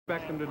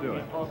expect them to do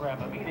it.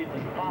 Program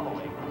immediately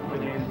following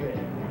today's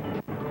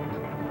game.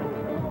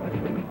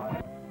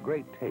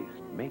 Great taste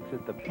makes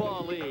it the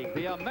Football League,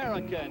 the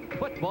American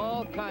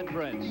Football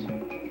Conference.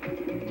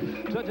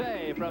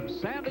 Today from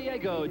San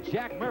Diego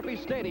Jack Murphy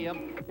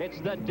Stadium,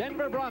 it's the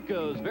Denver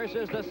Broncos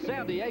versus the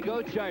San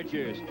Diego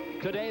Chargers.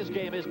 Today's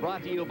game is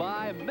brought to you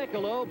by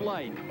Michelob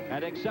Light,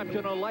 an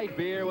exceptional light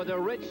beer with a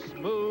rich,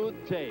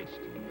 smooth taste.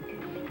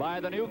 By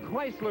the new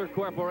Chrysler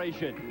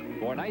Corporation.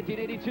 For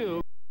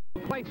 1982,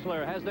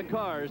 Chrysler has the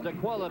cars, the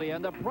quality,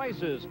 and the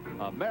prices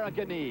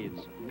America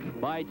needs.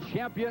 By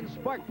Champion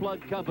Spark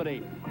Plug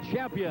Company,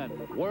 Champion,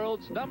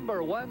 world's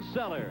 #1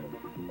 seller.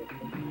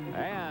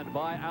 And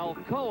by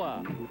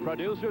Alcoa,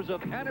 producers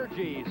of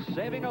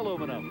energy-saving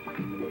aluminum.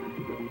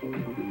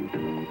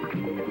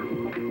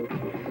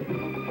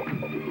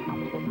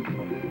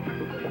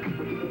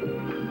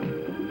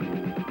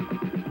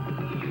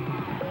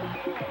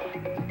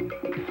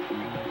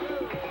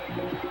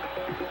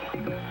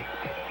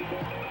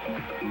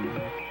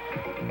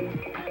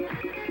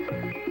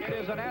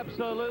 An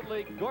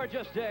absolutely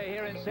gorgeous day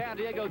here in San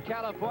Diego,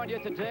 California.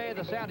 Today,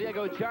 the San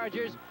Diego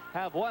Chargers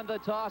have won the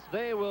toss.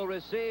 They will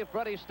receive.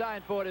 Freddie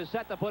Steinfort is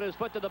set to put his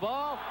foot to the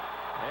ball.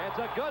 It's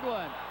a good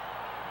one.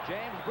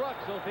 James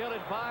Brooks will field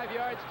it 5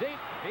 yards deep.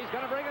 He's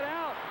going to bring it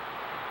out.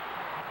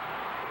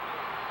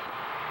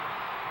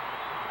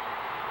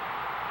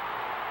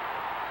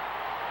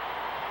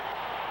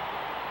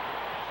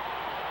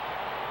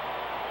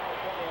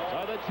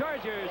 The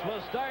Chargers will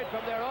start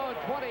from their own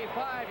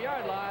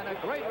 25-yard line. A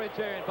great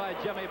return by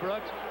Jimmy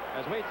Brooks.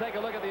 As we take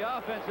a look at the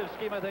offensive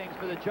scheme of things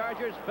for the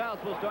Chargers,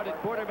 Fouts will start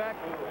at quarterback.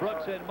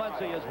 Brooks and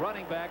Muncie as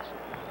running backs.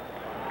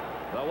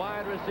 The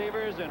wide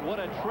receivers, and what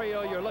a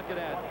trio you're looking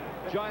at.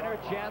 Joyner,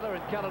 Chandler,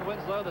 and Kellen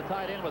Winslow, the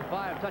tight end with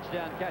 5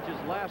 touchdown catches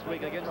last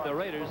week against the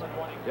Raiders.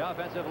 The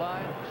offensive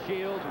line,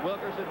 Shields,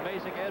 Wilkerson,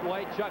 Mason, Ed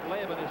White, Chuck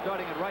Laban is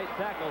starting at right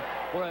tackle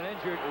for an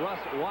injured Russ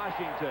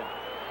Washington.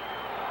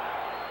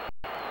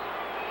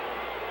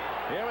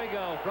 Here we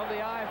go from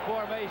the I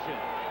formation.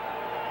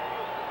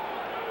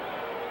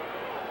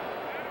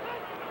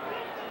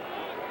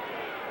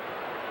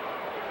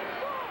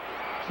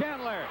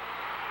 Chandler.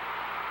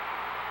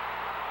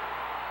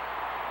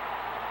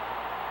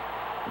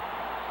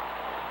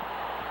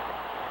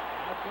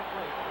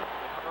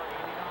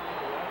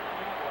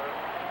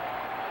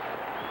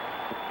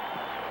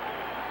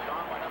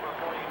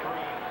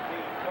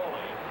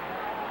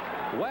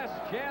 Wes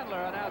Chandler,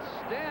 an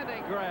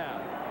outstanding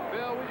grab.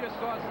 Bill, we just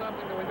saw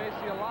something that we may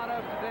see a lot of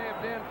today if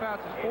Dan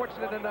Fouts is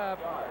fortunate enough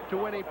to,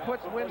 when he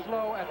puts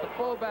Winslow at the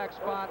fullback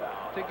spot,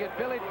 to get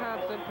Billy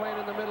Thompson playing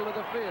in the middle of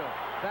the field.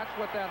 That's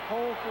what that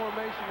whole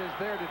formation is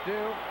there to do.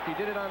 He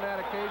did it on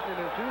that occasion,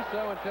 and he'll do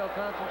so until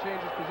Thompson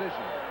changes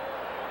position.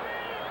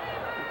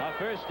 A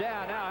first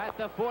down now at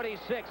the 46.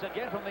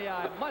 Again from the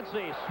I.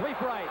 Muncie, sweep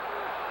right.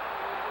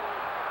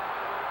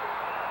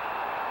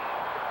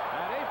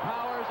 And he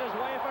powers his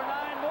way for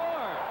 9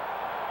 more.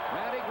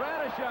 Randy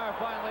Gradishar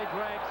finally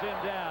drags him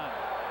down.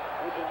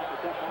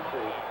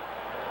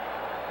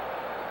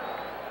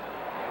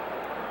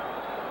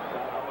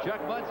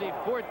 Chuck Muncie,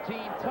 14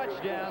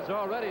 touchdowns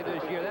already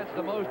this year. That's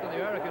the most in the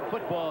American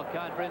Football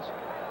Conference.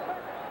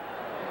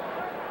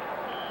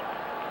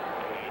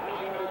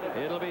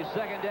 It'll be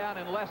second down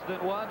and less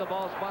than 1. The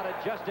ball spotted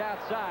just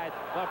outside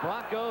the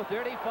Bronco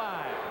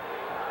 35.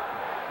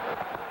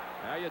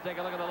 Now you take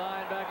a look at the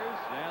linebackers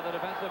and the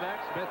defensive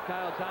backs, Smith,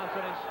 Kyle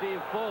Thompson, and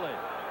Steve Foley.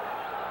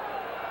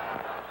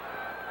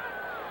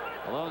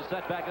 The lone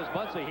setback is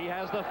Muncie. He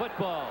has the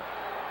football.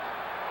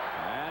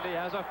 And he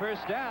has a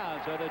first down.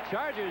 So the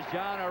Chargers,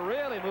 John, are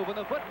really moving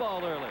the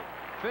football early.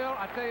 Phil,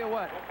 I tell you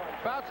what,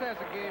 Fouts has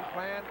a game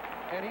plan,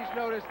 and he's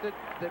noticed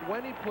that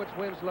when he puts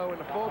Winslow in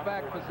the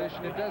fullback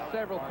position, it does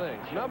several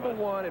things. Number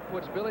one, it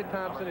puts Billy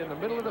Thompson in the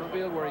middle of the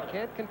field where he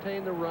can't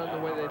contain the run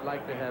the way they'd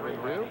like to have him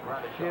do.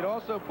 It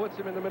also puts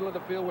him in the middle of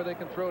the field where they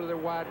can throw to their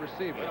wide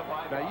receiver.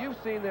 Now, you've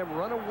seen them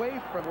run away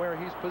from where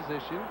he's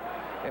positioned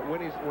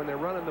when they're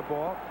running the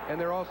ball, and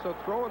they're also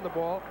throwing the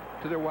ball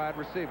to their wide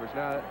receivers.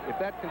 Now, if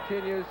that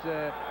continues,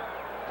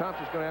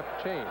 Thompson's going to have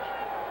to change.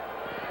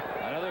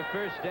 Another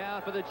first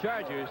down for the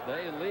Chargers.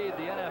 They lead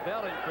the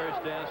NFL in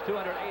first downs,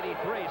 283.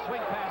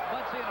 Swing pass,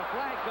 Muncie, and a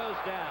flag goes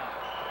down.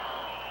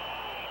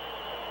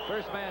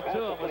 First man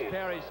to him was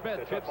Perry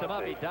Smith. Trips him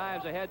up. He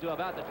dives ahead to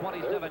about the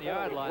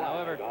 27-yard line.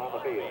 However,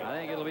 I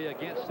think it'll be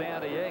against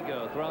San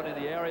Diego, thrown in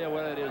the area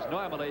where it is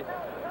normally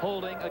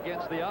holding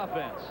against the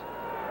offense.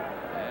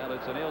 And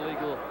it's an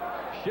illegal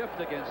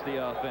shift against the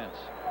offense.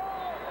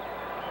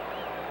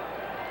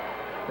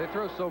 They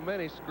throw so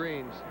many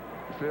screens,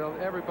 Phil.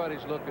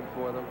 Everybody's looking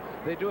for them.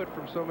 They do it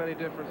from so many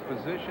different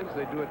positions.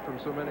 They do it from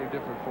so many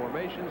different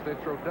formations. They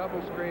throw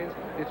double screens.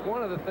 It's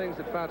one of the things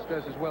that Fouts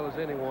does as well as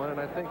anyone, and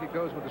I think it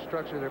goes with the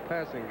structure of their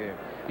passing game.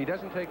 He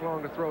doesn't take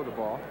long to throw the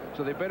ball,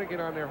 so they better get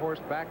on their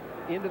horse back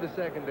into the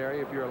secondary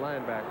if you're a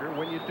linebacker.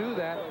 When you do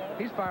that,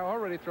 he's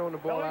already throwing the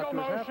ball out to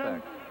his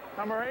halfback.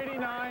 Number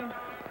 89,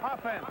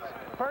 offense,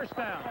 first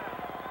down.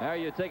 Now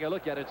you take a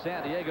look at it.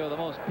 San Diego, the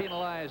most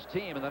penalized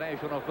team in the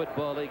National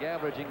Football League,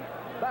 averaging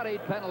about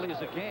 8 penalties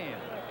a game.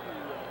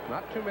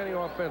 Not too many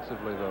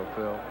offensively, though,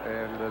 Phil,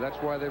 and that's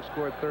why they've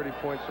scored 30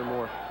 points or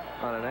more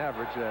on an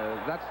average.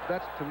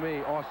 That's to me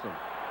awesome.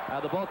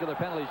 The bulk of their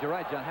penalties, you're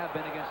right, John, have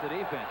been against the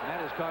defense, and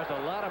that has caused a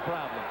lot of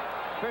problems.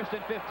 First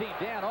and 15,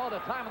 Dan, all the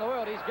time in the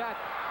world. He's got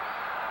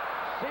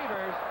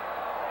Severs,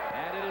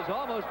 and it is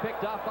almost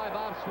picked off by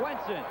Bob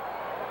Swenson.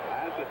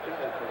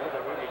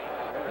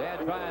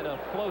 Dan trying to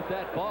float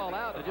that ball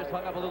out. It just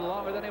hung up a little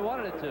longer than he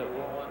wanted it to.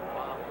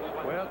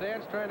 Well,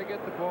 Dan's trying to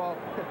get the ball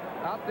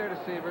out there to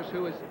Severs,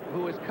 who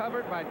is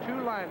covered by 2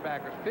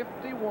 linebackers,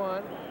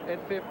 51 and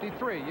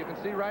 53. You can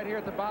see right here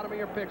at the bottom of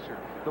your picture.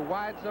 The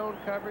wide zone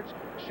coverage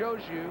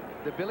shows you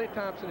that Billy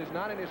Thompson is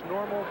not in his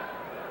normal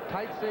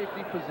tight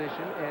safety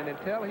position, and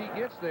until he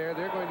gets there,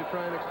 they're going to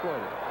try and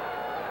exploit it.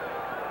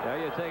 There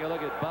you take a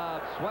look at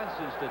Bob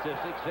Swenson's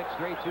statistics.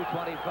 6'3", 225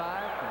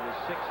 in his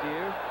 6th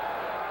year.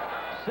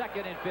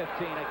 Second and 15.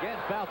 Again,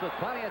 Fouts with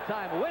plenty of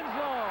time.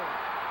 Winslow.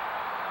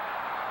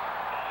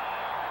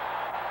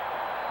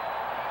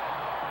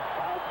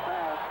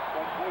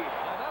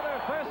 Another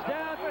first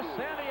down for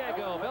San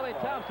Diego. Billy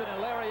Thompson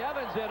and Larry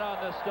Evans in on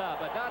the stop,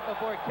 but not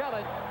before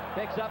Kellen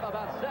picks up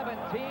about 17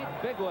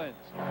 big ones.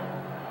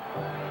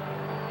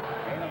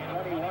 Gain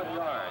of 21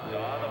 yards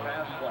on the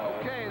pass play.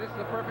 Okay, this is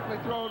a perfectly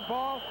thrown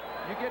ball.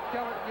 You get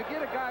Kellen, you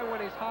get a guy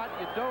when he's hot,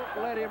 you don't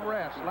let him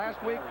rest.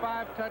 Last week,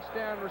 5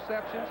 touchdown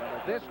receptions.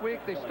 This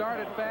week, they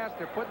started fast.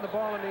 They're putting the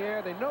ball in the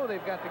air. They know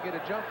they've got to get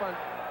a jump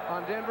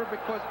on Denver,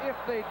 because if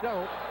they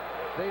don't,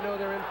 they know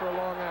they're in for a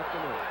long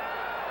afternoon.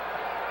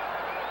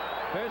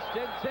 First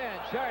and 10,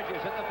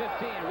 Chargers at the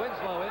 15.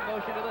 Winslow in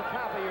motion to the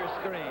top of your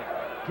screen.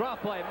 Draw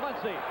play,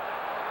 Muncie.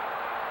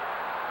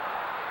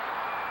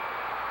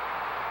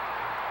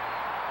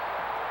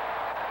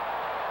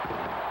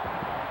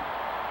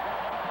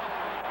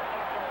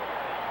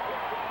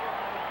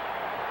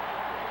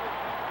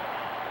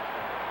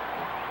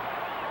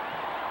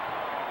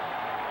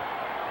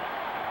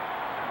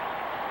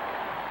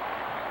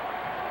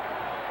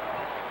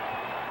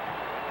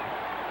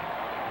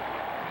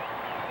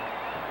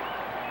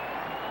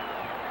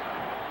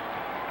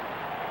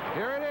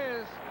 Here it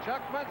is.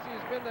 Chuck Muncie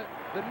has been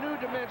the new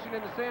dimension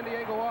in the San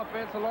Diego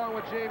offense, along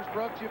with James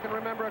Brooks. You can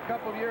remember a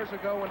couple of years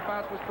ago when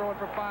Fouts was throwing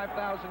for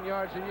 5,000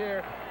 yards a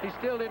year. He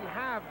still didn't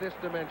have this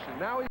dimension.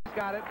 Now he's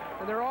got it,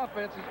 and their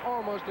offense is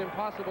almost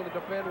impossible to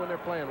defend when they're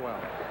playing well.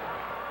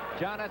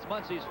 John, that's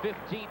Muncie's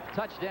 15th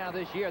touchdown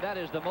this year. That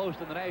is the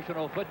most in the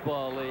National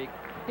Football League.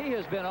 He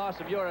has been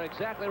awesome. You're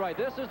exactly right.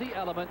 This is the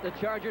element the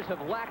Chargers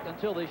have lacked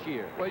until this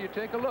year. Well, you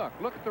take a look.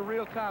 Look at the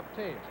real top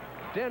teams.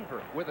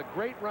 Denver, with a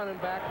great running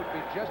back, would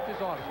be just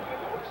as awesome.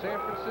 San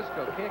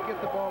Francisco can't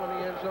get the ball in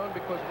the end zone,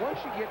 because once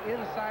you get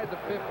inside the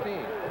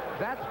 15,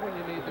 that's when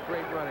you need the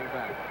great running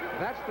back.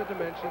 That's the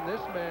dimension this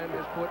man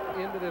has put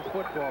into this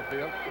football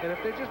field. And if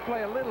they just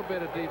play a little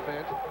bit of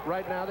defense,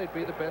 right now they'd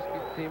be the best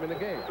team in the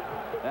game.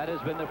 That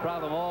has been the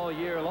problem all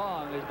year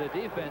long, is the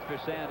defense for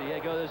San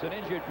Diego. There's an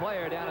injured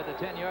player down at the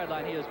 10-yard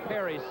line. He is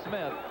Perry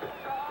Smith.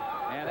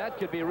 And that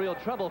could be real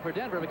trouble for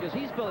Denver, because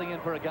he's filling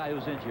in for a guy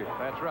who's injured.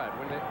 That's right.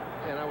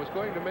 And I was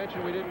going to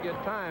mention we didn't get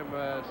time.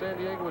 San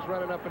Diego was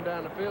running up and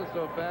down the field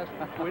so fast,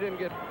 we didn't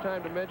get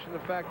time to mention the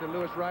fact that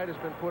Lewis Wright has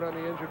been put on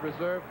the injured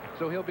reserve,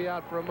 so he'll be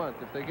out for a month.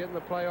 If they get in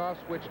the playoffs,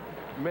 which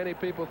many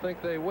people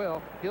think they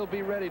will, he'll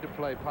be ready to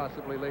play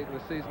possibly late in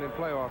the season in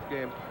playoff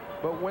games.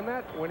 But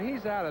when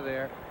he's out of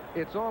there,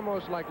 it's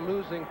almost like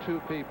losing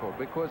 2 people,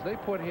 because they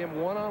put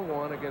him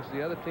one-on-one against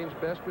the other team's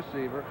best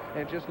receiver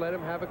and just let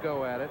him have a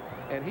go at it,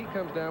 and he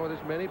comes down with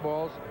as many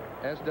balls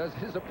as does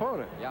his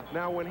opponent. Yeah.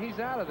 Now, when he's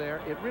out of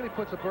there, it really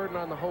puts a burden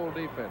on the whole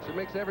defense. It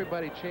makes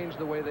everybody change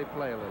the way they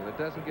play a little. It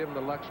doesn't give them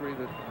the luxury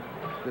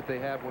that they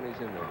have when he's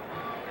in there.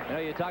 You know,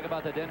 you talk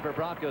about the Denver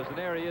Broncos, and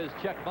there he is,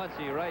 Chuck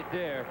Muncie, right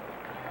there.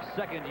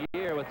 Second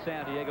year with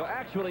San Diego.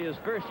 Actually, his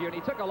first year, and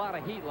he took a lot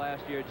of heat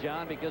last year,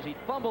 John, because he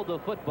fumbled the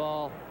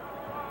football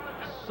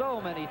so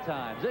many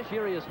times. This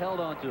year he has held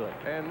on to it.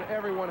 And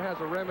everyone has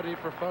a remedy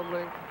for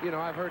fumbling. You know,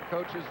 I've heard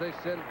coaches, they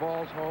send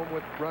balls home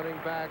with running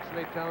backs, and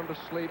they tell them to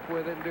sleep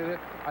with it and do that.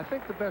 I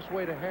think the best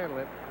way to handle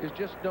it is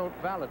just don't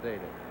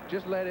validate it.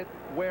 Just let it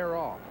wear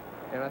off.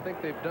 And I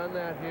think they've done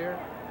that here.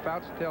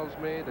 Fouts tells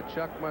me that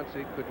Chuck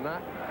Muncie could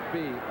not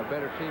be a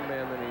better team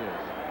man than he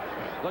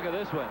is. Look at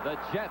this one. The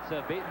Jets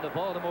have beaten the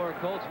Baltimore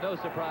Colts. No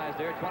surprise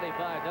there.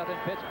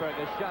 25-0. Pittsburgh,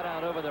 a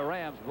shutout over the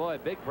Rams. Boy,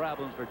 big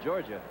problems for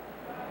Georgia.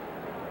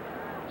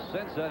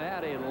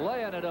 Cincinnati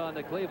laying it on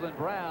the Cleveland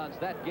Browns.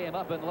 That game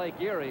up in Lake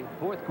Erie.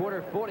 Fourth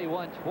quarter,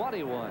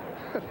 41-21.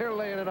 They're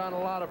laying it on a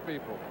lot of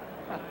people.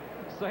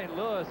 St.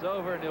 Louis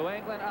over New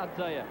England. I'll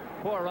tell you,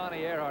 poor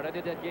Ronnie Earhart. I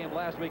did that game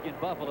last week in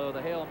Buffalo.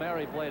 The Hail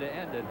Mary play to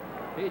end it.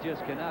 He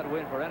just cannot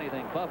win for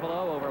anything.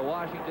 Buffalo over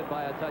Washington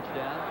by a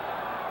touchdown.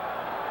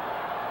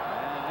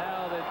 And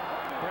now that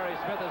Perry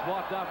Smith has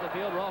walked off the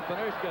field, Rolf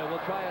Panushka will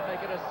try and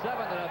make it a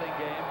 7-0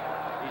 game.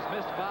 He's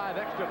missed 5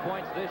 extra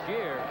points this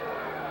year.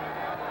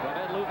 From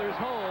Ed Luther's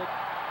hold,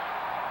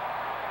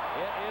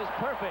 it is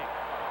perfect.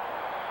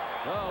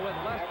 Oh, with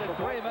less than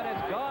 3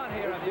 minutes gone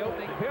here in the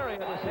opening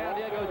period, the San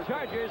Diego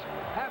Chargers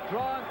have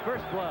drawn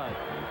first blood.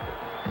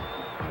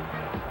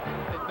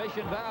 In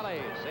Mission Valley,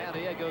 San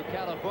Diego,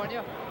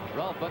 California,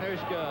 Ralph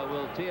Banershka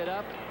will tee it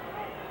up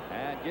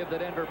and give the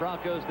Denver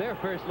Broncos their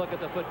first look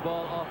at the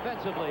football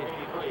offensively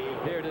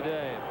here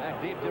today.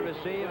 Back deep to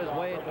receive is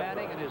Wade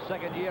Manning in his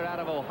second year out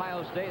of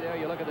Ohio State. There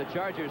you look at the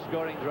Chargers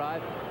scoring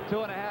drive.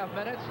 2.5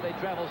 minutes. They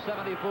travel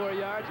 74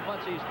 yards.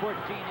 Muncie's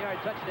 14-yard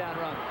touchdown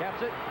run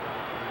caps it.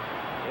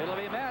 It'll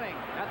be Manning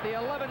at the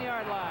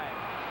 11-yard line.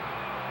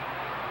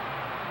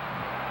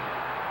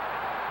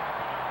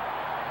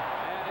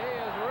 And he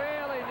is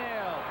really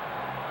nailed.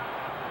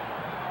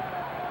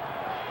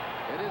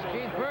 It is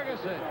Keith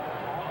Ferguson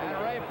and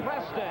Ray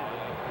Preston.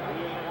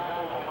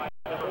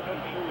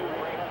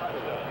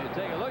 You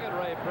take a look at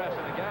Ray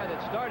Preston, a guy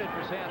that started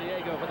for San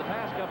Diego for the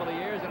past couple of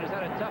years and has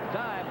had a tough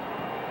time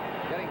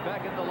getting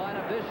back in the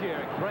lineup this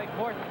year. Craig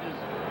Morton is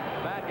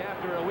back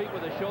after a week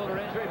with a shoulder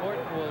injury.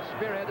 Morton will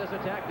spearhead this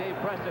attack. Dave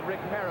Preston, Rick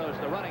Parros,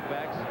 the running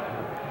backs.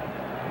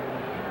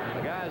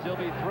 The guys he'll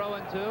be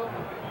throwing to: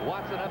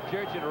 Watson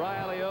Upchurch and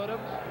Riley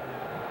Odoms.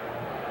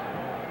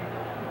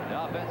 The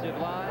offensive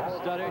line: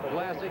 Studdard,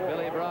 Glassick,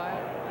 Billy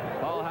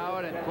Bryant, Paul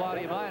Howard, and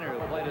Claudia Minor, who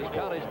played his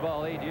college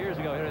ball 8 years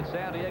ago here at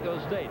San Diego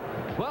State.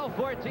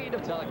 12-14 to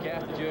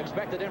telecast. Did you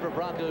expect the Denver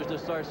Broncos to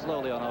start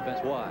slowly on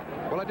offense? Why?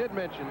 Well, I did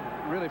mention,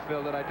 really,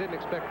 Phil, that I didn't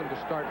expect them to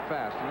start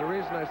fast. And the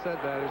reason I said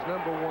that is,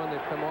 number one,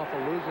 they've come off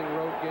a losing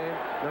road game.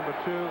 Number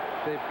two,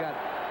 they've got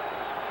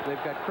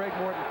Craig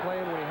Morton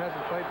playing when he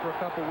hasn't played for a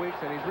couple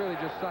weeks, and he's really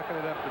just sucking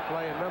it up to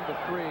play. And number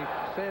three,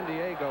 San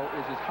Diego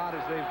is as hot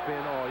as they've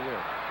been all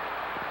year.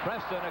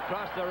 Preston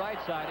across the right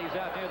side. He's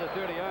out near the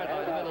 30-yard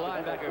line. The middle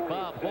linebacker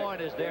Bob Horn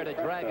is there to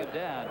drag him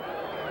down.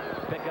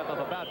 Pickup of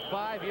about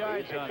 5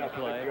 yards on the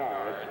play.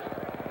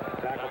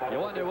 You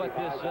wonder what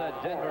this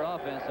Denver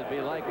offense would be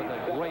like with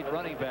a great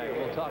running back.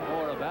 We'll talk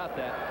more about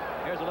that.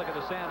 Here's a look at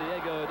the San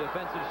Diego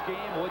defensive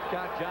scheme: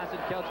 Woodcock, Johnson,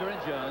 Kelcher,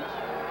 and Jones.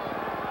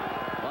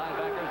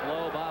 Linebackers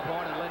Lowe, Bob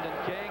Horn, and Lyndon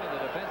King. And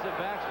the defensive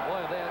backs, boy,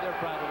 they had their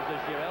problems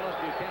this year: Ellis,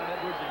 Buchanan,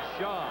 Edwards, and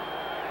Shaw.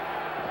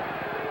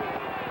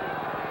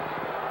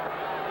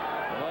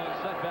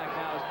 Setback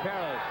now is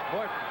Parros.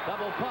 Morton,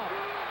 double pump.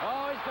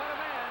 Oh, he's got a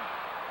man.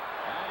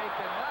 And he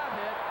cannot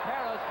hit.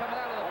 Parros coming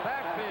out of the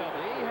backfield.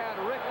 He had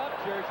Rick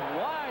Upchurch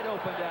wide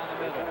open down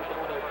the middle.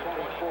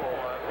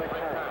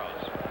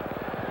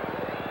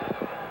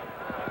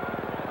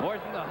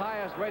 Morton, the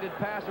highest rated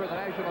passer in the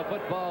National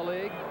Football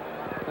League,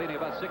 completing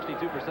about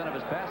 62% of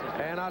his passes.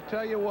 And I'll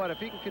tell you what, if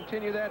he can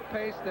continue that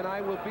pace, then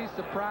I will be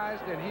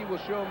surprised, and he will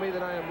show me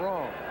that I am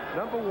wrong.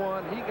 Number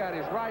one, he got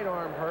his right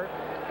arm hurt,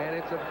 and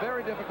it's a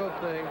very difficult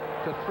thing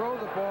to throw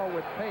the ball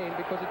with pain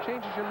because it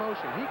changes your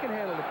motion. He can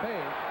handle the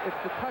pain. It's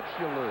the touch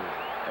you lose.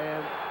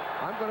 And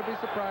I'm going to be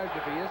surprised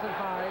if he isn't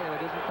high and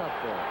it isn't tough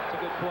for him. That's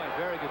a good point.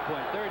 Very good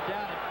point. 3rd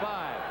down and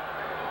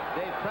 5.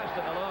 Dave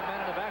Preston, the lone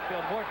man in the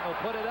backfield. Morton will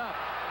put it up.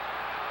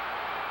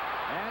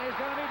 And he's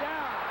going to be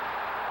down.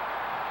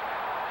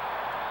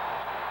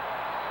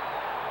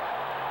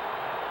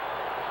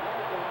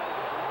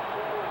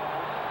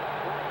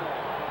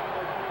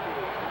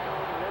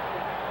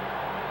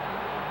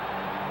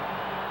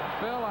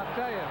 Phil, I'll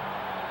tell you,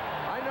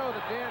 I know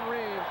that Dan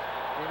Reeves,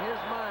 in his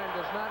mind,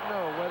 does not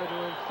know whether to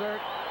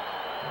insert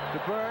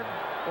DeBerg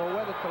or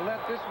whether to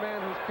let this man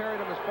who's carried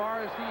him as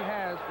far as he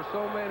has for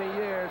so many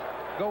years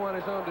go on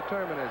his own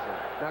determinism.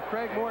 Now,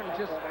 Craig Morton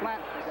just flat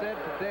said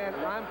to Dan,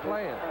 I'm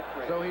playing.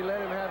 So he let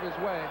him have his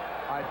way.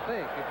 I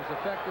think if his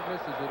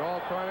effectiveness is at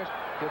all tarnished,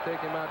 he'll take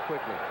him out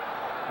quickly.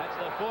 That's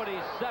the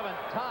 47th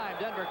time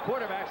Denver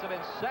quarterbacks have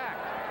been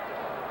sacked.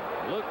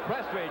 Luke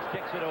Prestridge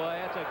kicks it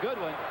away. That's a good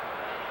one.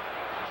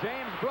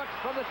 James Brooks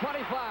from the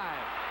 25.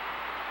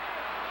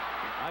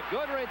 A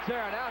good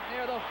return out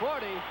near the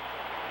 40.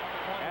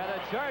 And the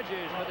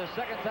Chargers, for the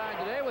second time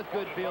today, with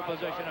good field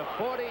position, a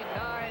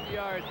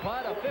 49-yard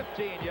punt, a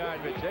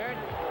 15-yard return.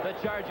 The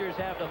Chargers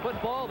have the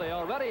football. They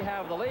already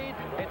have the lead.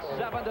 It's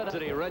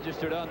 7-0. He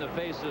registered on the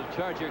face of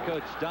Charger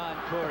coach Don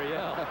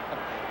Coryell.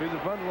 He's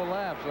a bundle of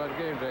laughs on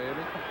game day, isn't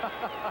he?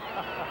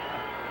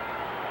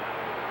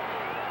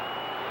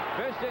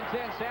 First and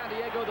 10, San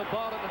Diego, the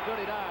ball at the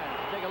 39.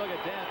 Take a look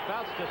at Dan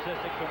Fouts'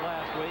 statistics from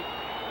last week.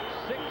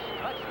 6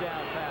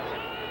 touchdown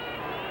passes.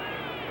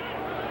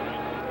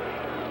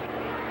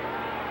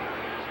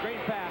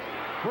 Screen pass,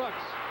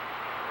 Brooks.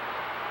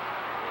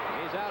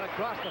 He's out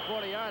across the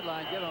 40-yard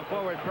line, giving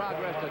forward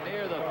progress to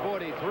near the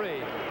 43.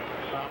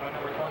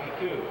 Number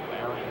 22,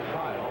 Aaron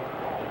Kyle.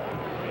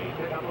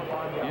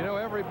 You know,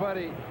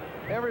 everybody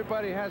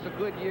has a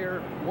good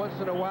year once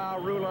in a while.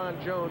 Rulon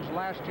Jones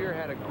last year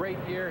had a great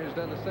year, has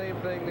done the same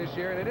thing this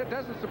year, and it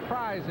doesn't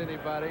surprise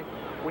anybody.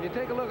 When you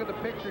take a look at the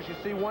pictures, you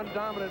see one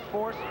dominant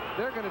force.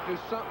 They're going to do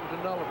something to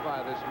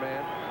nullify this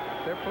man.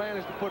 Their plan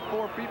is to put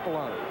 4 people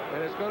on him,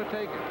 and it's going to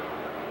take it.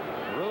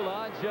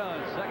 Rulon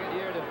Jones,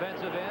 second-year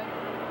defensive end.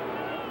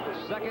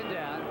 Second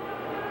down.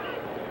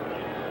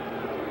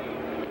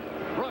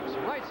 Brooks,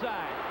 right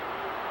side.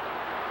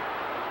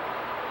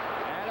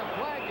 And a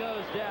flag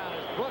goes down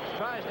as Brooks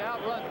tries to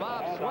outrun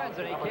Bob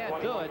Swenson. He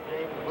can't do it.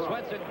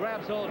 Swenson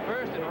grabs hold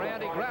first, and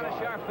Randy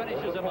Granishar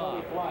finishes him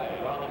off.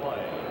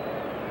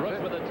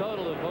 Brooks with a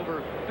total of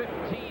over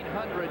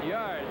 1,500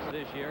 yards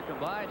this year,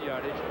 combined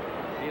yardage.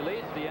 He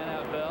leads the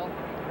NFL.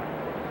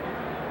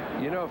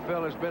 You know,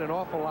 Phil, there's been an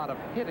awful lot of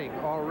hitting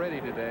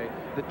already today.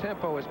 The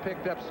tempo is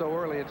picked up so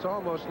early. It's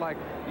almost like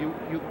you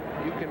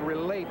can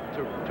relate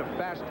to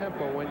fast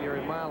tempo when you're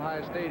in Mile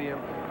High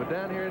Stadium. But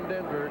down here in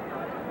Denver,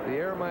 the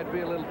air might be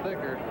a little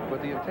thicker,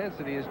 but the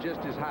intensity is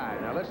just as high.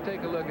 Now let's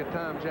take a look at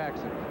Tom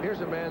Jackson.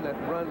 Here's a man that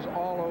runs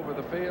all over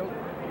the field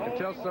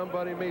until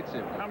somebody meets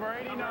him. Number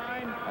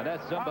 89. And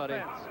that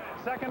somebody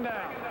Second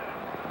down.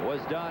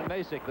 was Don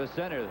Masick, the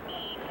center.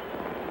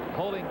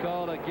 Holding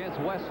call against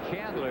Wes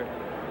Chandler.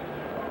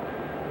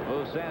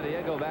 Moves San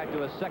Diego back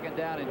to a 2nd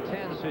down and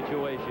 10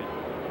 situation.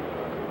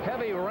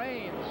 Heavy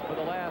rains for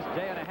the last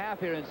day and a half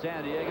here in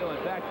San Diego.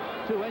 In fact,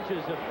 2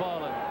 inches have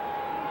fallen.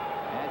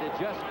 And it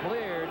just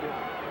cleared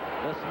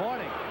this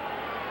morning.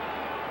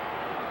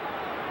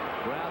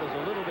 Ground is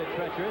a little bit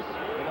treacherous,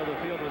 even though the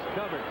field was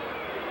covered.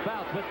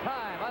 Bounce with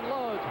time,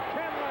 unloads,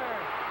 Tremler.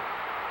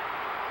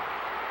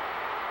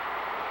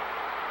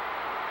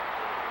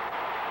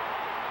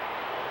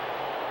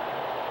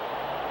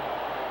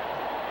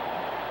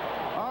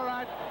 All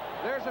right,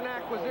 there's an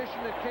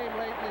acquisition that came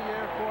late in the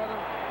year for them.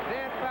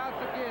 Dan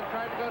Fouts again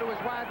tried to go to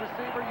his wide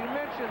receiver. You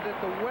mentioned that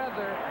the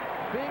weather,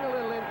 being a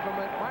little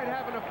inclement, might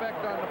have an effect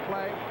on the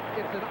play.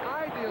 It's an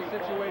ideal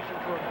situation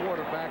for a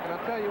quarterback, and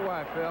I'll tell you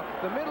why, Phil.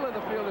 The middle of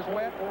the field is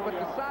wet, but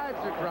the sides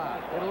are dry.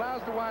 It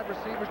allows the wide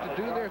receivers to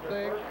do their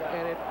thing,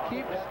 and it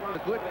keeps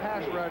the good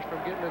pass rush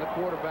from getting to the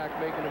quarterback,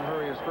 making him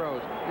hurry his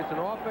throws. It's an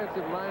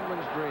offensive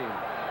lineman's dream.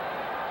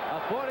 A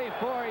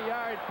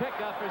 44-yard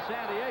pickup for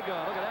San Diego.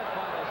 Look at that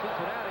final.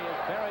 Cincinnati has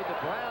buried the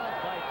Browns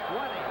by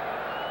 20.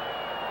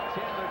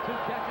 Chandler 2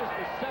 catches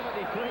for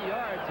 73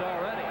 yards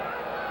already.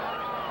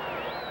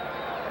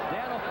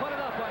 Dan will put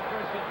it up on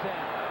 1st and 10.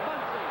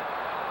 Muncy.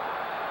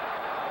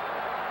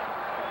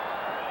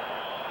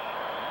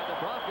 And the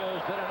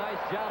Broncos did a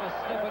nice job of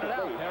sniffing it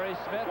out. Harry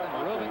Smith and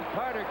Reuben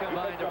Carter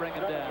combined to bring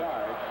him down.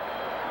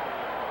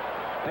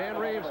 Dan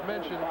Reeves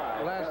mentioned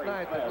last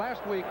night that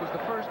last week was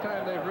the first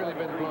time they've really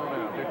been blown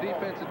out. Their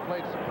defense had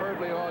played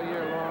superbly all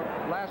year long.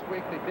 Last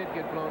week they did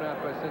get blown out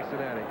by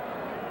Cincinnati.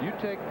 You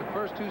take the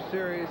first 2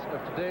 series of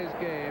today's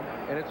game,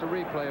 and it's a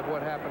replay of what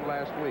happened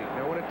last week.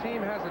 Now, when a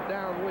team has a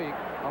down week,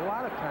 a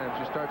lot of times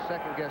you start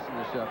second-guessing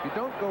yourself. You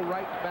don't go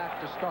right back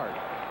to start,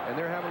 and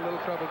they're having a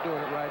little trouble doing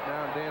it right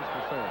now, and Dan's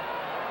concerned.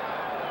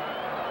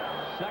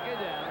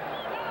 2nd down.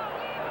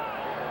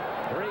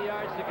 3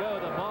 yards to go.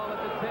 The ball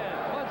at the 10.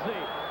 Muncy.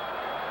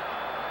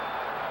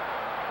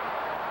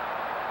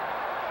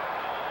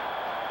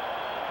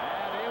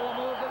 And he will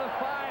move to the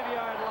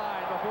 5-yard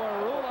line before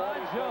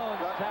Rulon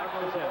Jones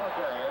tackles him.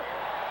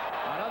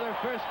 Another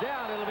 1st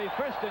down. It'll be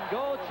 1st and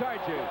goal,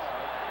 Chargers.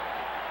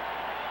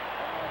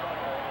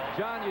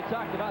 John, you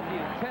talked about the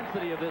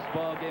intensity of this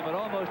ball game. It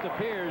almost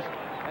appears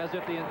as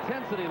if the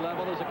intensity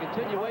level is a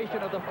continuation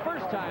of the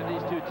first time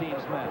these 2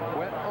 teams met.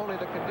 Well, only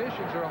the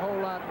conditions are a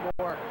whole lot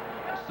more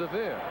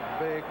severe,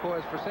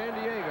 because for San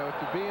Diego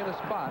to be in a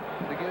spot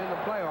to get in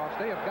the playoffs,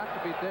 they have got to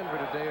beat Denver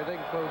today or they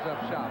can close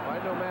up shop.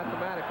 I know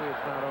mathematically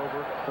it's not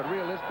over, but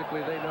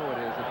realistically they know it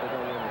is if they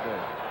don't win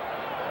today.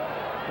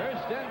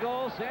 1st and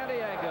goal, San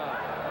Diego.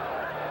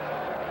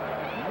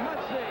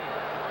 Muncy.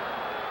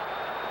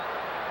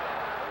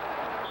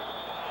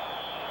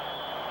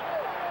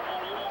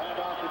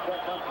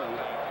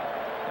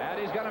 And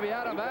he's going to be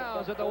out of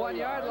bounds at the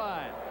 1-yard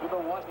line. To the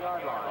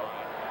 1-yard line.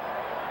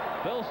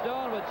 Bill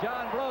Stone with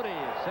John Brody,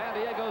 San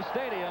Diego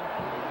Stadium.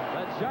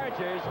 The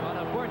Chargers on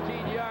a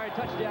 14-yard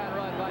touchdown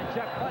run by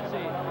Chuck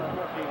Muncy.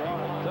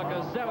 Took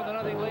a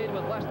 7-0 lead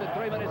with less than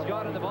 3 minutes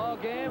gone in the ball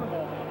game.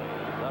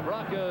 The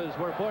Broncos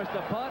were forced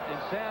to punt, and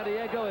San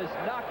Diego is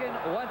knocking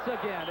once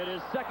again. It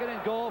is 2nd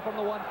and goal from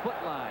the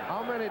 1-foot line.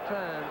 How many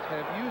times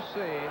have you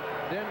seen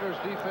Denver's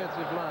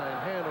defensive line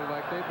handled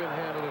like they've been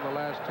handled in the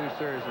last 2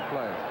 series of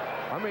plays?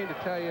 I mean to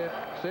tell you,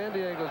 San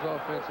Diego's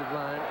offensive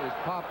line is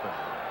popping.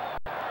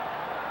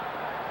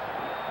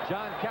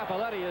 John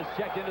Capoletti is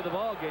checked into the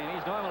ball game.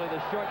 He's normally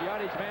the short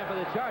yardage man for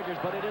the Chargers,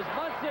 but it is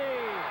Muncy.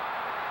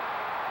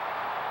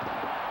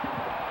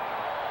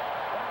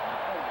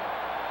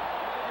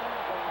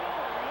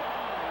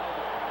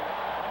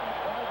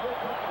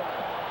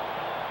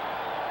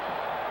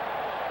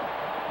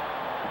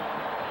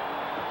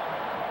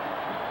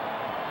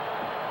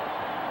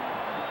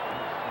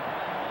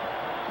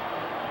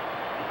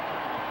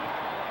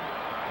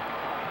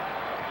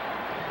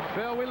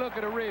 Phil, we look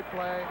at a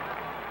replay.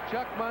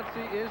 Chuck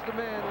Muncy is the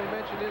man we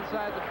mentioned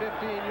inside the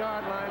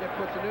 15-yard line. It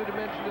puts a new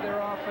dimension to their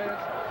offense.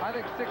 I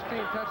think 16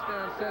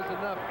 touchdowns says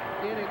enough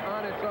in it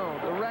on its own.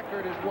 The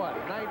record is what,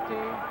 19?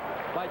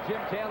 By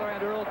Jim Taylor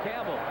and Earl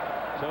Campbell.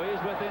 So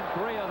he's within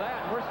 3 of that.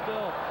 We're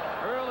still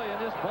early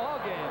in this ball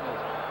game as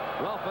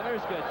Ralph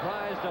Vanerska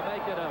tries to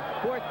make it a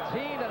 14-0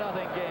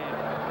 game.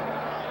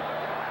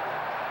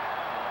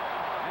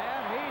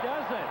 And he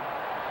does it.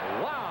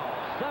 Wow,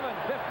 7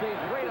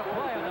 1:53 to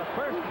play in the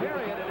first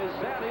period. It is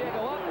San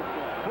Diego up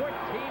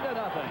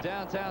 14-0.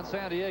 Downtown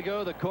San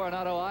Diego, the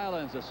Coronado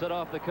Islands that sit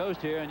off the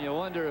coast here, and you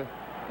wonder,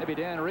 maybe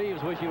Dan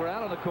Reeves wish he were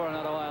out on the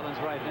Coronado Islands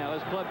right now.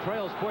 His club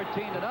trails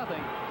 14-0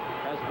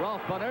 as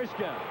Ralph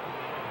Bonerska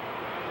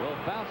will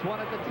bounce one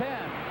at the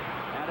 10.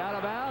 And out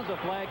of bounds, the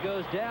flag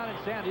goes down, and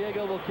San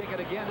Diego will kick it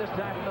again, this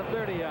time from the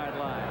 30-yard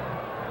line.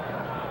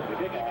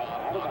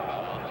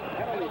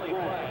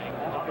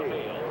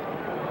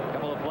 A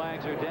couple of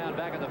flags are down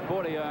back at the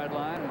 40-yard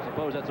line. I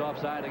suppose that's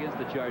offside against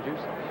the Chargers.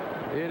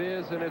 It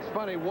is, and it's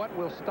funny, what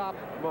will stop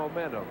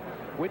momentum?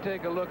 We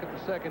take a look at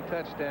the second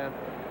touchdown,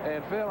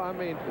 and Phil, I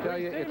mean, tell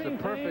you, it's a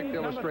perfect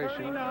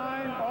illustration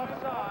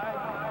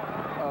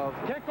of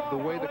the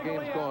way the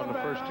game's gone the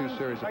first two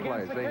series of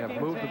plays. They have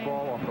moved the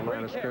ball off the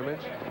line of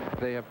scrimmage.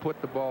 They have put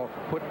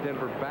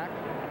Denver back,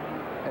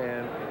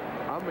 and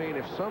I mean,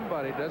 if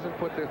somebody doesn't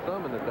put their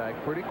thumb in the dike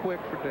pretty quick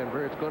for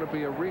Denver, it's going to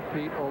be a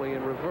repeat, only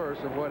in reverse,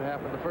 of what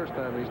happened the first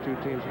time these two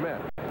teams met,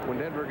 when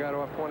Denver got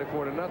off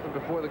 24-0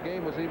 before the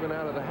game was even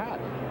out of the hat.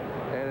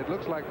 And it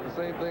looks like the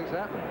same thing's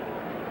happening.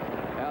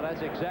 Well,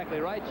 that's exactly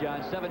right,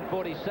 John.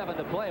 7:47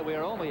 to play. We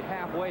are only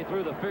halfway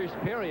through the first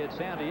period.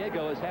 San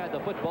Diego has had the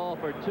football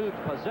for 2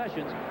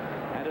 possessions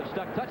and have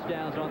stuck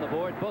touchdowns on the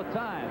board both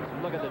times.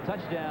 Look at the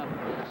touchdown.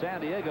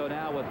 San Diego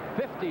now with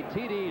 50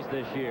 TDs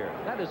this year.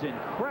 That is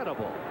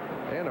incredible.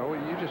 You know,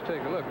 you just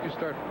take a look. You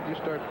start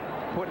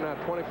putting out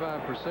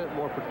 25%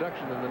 more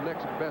production than the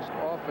next best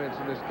offense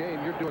in this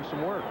game. You're doing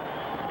some work.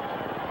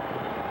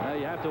 Now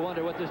you have to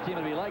wonder what this team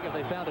would be like if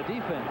they found a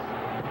defense.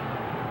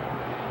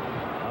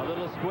 A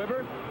little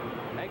squibber.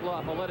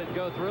 Egloff will let it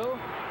go through.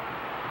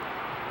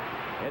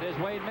 It is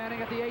Wade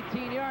Manning at the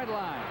 18-yard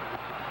line.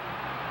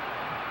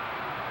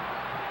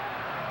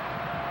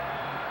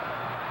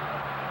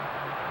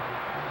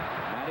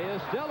 And he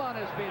is still on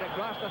his feet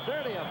across the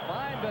 30. A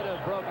fine bit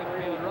of broken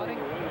field running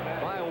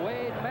by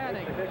Wade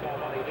Manning.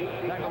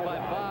 Tackled by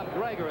Bob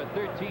Greger, a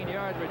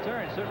 13-yard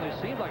return. Certainly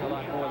seemed like a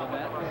lot more than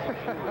that.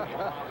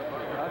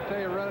 I'll tell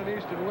you, running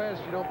east and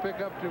west, you don't pick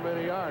up too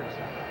many yards.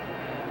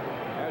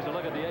 There's a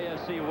look at the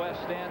AFC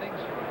West standings.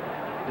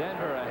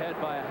 Denver ahead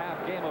by a half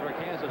game over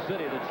Kansas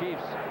City. The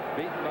Chiefs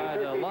beaten by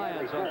the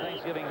Lions on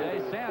Thanksgiving Day.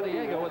 San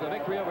Diego with a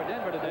victory over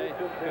Denver today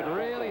could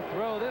really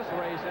throw this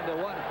race into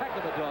one heck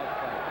of a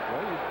dogfight.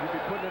 Well, you'd be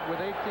putting it with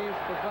 8 teams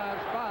for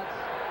 5 spots.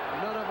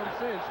 None of them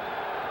cinched.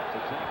 That's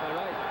exactly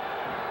right.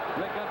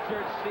 Rick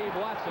Upchurch, Steve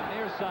Watson,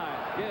 near side.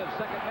 Gives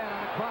second man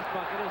on the cross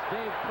bucket is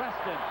Dave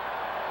Preston.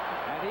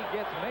 And he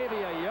gets maybe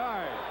a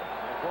yard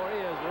before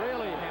he is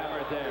really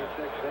hammered there.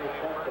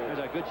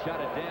 There's a good shot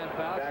at Dan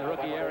Fouts, the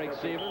rookie air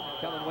receiver,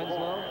 Kellen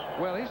Winslow.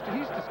 Well, he's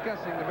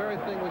discussing the very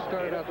thing we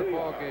started out the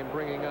ball game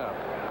bringing up.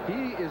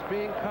 He is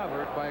being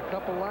covered by a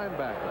couple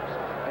linebackers,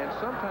 and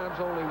sometimes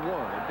only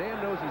one. And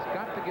Dan knows he's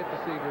got to get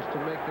receivers to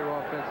make their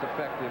offense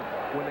effective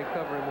when they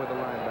cover him with a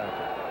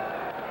linebacker.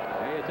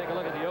 Here you take a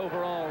look at the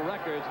overall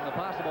records and the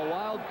possible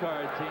wild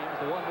card teams,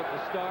 the one with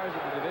the stars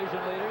and the division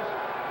leaders.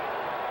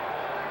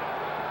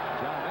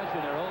 John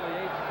mentioned there are only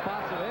 8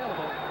 spots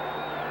available.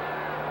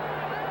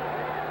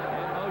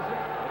 In motion,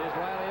 it is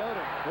Riley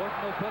Odom.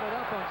 Wharton will put it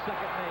up on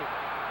second and 8.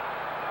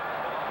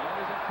 And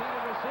his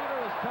intended receiver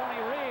was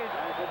Tony Reed.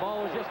 The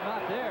ball was just not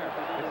there.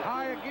 It's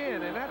high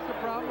again, and that's the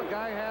problem a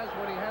guy has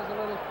when he has a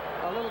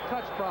little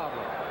touch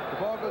problem.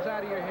 The ball goes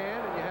out of your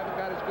hand, and you haven't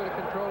got as good a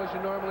control as you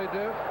normally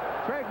do.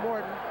 Craig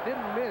Morton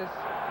didn't miss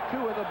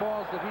 2 of the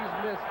balls that he's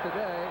missed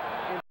today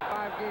in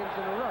 5 games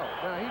in a row.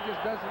 Now, he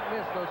just doesn't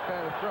miss those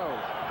kind of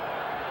throws.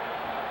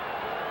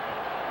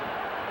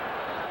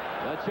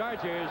 The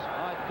Chargers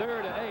on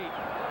 3rd and 8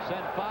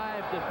 sent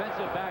 5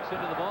 defensive backs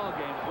into the ball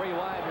game. 3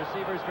 wide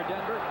receivers for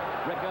Denver.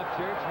 Rick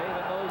Upchurch,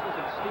 Haven Moses,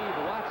 and Steve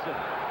Watson.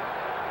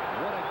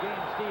 What a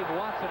game Steve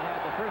Watson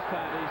had the first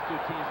time these two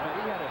teams met.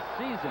 He had a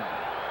season.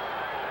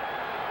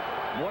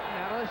 Morton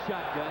out of the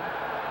shotgun.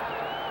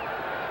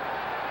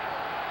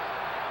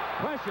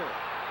 Pressure.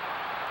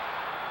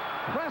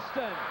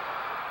 Preston.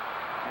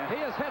 And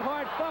he has hit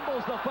hard,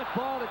 fumbles the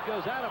football. It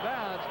goes out of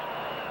bounds.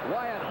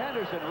 Wyatt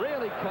Henderson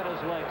really cut his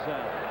legs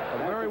out. A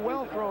very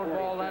well thrown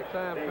ball that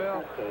time,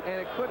 Phil,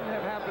 and it couldn't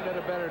have happened at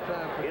a better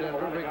time for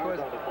Denver, because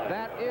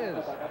that is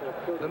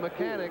the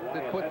mechanic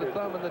that put the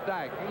thumb in the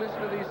dike. You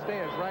listen to these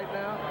stands right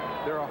now,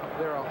 they're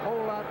a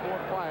whole lot more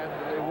quiet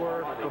than they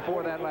were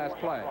before that last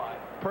play.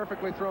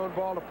 Perfectly thrown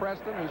ball to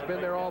Preston, who's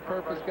been their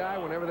all-purpose guy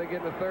whenever they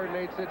get in a 3rd and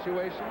 8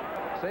 situation.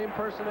 Same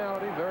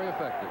personality, very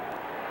effective.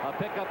 A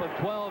pickup of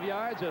 12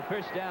 yards, a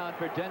first down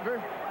for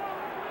Denver.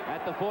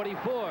 At the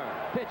 44,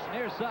 pitch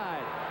near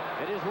side.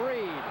 It is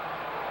Reed.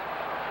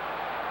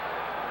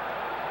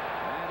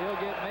 And he'll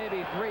get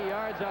maybe 3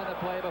 yards on the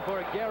play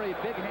before Gary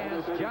Big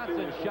Hands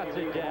Johnson shuts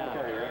it down.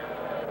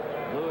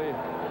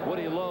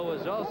 Woody Lowe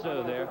is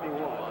also there.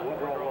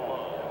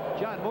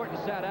 John Morton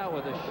sat out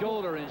with a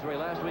shoulder injury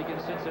last week in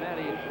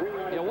Cincinnati.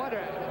 You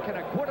wonder, can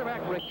a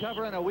quarterback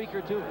recover in a week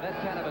or two from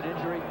that kind of an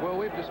injury? Well,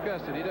 we've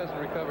discussed it. He doesn't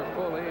recover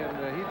fully, and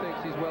he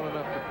thinks he's well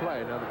enough to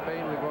play. Now, the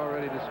pain we've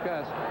already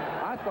discussed.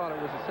 I thought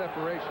it was a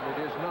separation.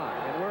 It is not.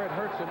 And where it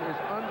hurts him is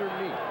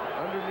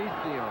underneath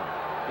the arm,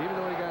 even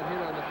though he got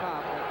hit on the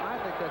top. And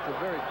I think that's a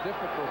very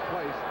difficult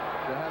place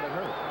to have it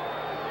hurt.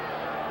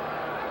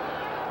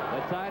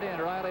 The tight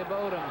end, Riley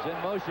Bodems, in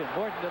motion.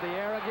 Morton to the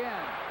air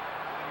again.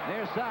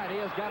 Near side, he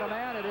has got a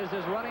man. It is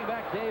his running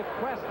back, Dave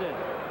Preston.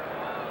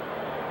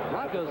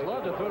 Broncos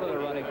love to throw to their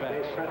running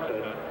backs.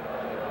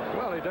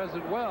 Well, he does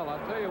it well.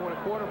 I'll tell you, when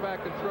a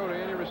quarterback can throw to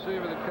any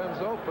receiver that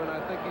comes open, I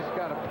think he's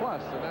got a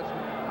plus. And that's,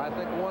 I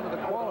think, one of the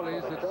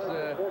qualities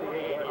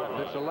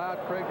that's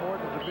allowed Craig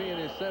Morton to be in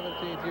his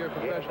 17th year of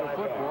professional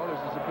football is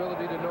his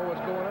ability to know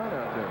what's going on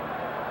out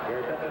there.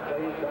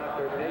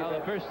 Now,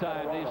 the first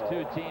time these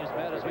two teams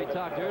met, as we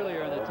talked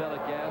earlier in the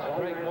telecast,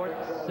 Craig Morton,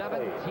 17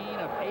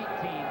 of 18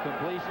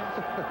 completions,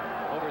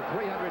 over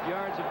 300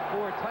 yards and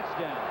 4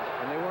 touchdowns.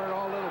 And they weren't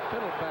all little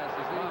fiddle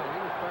passes either.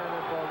 He was firing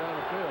that ball down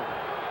the field.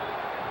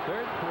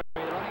 Third three,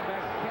 the running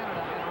backs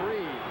Canada and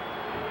Reed.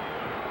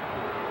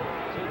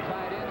 Two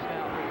tight ends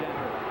now for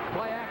Denver.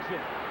 Play action.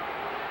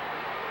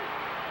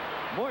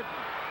 Morton.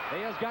 He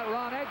has got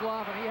Ron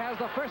Egloff, and he has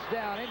the first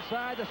down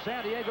inside the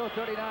San Diego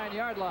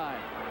 39-yard line.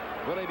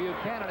 Willie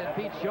Buchanan and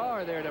Pete Shaw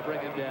are there to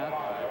bring him down.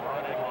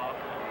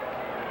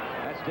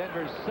 That's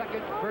Denver's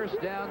second first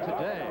down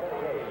today.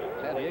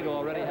 San Diego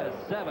already has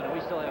 7, and we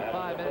still have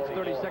 5 minutes,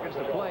 30 seconds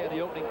to play in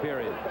the opening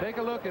period. Take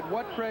a look at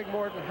what Craig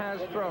Morton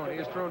has thrown. He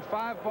has thrown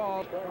 5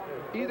 balls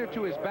either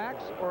to his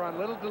backs or on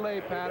little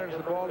delay patterns,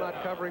 the ball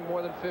not covering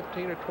more than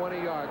 15 or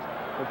 20 yards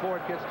before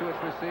it gets to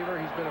its receiver.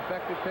 He's been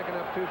effective picking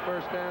up 2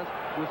 first downs.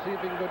 We'll see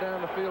if he can go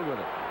down the field with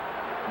it.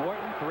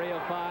 Morton, 3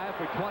 of 5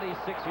 for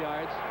 26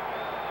 yards.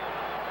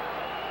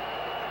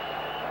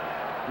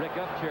 Rick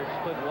Upchurch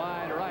split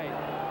wide right.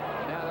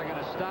 Now they're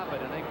going to stop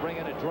it and they bring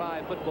in a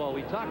drive football.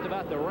 We talked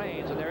about the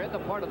rains, and they're in the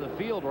part of the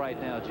field right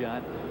now,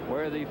 John,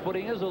 where the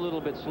footing is a little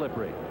bit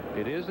slippery.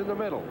 It is in the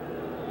middle.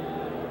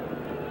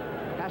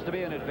 Has to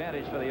be an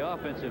advantage for the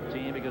offensive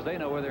team because they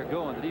know where they're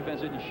going. The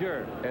defense isn't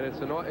sure. And it's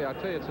I'll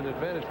tell you, it's an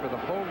advantage for the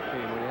home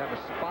team when you have a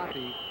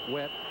spotty,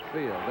 wet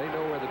field. They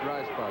know where the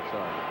dry spots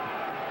are.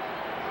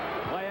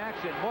 Play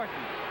action.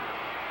 Morton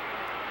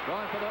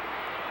going for the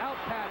out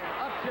pattern.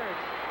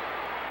 Upchurch.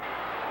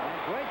 And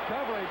great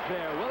coverage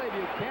there. Willie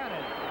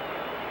Buchanan.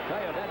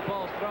 Tell you, that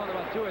ball's thrown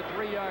about 2 or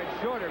 3 yards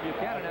shorter.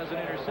 Buchanan has an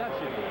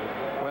interception.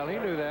 Well, he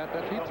knew that.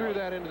 He threw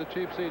that into the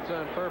cheap seats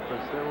on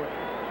purpose.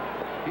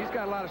 He's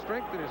got a lot of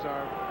strength in his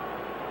arm.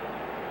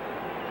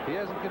 He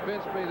hasn't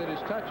convinced me that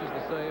his touch is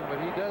the same, but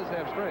he does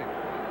have strength.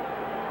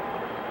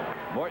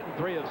 Morton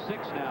 3 of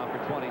 6 now for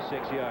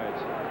 26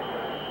 yards.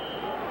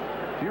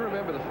 Do you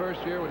remember the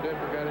first year when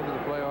Denver got into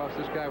the playoffs?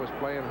 This guy was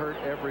playing hurt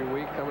every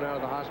week, coming out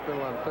of the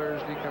hospital on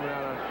Thursday, coming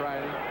out on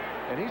Friday.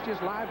 And he's just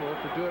liable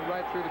to do it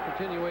right through the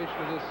continuation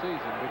of this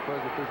season,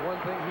 because if there's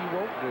one thing he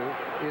won't do,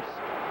 it's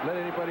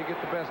let anybody get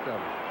the best of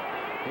him.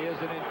 He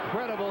is an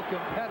incredible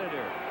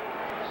competitor.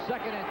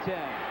 2nd and 10.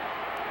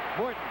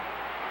 Morton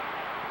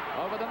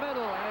over the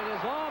middle, and it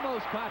is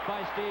almost caught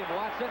by Steve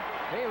Watson.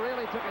 He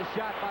really took a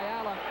shot by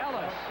Alan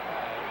Ellis,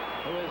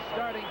 who is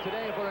starting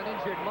today for an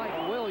injured Mike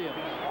Williams,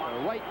 a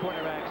right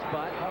cornerback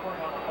spot.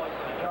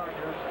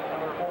 Chargers,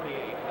 number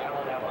 48,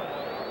 Alan Ellis.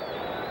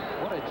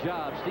 What a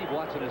job Steve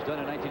Watson has done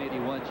in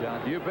 1981,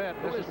 John. You bet.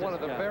 This is one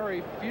of the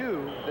very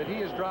few that he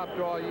has dropped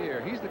all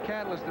year. He's the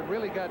catalyst that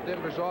really got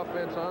Denver's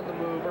offense on the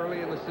move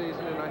early in the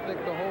season, and I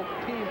think the whole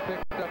team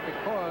picked up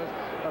because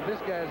of this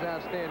guy's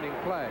outstanding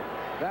play.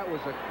 That was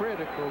a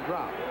critical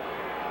drop.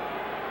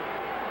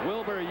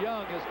 Wilbur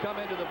Young has come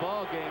into the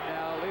ball game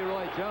now.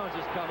 Leroy Jones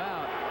has come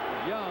out.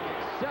 Young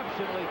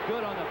exceptionally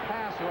good on the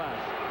pass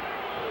rush.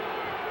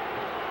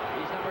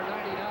 He's number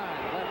 99,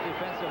 left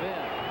defensive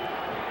end.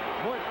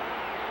 Morton.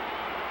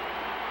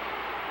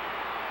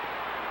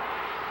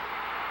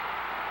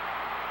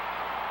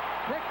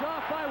 Picked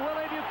off by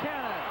Willie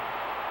Buchanan.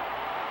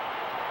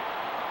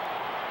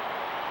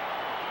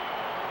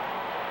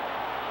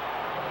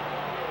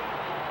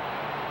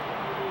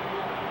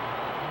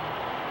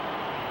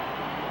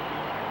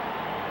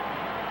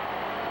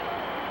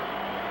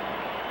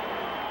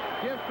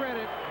 Give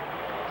credit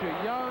to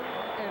Young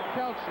and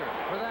Kelcher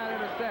for that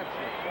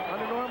interception.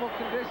 Under normal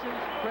conditions,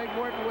 Craig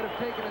Morton would have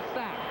taken a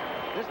sack.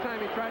 This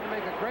time he tried to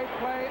make a great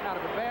play out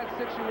of a bad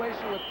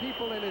situation with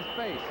people in his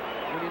face.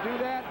 When you do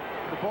that,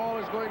 the ball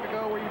is going to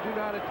go where you do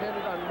not intend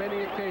it on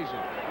many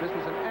occasions. This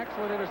was an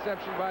excellent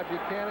interception by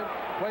Buchanan.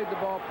 Played the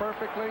ball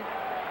perfectly. A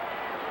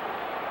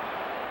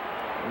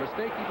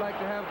mistake he'd like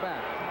to have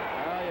back.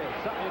 Oh, yeah.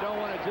 Something you don't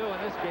want to do in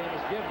this game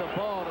is give the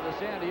ball to the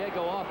San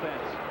Diego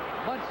offense.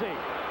 Muncy.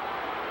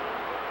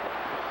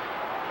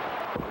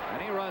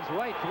 And he runs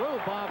right through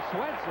Bob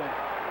Swenson.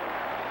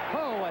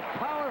 Oh, what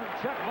power from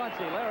Chuck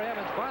Muncy. Larry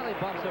Evans finally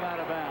bumps him out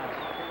of bounds.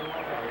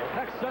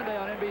 Next Sunday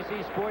on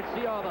NBC Sports,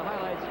 see all the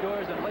highlight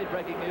scores and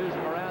late-breaking news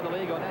from around the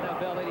league on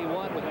NFL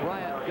 81 with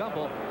Brian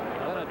Gumbel.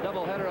 Then a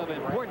doubleheader of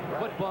important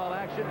football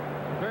action.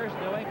 First,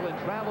 New England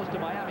travels to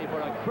Miami for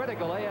a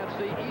critical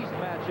AFC East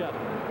matchup.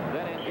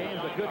 Then in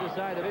games that could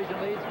decide division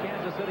leads,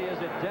 Kansas City is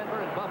at Denver,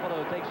 and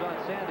Buffalo takes on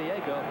San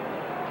Diego.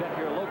 Check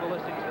your local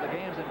listings for the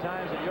games and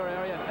times in your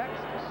area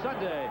next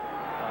Sunday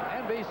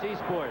on NBC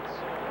Sports.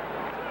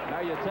 Now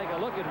you take a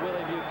look at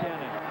Willie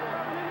Buchanan.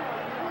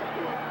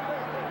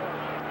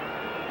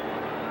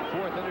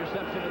 Fourth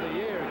interception of the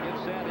year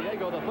gives San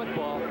Diego the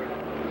football.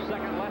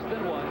 Second less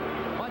than one.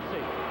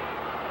 Muncie.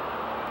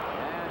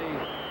 And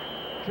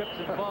he trips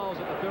and falls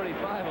at the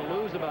 35 and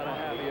lose about a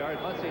half a yard.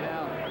 Muncie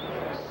now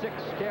 6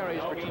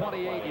 carries for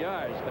 28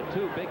 yards, but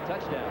 2 big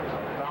touchdowns.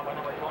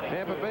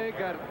 Tampa Bay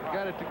got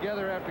it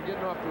together after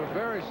getting off to a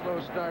very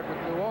slow start with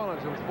New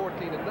Orleans. It was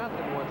 14-0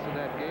 once in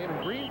that game.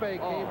 And Green Bay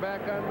came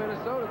back on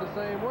Minnesota the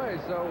same way.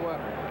 So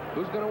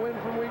who's going to win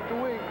from week to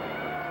week?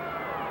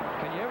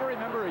 Can you ever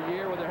remember a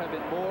year where there have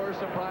been more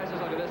surprises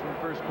like this in the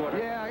first quarter?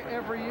 Yeah,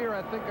 every year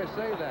I think I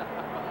say that.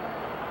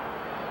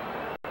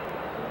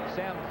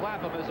 Sam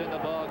Clapham is in the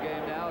ball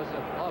game now as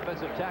an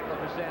offensive tackle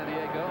for San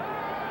Diego.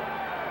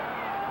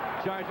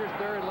 Chargers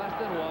third less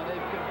than one.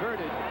 They've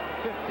converted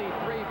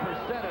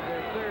 53% of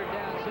their third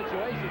down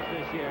situations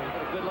this year.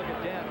 Get a good look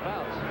at Dan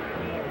Fouts.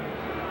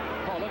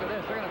 Oh, look at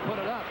this. They're going to put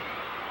it up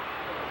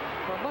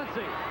for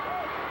Muncie.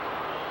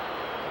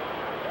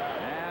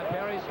 And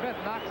Perry Smith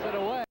knocks it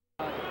away.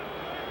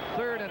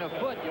 Third and a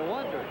foot, you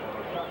wonder.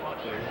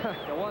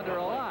 You wonder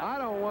a lot. I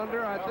don't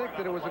wonder. I think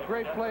that it was a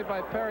great play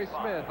by Perry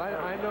Smith.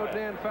 I know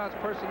Dan Fouts'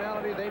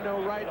 personality. They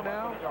know right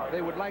now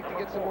they would like to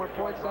get some more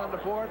points on the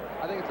board.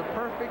 I think it's a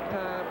perfect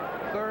time,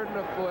 third and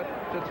a foot,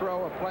 to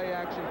throw a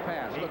play-action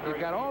pass. Look, you've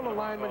got all the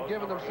linemen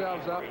giving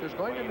themselves up. There's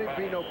going to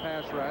be no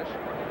pass rush.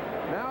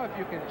 Now, if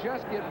you can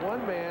just get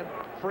one man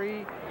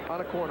free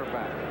on a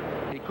cornerback.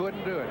 He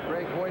couldn't do it.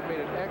 Greg Hoyt made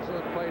an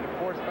excellent play to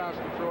force Fouts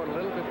to throw it a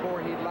little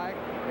before he'd like,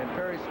 and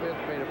Perry Smith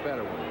made a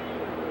better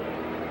one.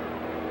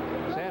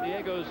 San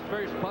Diego's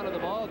first punt of the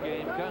ball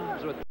game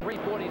comes with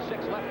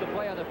 3:46 left to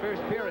play on the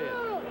first period.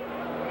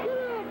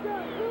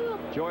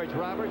 George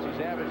Roberts,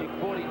 who's averaging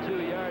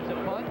 42 yards a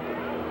punt.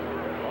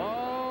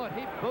 Oh, and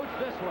he boots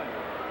this way.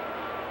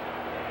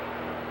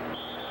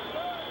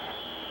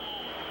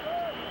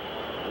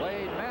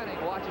 Wade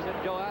Manning watches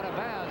it go out of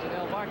bounds, and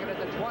they'll mark it at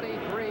the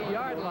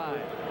 23-yard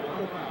line.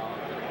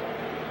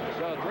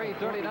 So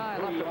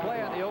 3:39 left to play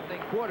in the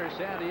opening quarter.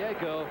 San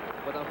Diego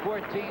with a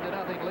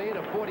 14-0 lead,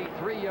 a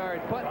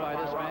 43-yard punt by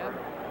this man.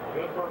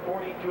 Good for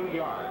 42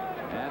 yards.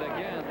 And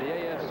again, the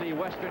AFC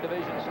Western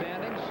Division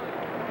standings.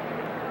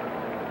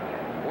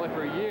 Boy,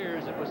 for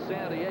years it was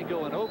San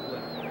Diego and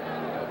Oakland.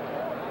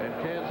 And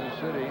Kansas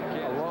City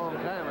a long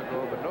time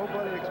ago, but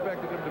nobody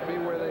expected them to be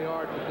where they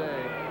are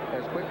today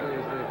as quickly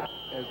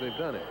as they've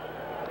done it.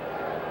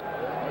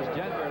 Was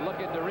Denver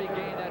looking to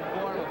regain that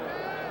form of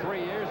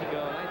 3 years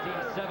ago,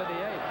 1978.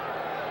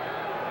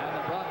 And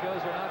the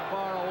Broncos are not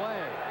far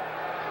away.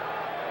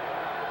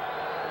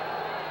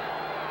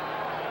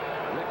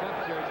 Rick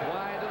Upchurch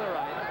wide to the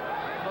right.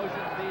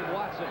 Motion Steve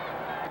Watson.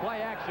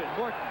 Play action.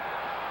 Morton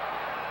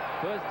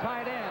to his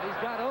tight end. He's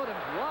got Odom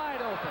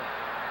wide open.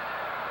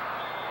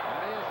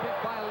 And he is hit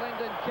by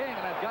Lyndon King.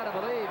 And I've got to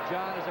believe,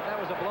 John, as if that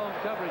was a blown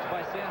coverage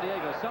by San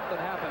Diego. Something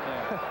happened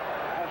there.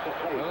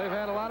 Well, they've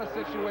had a lot of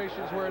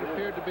situations where it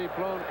appeared to be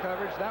blown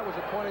coverage. That was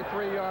a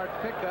 23-yard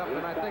pickup,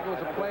 and I think it was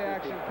a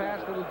play-action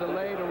pass, a little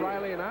delay to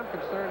Riley, and I'm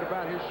concerned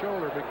about his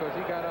shoulder because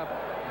he got up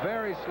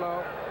very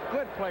slow.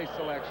 Good play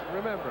selection.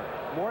 Remember,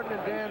 Morton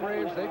and Dan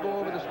Reeves, they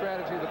go over the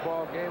strategy of the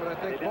ball game, and I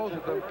think both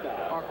of them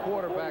are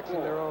quarterbacks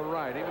in their own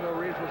right. Even though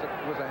Reeves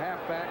was a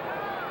halfback,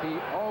 he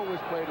always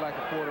played like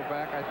a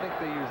quarterback. I think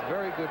they used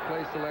very good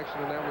play selection,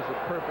 and that was a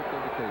perfect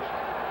indication.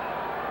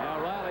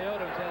 Now Riley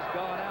Odoms has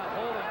gone out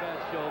holding that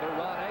shoulder.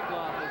 Ron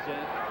Egloff is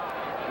in.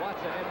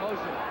 Watson in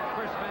motion.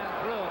 First man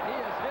through. He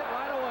is hit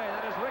right away.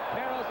 That is Rick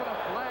Peros, and a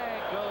flag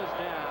goes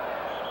down.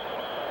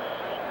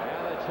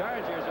 Now the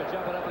Chargers are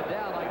jumping up and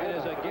down like it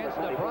is against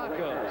the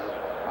Broncos.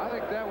 I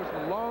think that was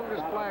the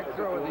longest flag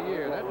throw of the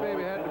year. That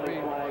maybe had to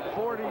be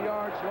 40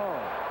 yards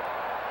long.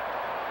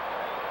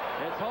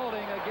 It's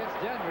holding against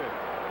Denver.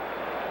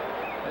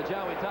 Now,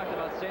 John, we talked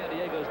about San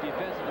Diego's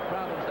defense and the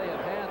problems they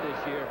have had this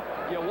year.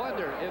 You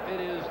wonder if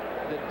it is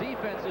the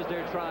defenses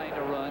they're trying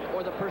to run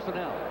or the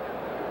personnel.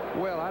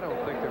 Well, I don't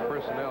think their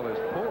personnel is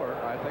poor.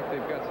 I think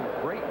they've got some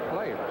great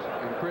players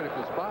in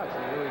critical spots.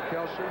 Louis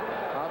Kelcher,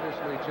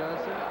 obviously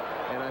Johnson,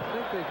 and I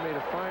think they've made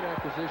a fine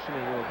acquisition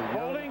in Wilbur Young.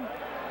 Holding,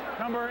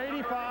 number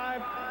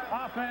 85,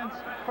 offense,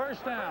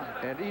 first down.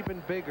 And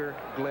even bigger,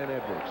 Glenn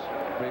Edwards,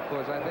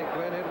 because I think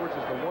Glenn Edwards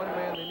is the one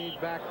man they need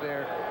back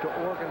there to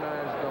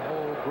organize the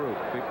whole group,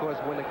 because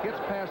when it gets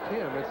past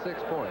him, it's 6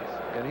 points.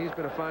 And he's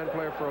been a fine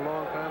player for a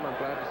long time. I'm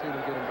glad to see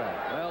them get him back.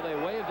 Well, they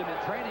waived him in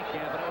training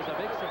camp, and it was a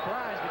big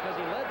surprise because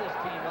he led this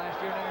team last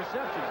year in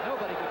interceptions.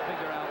 Nobody could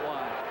figure out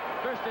why.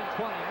 First and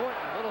 20,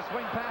 Morton, little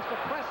swing pass to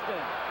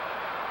Preston.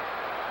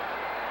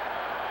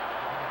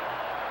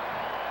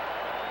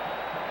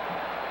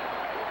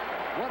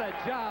 What a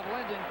job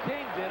Lyndon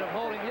King did of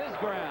holding his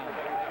ground.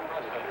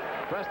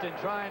 Preston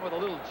trying with a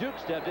little juke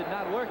step, did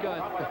not work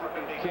on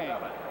King.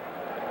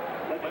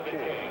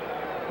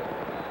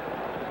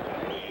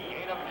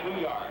 Gain of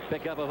 2 yards.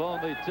 Pickup of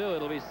only 2.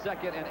 It'll be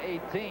 2nd and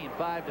 18.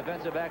 5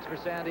 defensive backs for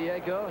San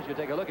Diego. As you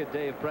take a look at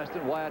Dave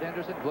Preston, Wyatt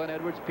Henderson, Glenn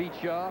Edwards, Pete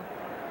Shaw,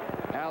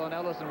 Alan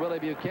Ellis, and Willie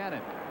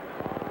Buchanan.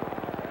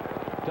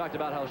 Talked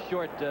about how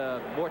short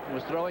Morton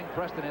was throwing.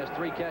 Preston has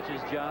 3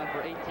 catches, John,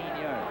 for 18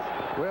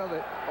 yards. Well,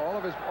 all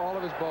of his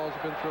balls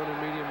have been thrown in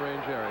medium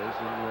range areas,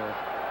 and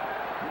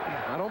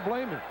I don't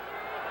blame him.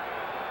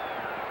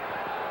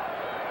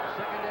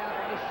 2nd down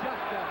from the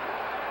shotgun.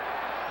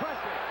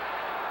 Preston.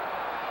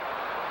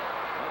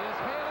 It is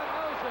Halen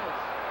Moses.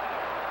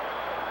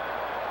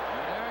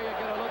 And there you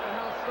get a look at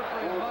how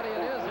slippery and muddy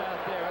it is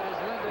out there. It is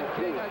Lyndon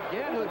King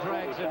again who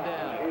drags him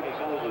down.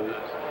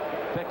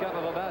 Pickup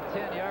of about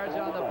 10 yards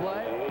on the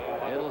play.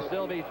 It'll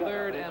still be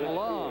 3rd and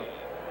long.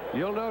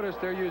 You'll notice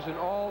they're using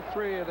all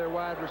 3 of their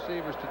wide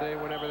receivers today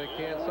whenever they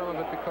can. Some of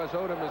it because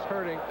Odom is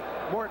hurting.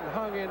 Morton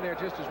hung in there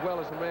just as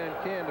well as a man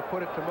can to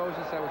put it to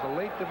Moses. That was a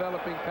late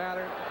developing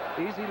pattern.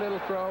 Easy little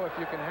throw if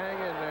you can hang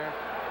in there.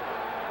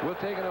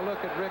 We're taking a look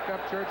at Rick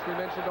Upchurch. We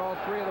mentioned all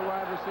 3 of the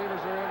wide receivers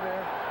are in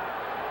there.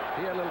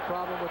 He had a little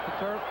problem with the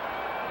turf. Look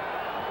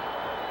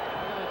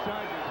at the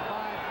Chargers.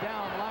 5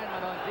 down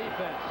linemen on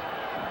defense.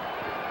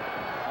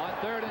 On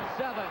 3rd and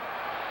 7.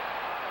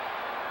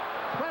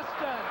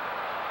 Preston.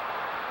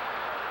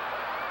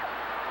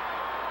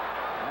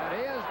 And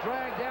he is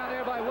dragged down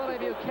there by Willie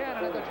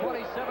Buchanan at the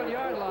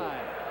 27-yard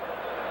line.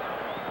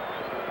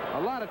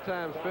 A lot of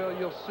times, Phil,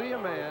 you'll see a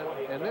man,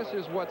 and this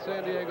is what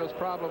San Diego's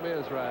problem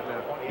is right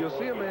now. You'll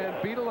see a man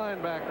beat a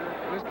linebacker,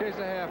 in this case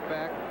a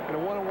halfback, in a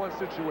one-on-one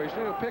situation.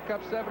 He'll pick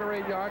up 7 or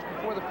 8 yards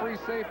before the free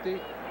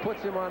safety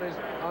puts him on his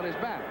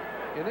back.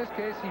 In this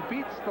case, he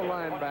beats the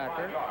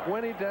linebacker.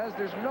 When he does,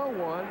 there's no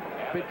one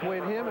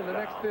between him and the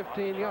next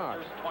 15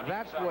 yards.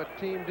 That's what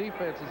team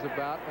defense is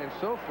about, and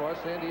so far,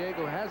 San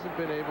Diego hasn't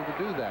been able to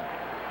do that.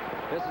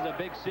 This is a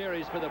big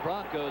series for the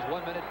Broncos.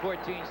 1 minute,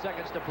 14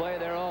 seconds to play.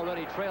 They're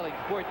already trailing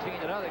 14-0.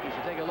 You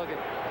should take a look at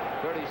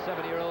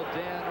 37-year-old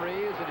Dan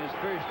Reeves in his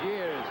first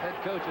year as head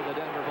coach of the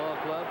Denver Ball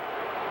Club.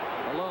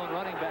 The lone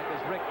running back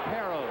is Rick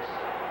Peros.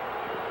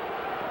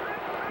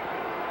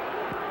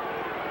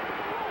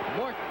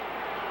 Morton.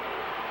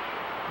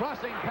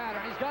 Crossing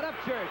pattern. He's got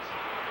Upchurch.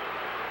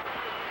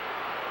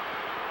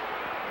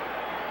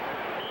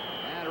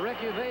 And Rick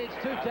evades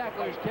 2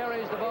 tacklers,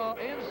 carries the ball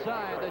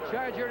inside the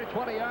Charger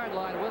 20-yard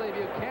line. Willie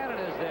Buchanan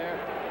is there.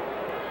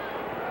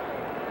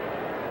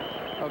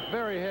 A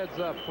very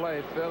heads-up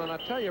play, Phil, and I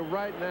tell you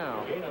right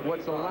now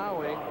what's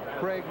allowing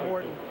Craig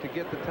Morton to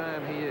get the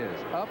time he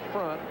is. Up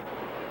front,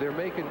 they're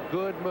making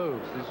good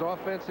moves. These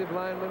offensive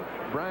linemen,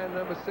 Brian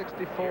number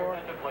 64,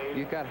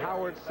 you've got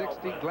Howard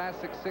 60,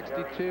 Glassick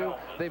 62.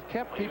 They've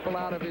kept people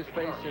out of his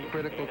face in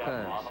critical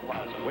times.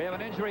 We have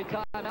an injury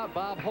timeout.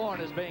 Bob Horn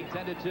is being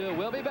tended to.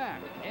 We'll be back.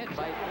 And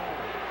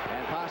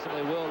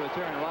possibly will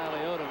return. Riley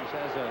Odoms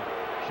has a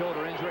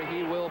shoulder injury.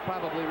 He will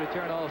probably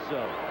return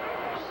also.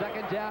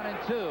 2nd down and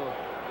 2.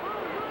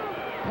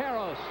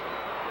 Peros.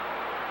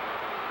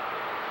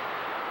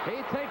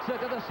 He takes it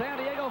to the San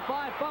Diego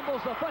 5,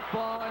 fumbles the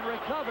football and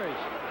recovers.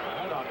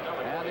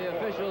 And the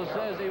official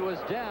says he was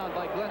down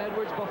by Glenn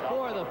Edwards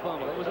before the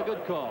fumble. It was a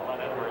good call.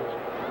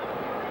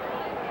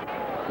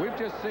 We've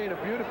just seen a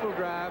beautiful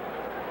drive.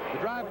 The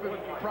drive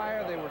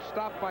prior, they were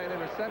stopped by an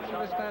interception.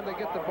 This time they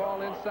get the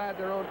ball inside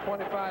their own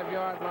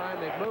 25-yard line.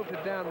 They've moved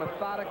it down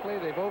methodically.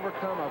 They've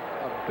overcome a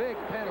big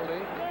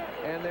penalty,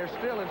 and they're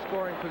still in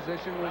scoring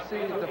position. We'll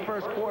see the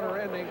first quarter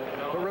ending.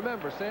 But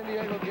remember, San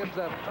Diego gives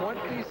up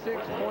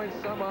 26 points,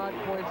 some odd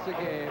points a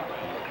game.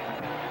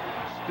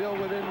 Still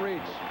within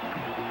reach.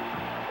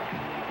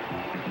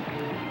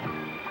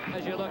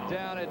 As you look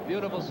down at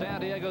beautiful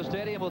San Diego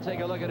Stadium, we'll take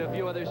a look at a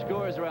few other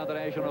scores around the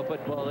National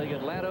Football League.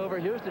 Atlanta over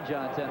Houston,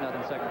 John, 10-0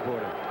 second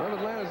quarter. Well,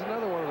 Atlanta's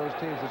another one of those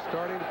teams that's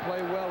starting to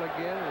play well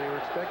again. They were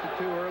expected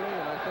to early,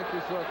 and I think we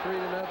saw 3-0.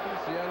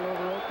 Seattle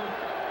over Oakland.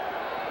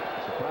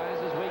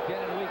 Surprises week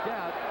in and week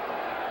out.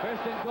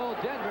 First and goal,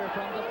 Denver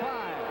from the 5.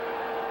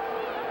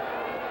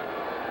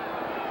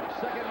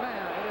 Second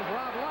man, it is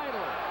Rob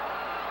Lytle.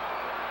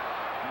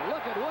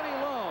 Look at Woody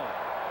Lowe.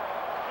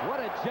 What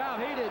a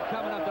job he did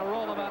coming up to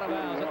roll him out of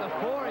bounds at the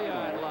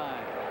 4-yard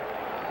line.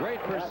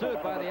 Great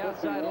pursuit by the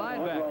outside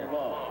linebacker.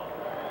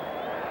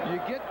 You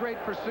get great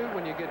pursuit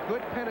when you get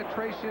good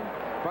penetration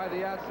by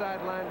the outside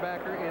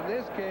linebacker. In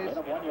this case,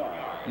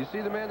 you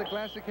see the man that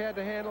Glassick had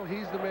to handle.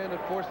 He's the man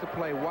that forced the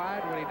play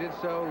wide. When he did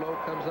so, Lowe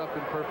comes up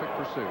in perfect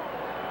pursuit.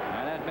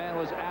 And that man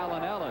was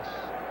Alan Ellis,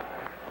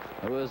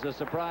 who was a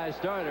surprise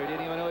starter. He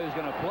didn't even know he was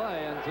going to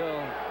play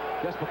until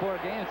just before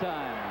game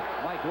time.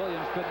 Mike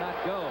Williams could not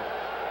go.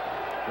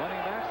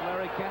 Running backs,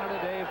 Larry Canada,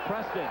 Dave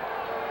Preston.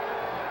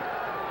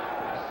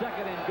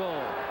 Second and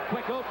goal.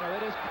 Quick opener.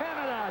 It is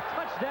Canada.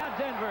 Touchdown,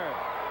 Denver.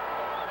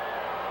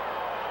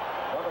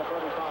 Number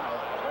 35,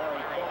 Larry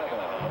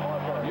Canada.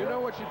 You know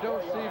what you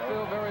don't see,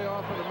 Phil, very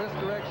often? A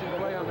misdirection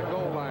play on the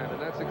goal line,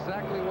 and that's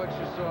exactly what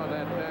you saw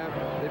that time.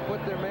 They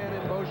put their man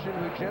in motion,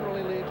 who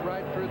generally leads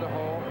right through the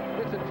hole.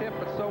 It's a tip,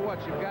 but so what?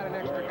 You've got an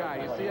extra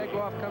guy. You see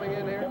Egloff coming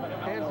in here,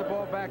 hands the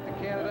ball back to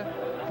Canada,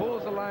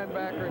 fools the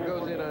linebacker, and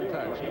goes in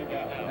untouched.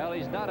 Well,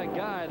 he's not a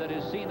guy that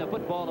has seen the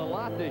football a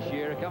lot this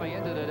year. Coming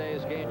into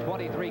today's game,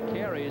 23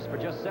 carries for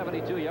just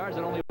 72 yards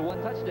and only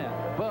 1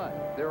 touchdown.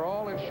 But they're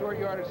all in short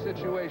yardage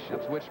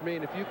situations, which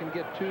mean if you can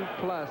get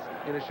 2+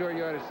 in a short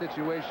yardage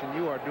situation,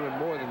 you are doing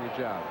more than your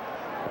job.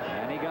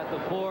 And he got the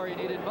 4 he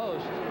needed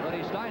most.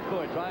 Lenny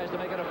Steinfort tries to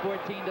make it a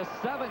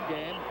 14-7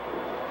 game,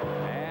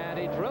 and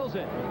he drills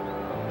it.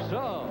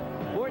 So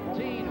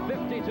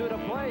 14:52 to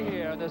play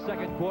here in the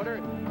second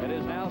quarter. It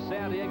is now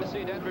San Diego.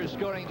 See Denver's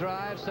scoring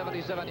drive,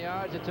 77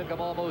 yards. It took them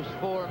almost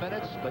 4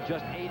 minutes, but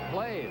just 8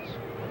 plays.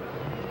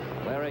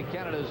 Larry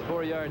Canada's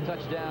 4-yard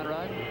touchdown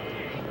run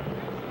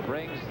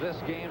brings this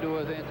game to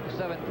within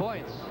 7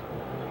 points.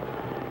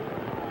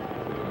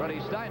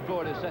 Freddie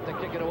Steinfort is set to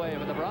kick it away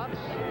for the Bronx.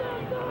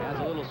 Has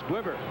a little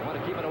squibber. Want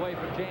to keep it away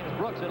from James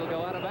Brooks. It'll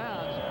go out of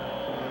bounds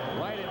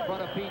right in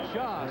front of Pete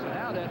Shaw. So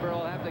now Denver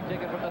will have to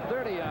kick it from the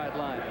 30-yard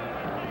line.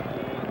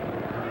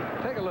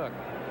 Take a look.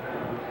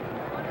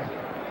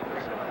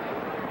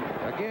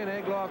 Again,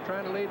 Egloff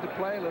trying to lead the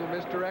play. A little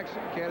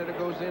misdirection. Canada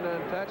goes in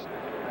untouched.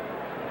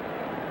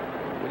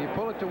 When you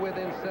pull it to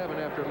within 7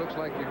 after it looks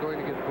like you're going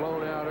to get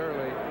blown out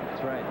early,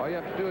 That's right. all you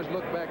have to do is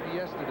look back to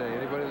yesterday.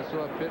 Anybody that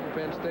saw Pitt and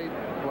Penn State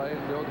play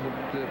knows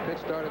the Pitt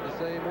started the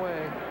same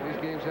way. These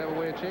games have a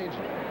way of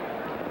changing.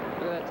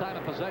 Look at that time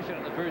of possession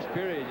in the first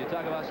period. You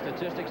talk about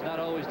statistics not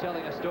always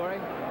telling a story.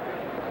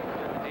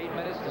 8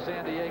 minutes to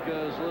San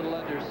Diego's a little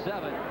under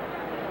 7.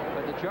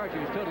 But the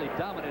Chargers totally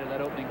dominated that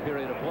opening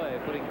period of play,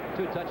 putting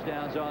 2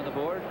 touchdowns on the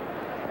board.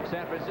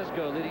 San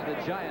Francisco leading the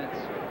Giants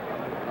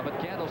up at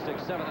Candlestick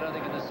 7-0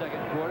 in the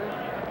second quarter.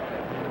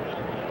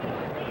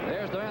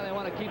 There's the man they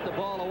want to keep the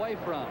ball away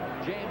from,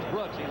 James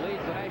Brooks. He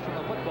leads the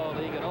National Football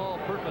League in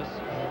all-purpose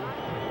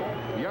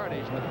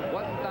yardage with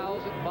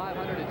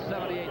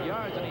 1,578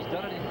 yards, and he's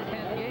done it in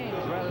 10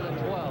 games rather than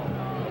 12.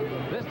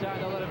 This time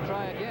they'll let him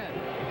try again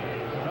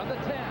from the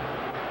 10.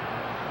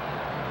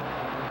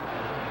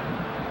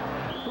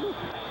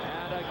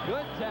 And a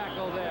good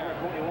tackle there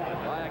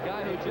by a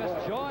guy who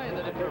just joined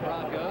the Denver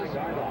Broncos.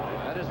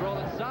 That is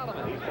Roland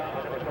Solomon.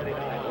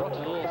 Brooks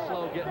is a little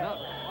slow getting up.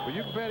 Well,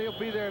 you can bet he'll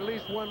be there at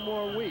least 1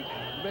 more week.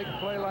 You make a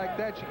play like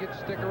that, you get to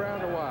stick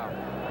around a while.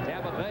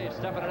 Tampa Bay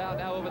stepping it out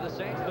now over the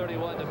Saints,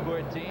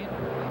 31-14.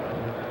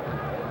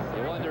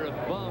 You wonder if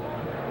Bum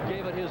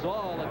gave it his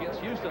all against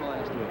Houston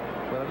last week.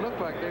 Well, it looked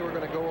like they were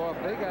going to go off.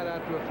 They got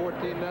out to a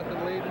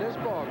 14-0 lead in this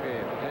ball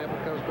game. Tampa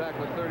comes back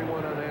with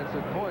 31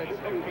 unanswered points.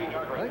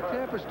 I think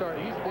Tampa's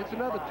starting. It's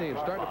another team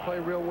starting to play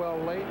real well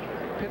late.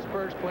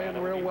 Pittsburgh's playing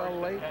real well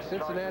late.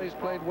 Cincinnati's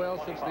played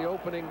well since the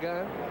opening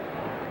gun.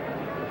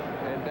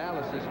 And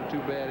Dallas isn't too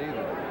bad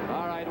either.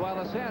 All right, while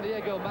the San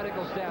Diego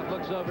medical staff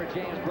looks over,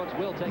 James Brooks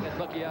will take a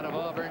cookie out of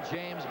Auburn.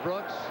 James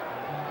Brooks,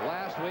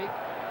 last week,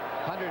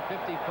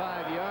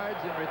 155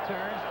 yards in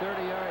returns,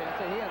 30 yards. I'd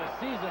say he had a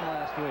season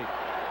last week.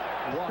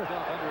 He walked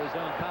off under his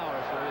own power,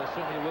 so we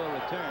assume he will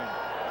return.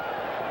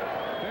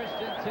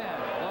 First and 10.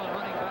 Lone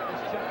running back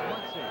is Chuck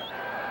Muncie.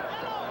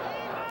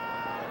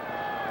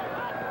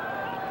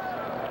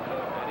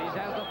 And he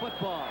has the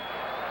football.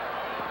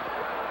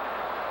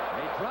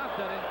 He dropped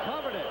it and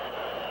covered it.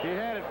 He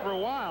had it for a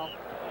while.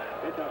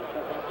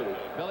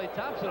 Billy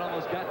Thompson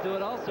almost got to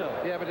it also.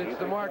 Yeah, but it's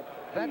the mark.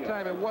 That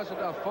time it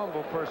wasn't a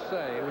fumble per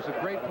se. It was a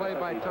great play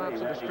by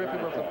Thompson to strip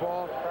him of the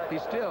ball. He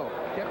still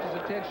kept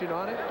his attention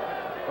on it.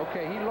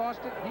 Okay, he lost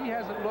it. He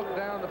hasn't looked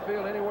down the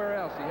field anywhere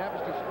else. He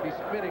happens to be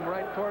spinning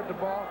right toward the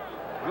ball.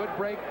 Good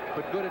break,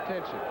 but good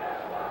attention.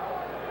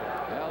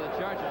 Well, the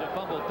Chargers have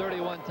fumbled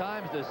 31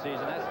 times this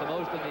season. That's the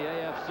most in the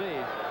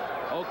AFC.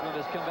 Oakland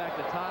has come back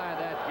to tie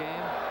that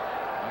game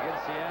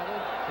against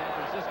Seattle. San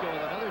Francisco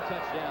with another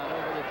touchdown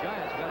over the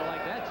Giants. Gotta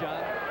like that,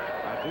 John.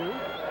 I do.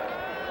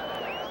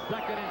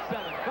 Second and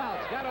 7.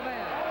 Fouts got a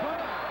man.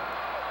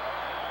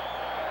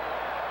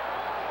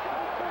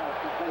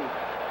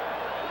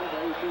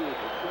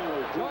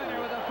 Joyner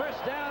with a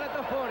first down at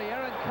the 40.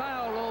 Aaron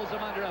Kyle rolls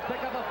him under a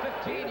pickup of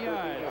 15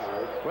 yards.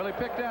 Well, he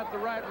picked out the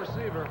right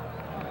receiver.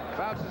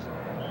 Fouts is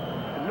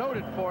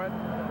noted for it.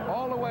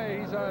 All the way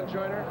he's on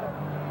Joyner.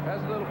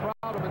 Has a little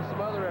problem in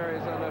some other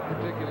areas on that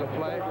particular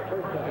play.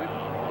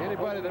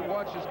 Anybody that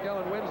watches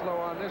Kellen Winslow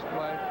on this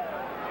play,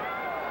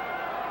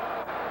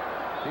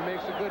 he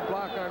makes a good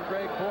block on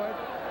Greg Boyd.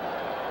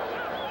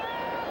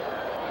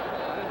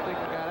 I didn't think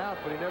he got out,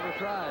 but he never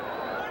tried.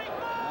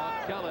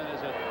 Now Kellen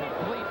is a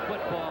complete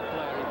football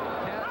player. He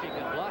can catch, he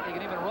can block, he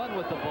can even run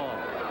with the ball.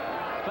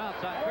 Bounce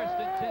on first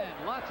and 10.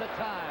 Lots of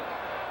time.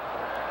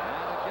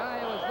 And the guy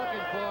he was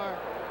looking for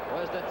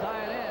was the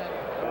tight end.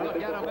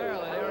 Look out of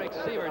Maryland, Eric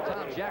Seaver.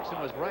 Tom Jackson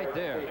was right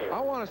there. I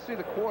want to see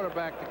the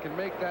quarterback that can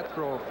make that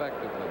throw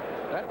effectively.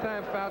 That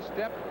time Fouts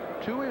stepped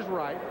to his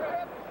right,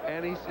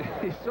 and he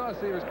saw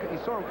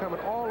him coming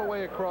all the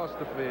way across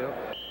the field.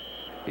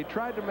 He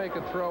tried to make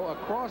a throw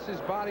across his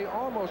body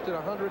almost at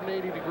a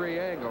 180-degree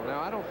angle.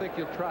 Now, I don't think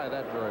you'll try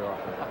that very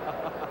often.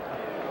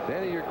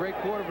 Danny, you're a great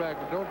quarterback,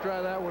 but don't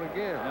try that one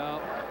again. No.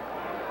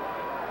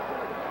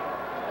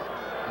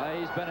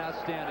 He's been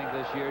outstanding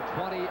this year.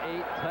 28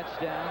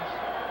 touchdowns.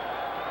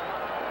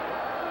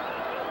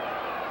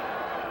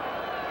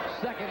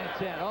 2nd and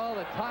 10. All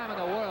the time in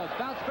the world.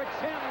 Bounce for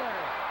Chandler.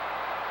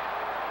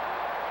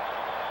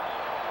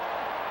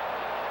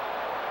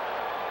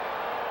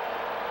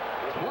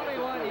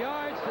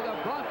 Yards to the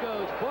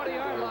Broncos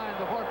 40-yard line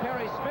before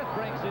Perry Smith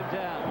brings him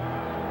down.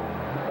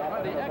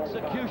 The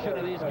execution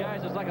of these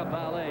guys is like a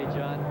ballet,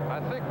 John.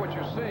 I think what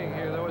you're seeing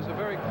here, though, is a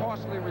very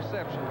costly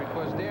reception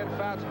because Dan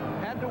Fouts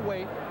had to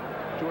wait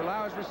to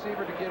allow his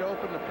receiver to get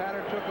open. The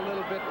pattern took a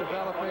little bit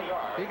developing.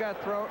 He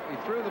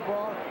threw the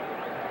ball,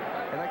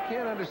 and I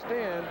can't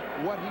understand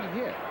what he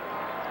hit.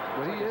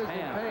 But he is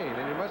in pain,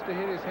 and he must have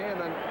hit his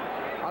hand on,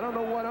 I don't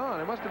know what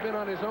on. It must have been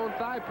on his own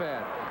thigh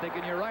pad. I'm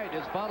thinking you're right.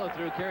 His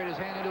follow-through carried his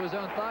hand into his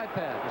own thigh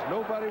pad. Because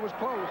nobody was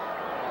close.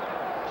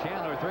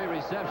 Chandler, 3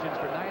 receptions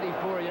for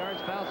 94 yards.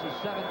 Fouts is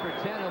 7 for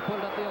 10. He'll put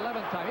it up the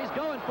 11th time. He's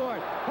going for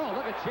it. Oh,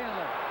 look at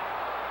Chandler.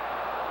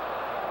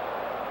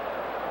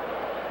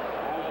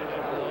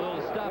 A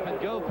little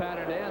stop-and-go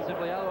pattern to end,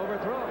 simply out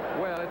overthrow.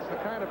 Well, it's the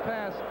kind of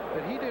pass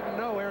that he didn't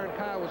know Aaron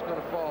Kyle was going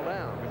to fall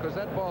down because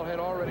that ball had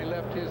already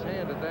left his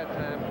hand at that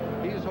time.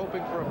 He was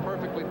hoping for a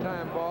perfectly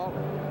timed ball.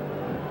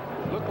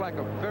 Looked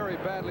like a very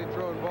badly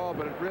thrown ball,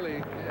 but it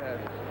really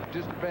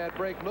just a bad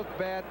break. Looked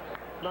bad,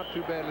 not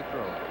too badly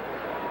thrown.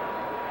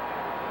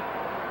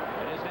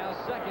 It is now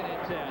 2nd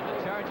and 10.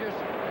 The Chargers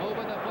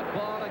moving the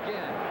football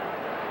again.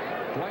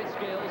 Dwight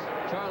Scales,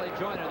 Charlie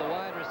Joyner, the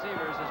wide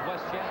receivers, as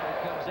Wes Chandler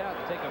comes out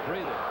to take a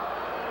breather.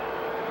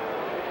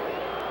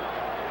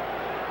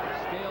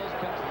 Scales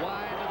comes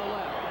wide to the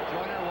left.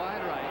 Joyner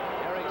wide right.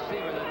 Eric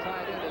Seaver, the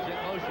tight end, is in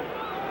motion.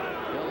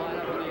 He'll line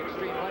up on the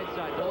extreme right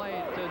side.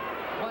 Delayed to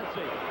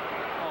Muncie.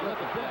 Oh, look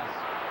at this.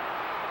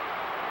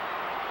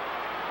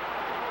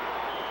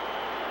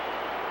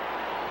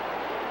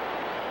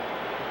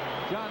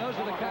 John, those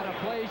are the kind of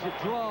plays you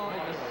draw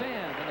in the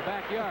sand in the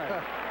backyard.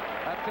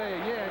 I tell you,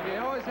 yeah, and you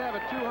always have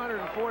a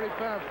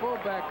 240-pound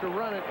fullback to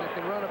run it that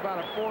can run about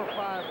a 4.5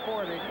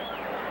 40.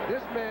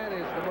 This man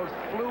is the most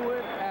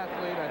fluid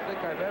athlete I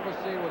think I've ever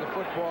seen with a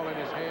football in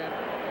his hand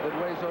that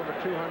weighs over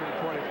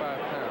 225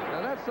 pounds.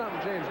 Now, that's something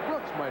James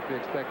Brooks might be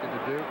expected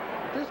to do.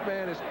 This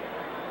man is...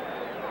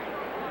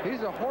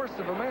 He's a horse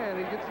of a man.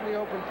 He gets in the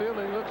open field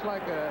and he looks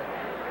like a,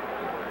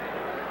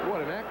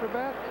 what, an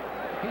acrobat?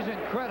 He's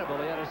incredible.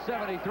 He had a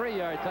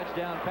 73-yard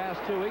touchdown pass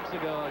 2 weeks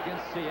ago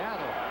against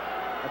Seattle.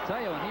 I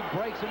tell you, when he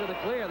breaks into the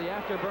clear, the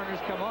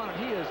afterburners come on, and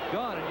he is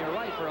gone. And you're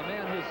right, for a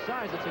man his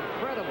size, it's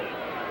incredible.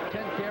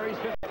 10 carries,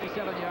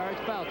 57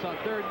 yards. Fouts on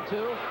 3rd and 2.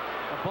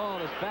 The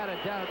ball is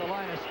batted down at the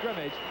line of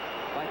scrimmage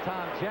by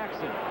Tom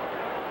Jackson.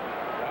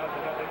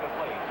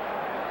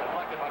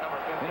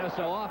 You know,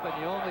 so often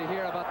you only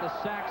hear about the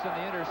sacks and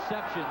the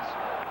interceptions.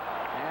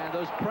 And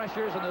those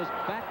pressures and those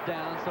back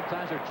downs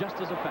sometimes are just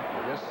as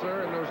effective. Yes,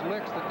 sir, and those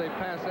licks that they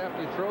pass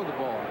after you throw the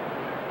ball,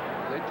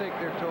 they take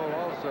their toll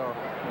also.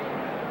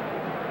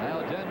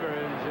 Now Denver,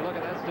 as you look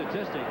at that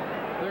statistic,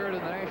 3rd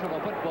in the National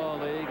Football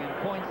League in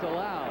points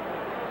allowed.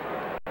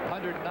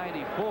 194.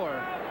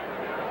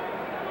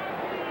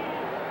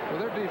 Well,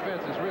 their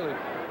defense has really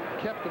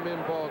kept them in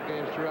ball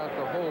games throughout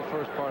the whole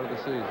first part of the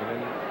season.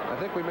 And I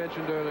think we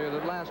mentioned earlier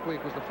that last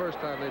week was the first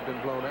time they'd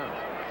been blown out.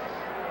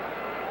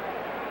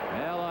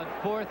 Well, on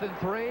 4th and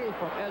 3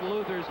 from Ed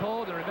Luther's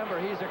hold, and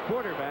remember, he's a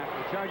quarterback.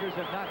 The Chargers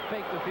have not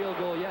faked the field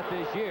goal yet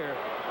this year.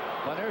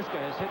 Van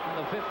Erska has hit from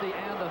the 50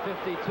 and the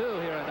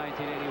 52 here in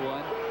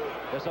 1981.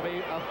 This will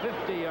be a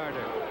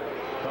 50-yarder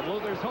from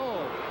Luther's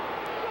hold.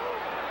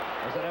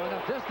 Doesn't have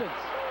enough distance.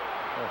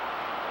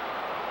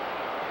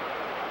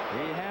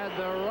 He had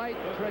the right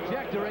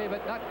trajectory,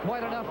 but not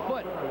quite enough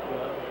foot.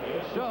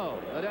 So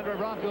the Denver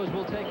Broncos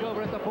will take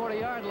over at the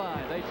 40-yard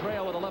line. They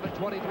trail with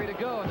 11:23 to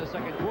go in the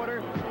second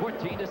quarter,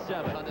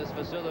 14-7 on this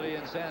facility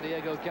in San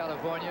Diego,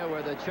 California,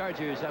 where the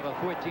Chargers have a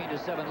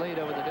 14-7 lead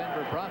over the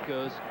Denver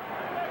Broncos.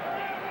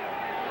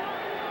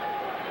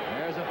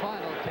 There's a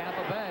final,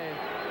 Tampa Bay.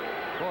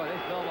 Boy, they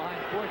fell behind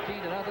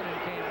 14-0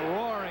 and came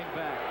roaring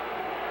back.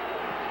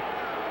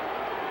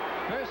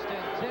 1st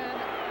and 10,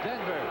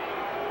 Denver.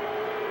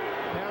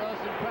 Peros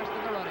and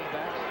Preston, the running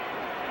backs.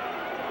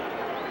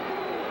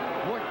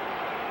 Morton,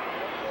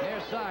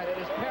 near side, it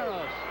is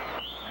Peros.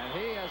 And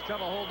he has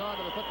trouble holding on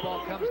to the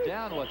football, comes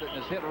down with it,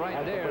 and is hit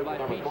right there by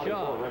Pete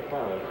Shaw.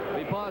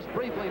 We pause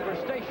briefly for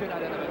station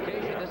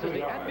identification. This is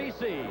the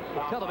NBC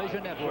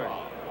Television Network.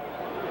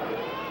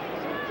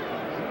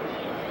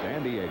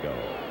 San Diego.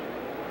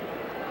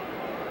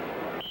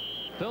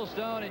 Phil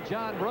Stone and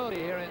John Brody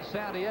here in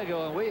San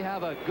Diego, and we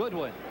have a good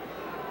one.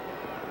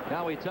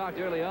 Now, we talked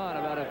early on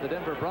about if the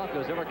Denver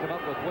Broncos ever come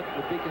up with what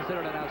would be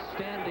considered an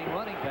outstanding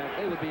running back,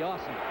 they would be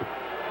awesome.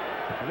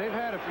 And they've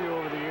had a few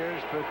over the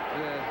years, but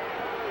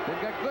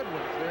they've got good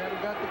ones. They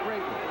haven't got the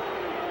great ones.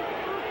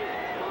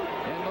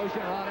 In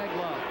motion, Ron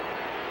Egloff.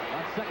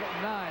 On 2nd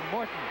and 9,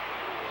 Morton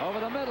Over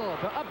the middle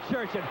to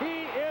Upchurch, and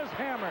he is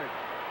hammered.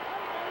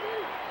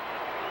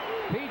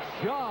 Pete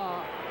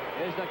Shaw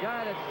is the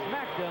guy that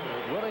smacked him.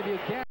 Willie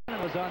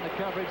Buchanan was on the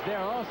coverage there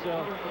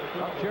also.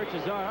 Upchurch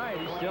is all right.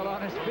 He's still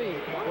on his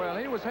feet. Well,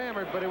 he was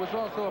hammered, but it was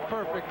also a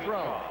perfect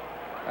throw.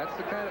 That's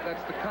the kind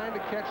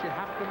of catch you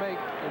have to make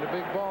in a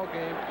big ball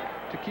game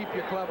to keep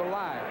your club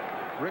alive.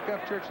 Rick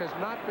Upchurch has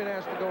not been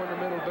asked to go in the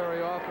middle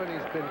very often.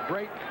 He's been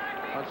great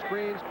on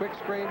screens, quick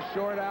screens,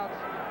 short outs.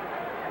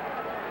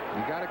 You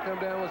got to come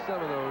down with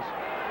some of those.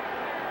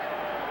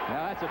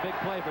 Now that's a big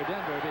play for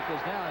Denver,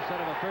 because now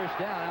instead of a first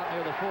down out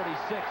near the 46,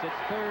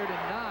 it's 3rd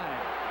and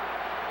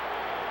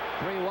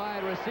 9. 3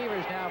 wide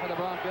receivers now for the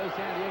Broncos.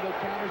 San Diego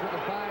counters with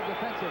a 5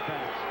 defensive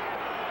pass.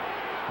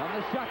 From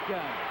the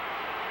shotgun.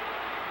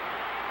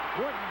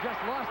 Wooden just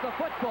lost the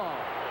football.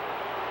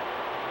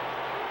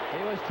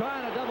 He was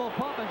trying to double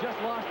pump and just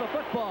lost the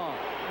football.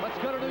 Let's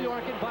go to New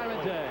York and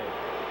Byron Day.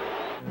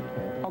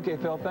 Okay,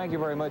 Phil, thank you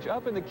very much.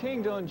 Up in the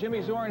Kingdom,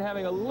 Jimmy Zorn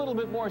having a little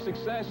bit more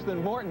success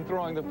than Morton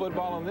throwing the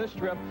football on this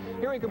trip.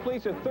 Here he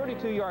completes a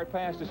 32-yard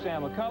pass to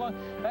Sam McCullough.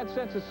 That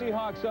sets the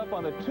Seahawks up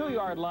on the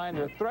 2-yard line.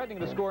 They're threatening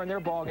to score in their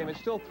ball game. It's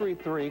still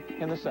 3-3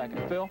 in the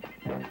second. Phil?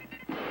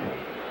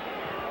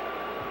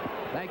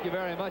 Thank you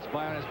very much,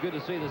 Byron. It's good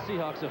to see the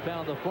Seahawks have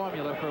found the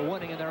formula for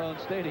winning in their own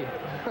stadium.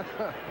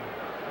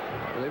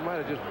 They might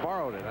have just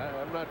borrowed it.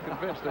 I'm not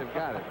convinced they've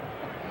got it.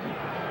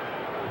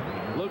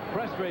 Luke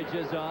Prestridge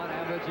is on,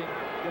 averaging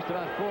just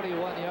about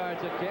 41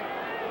 yards a kick.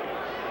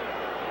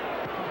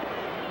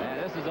 And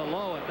this is a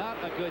low and not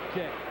a good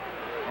kick.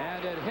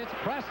 And it hits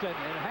Preston,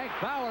 and Hank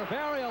Bauer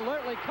very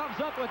alertly comes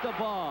up with the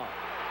ball.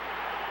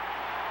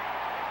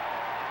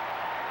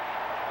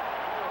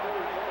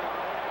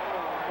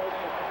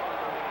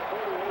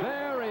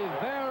 Very,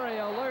 very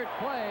alert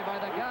play by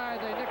the guy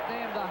they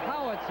nicknamed the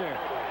Howitzer.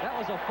 That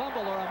was a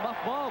fumble or a muff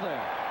ball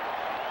there.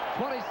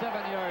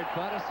 27-yard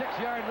punt, a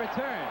 6-yard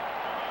return.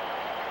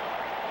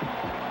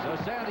 So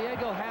San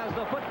Diego has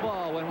the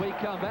football when we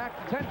come back.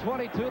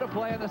 10:22 to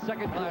play in the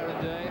second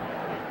Byron Day.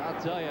 I'll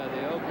tell you,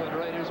 the Oakland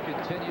Raiders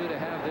continue to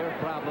have their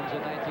problems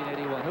in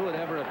 1981. Who would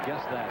ever have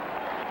guessed that?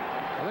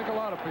 I think a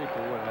lot of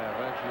people would have,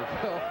 actually,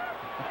 Phil.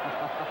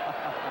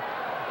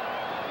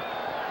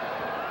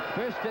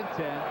 First and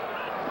 10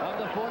 of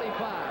the 45.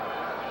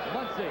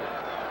 Muncie.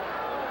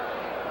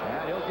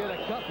 And he'll get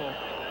a couple.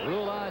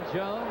 Rulon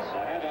Jones,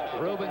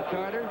 Reuben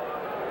Carter.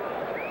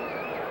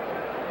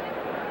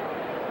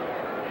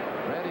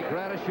 Randy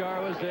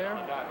Gradishar was there.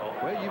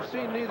 Well, you've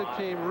seen neither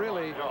team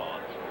really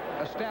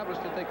establish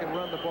that they can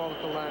run the ball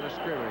at the line of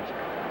scrimmage.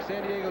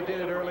 San Diego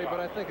did it early, but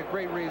I think a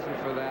great reason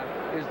for that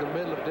is the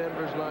middle of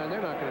Denver's line.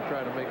 They're not going to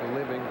try to make a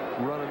living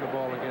running the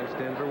ball against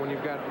Denver when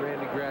you've got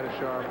Randy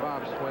Gradishar,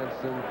 Bob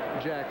Swenson,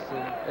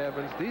 Jackson,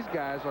 Evans. These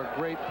guys are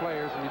great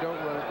players, and you don't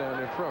run it down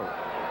their throat.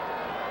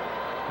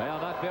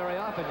 Well, not very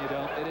often you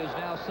don't. It is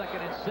now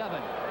 2nd and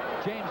 7.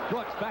 James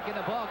Brooks back in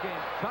the ball game.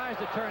 Tries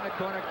to turn the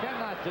corner.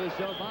 Cannot do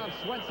so. Bob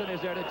Swenson is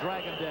there to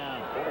drag him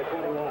down.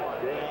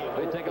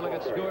 We take a look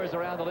at scores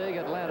around the league.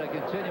 Atlanta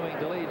continuing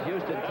to lead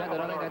Houston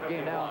 10-0. That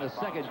game now in the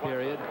second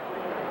period.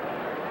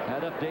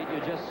 That update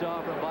you just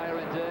saw from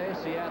Byron Day.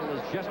 Seattle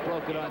has just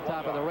broken on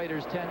top of the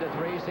Raiders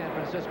 10-3. San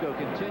Francisco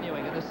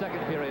continuing in the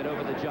second period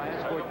over the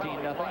Giants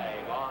 14-0.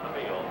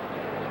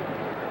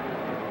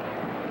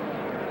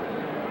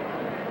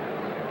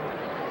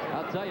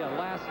 I'll tell you,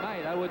 last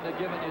night I wouldn't have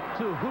given you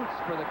 2 hoots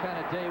for the kind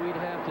of day we'd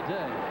have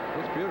today.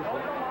 It's beautiful.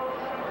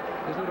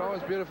 Isn't it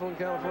always beautiful in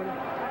California?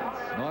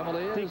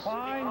 Normally is.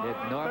 Decline. It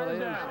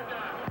normally is.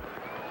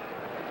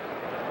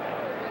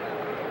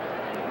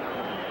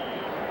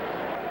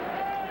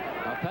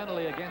 A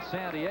penalty against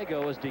San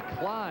Diego was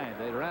declined.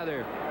 They'd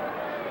rather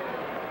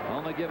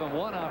only give him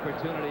 1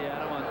 opportunity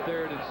at him on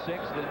 3rd and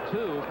 6 than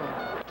 2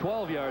 from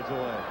 12 yards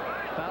away.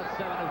 About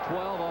 7 of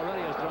 12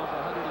 already has thrown for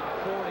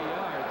 140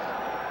 yards.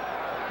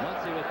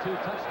 Muncie with 2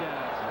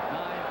 touchdowns.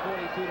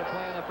 9:42 to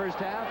play in the first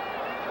half.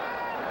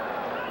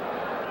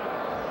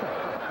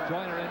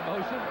 Joyner in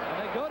motion, and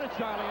they go to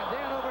Charlie, and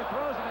Dan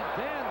overthrows him, and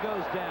Dan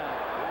goes down.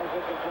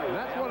 And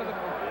that's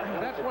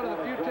one of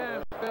the few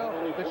times, Phil,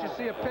 that you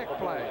see a pick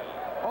play.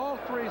 All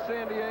 3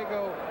 San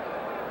Diego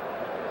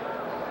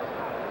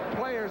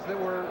players that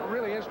were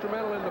really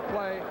instrumental in the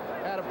play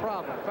had a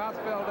problem. Fouts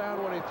fell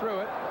down when he threw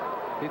it.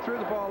 He threw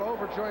the ball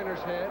over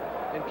Joyner's head,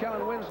 and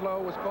Kellen Winslow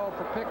was called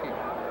for picking.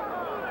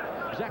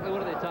 Exactly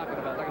what are they talking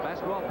about? Like a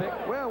basketball pick?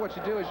 Well, what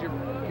you do is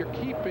you're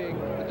keeping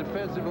the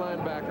defensive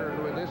linebacker,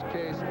 who in this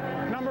case,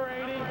 Number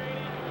 80,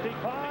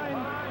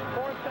 decline,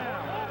 4th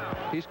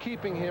down. he's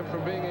keeping him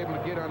from being able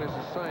to get on his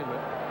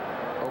assignment.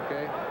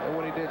 Okay, and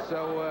when he did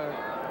so,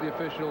 the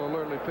official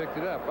alertly picked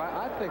it up.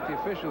 I think the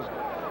officials,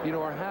 you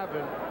know, are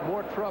having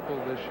more trouble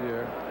this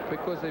year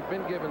because they've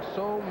been given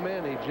so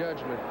many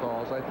judgment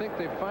calls. I think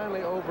they've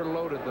finally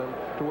overloaded them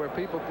to where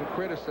people can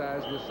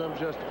criticize with some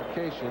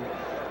justification,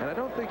 and I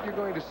don't think you're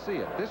going to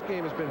see it. This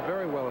game has been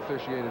very well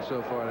officiated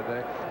so far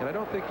today, and I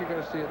don't think you're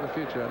going to see it in the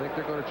future. I think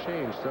they're going to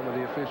change some of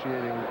the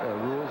officiating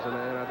rules, and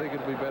I think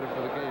it'll be better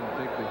for the game to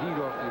take the heat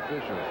off the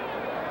officials.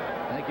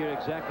 I think you're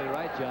exactly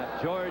right, John.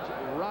 George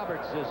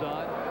Roberts is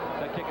on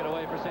to kick it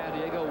away for San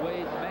Diego.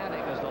 Wade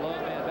Manning is the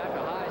lone man back.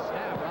 A high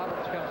snap.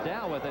 Roberts comes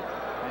down with it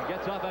and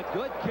gets off a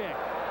good kick.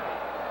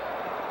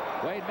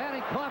 Wade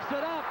Manning coughs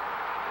it up.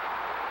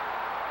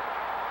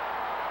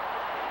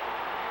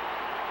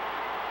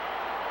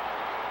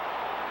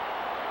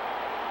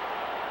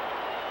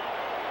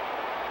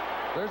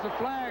 There's a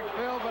flag,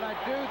 Phil, but I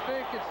do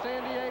think it's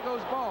San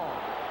Diego's ball.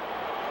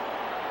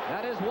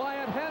 That is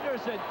Wyatt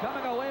Henderson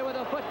coming away with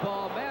a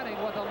football. Manning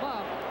with a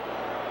muff.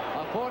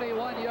 A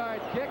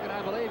 41-yard kick, and I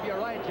believe you're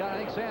right, John.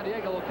 I think San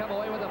Diego will come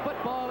away with a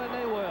football, and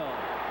they will.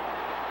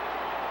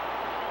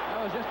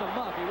 That was just a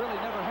muff. He really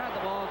never had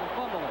the ball to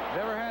fumble it.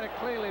 Never had it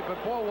cleanly, but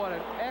boy, what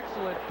an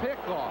excellent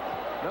pickoff.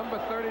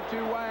 Number 32,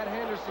 Wyatt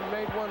Henderson,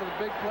 made one of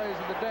the big plays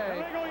of the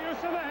day. Illegal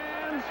use of the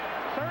hands.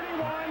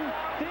 31.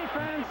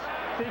 Defense.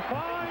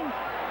 Decline.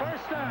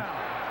 First down.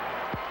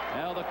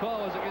 Now the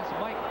call was against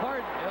Mike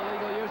Hart.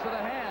 Illegal use of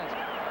the hands.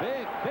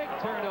 Big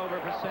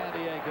turnover for San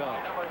Diego.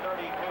 Number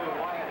 32,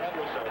 Wyatt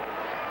Henderson.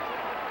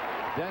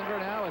 Denver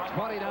now with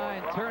 29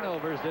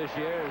 turnovers this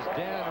year as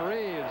Dan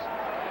Reeves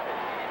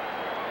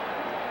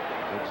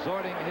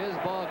exhorting his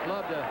ball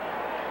club to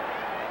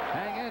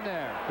hang in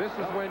there. This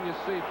is when you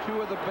see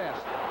two of the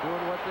best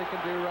doing what they can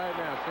do right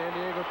now. San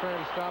Diego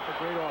trying to stop a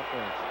great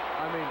offense.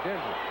 I mean,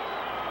 Denver.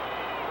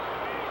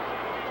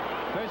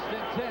 First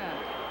and 10.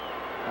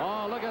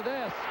 Oh, look at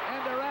this.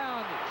 End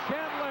around.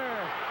 Chandler.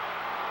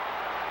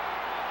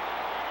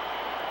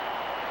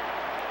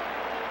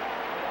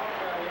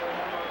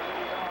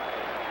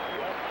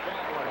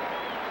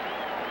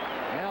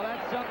 Now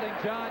that's something,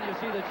 John, you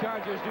see the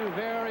Chargers do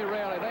very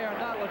rarely. They are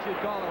not what you'd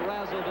call a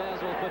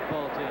razzle-dazzle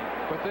football team.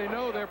 But they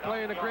know they're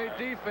playing a great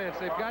defense.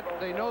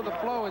 They know the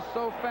flow is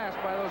so fast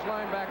by those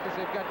linebackers.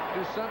 They've got to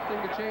do something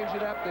to change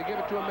it up. They give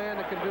it to a man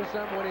that can do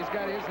something when he's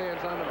got his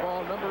hands on the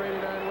ball. Number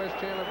 89, Wes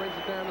Chandler, brings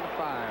it down to the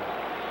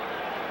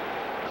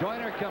 5.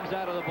 Joyner comes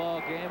out of the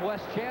ball game.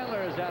 Wes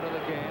Chandler is out of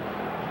the game.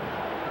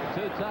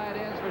 Two tight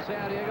ends for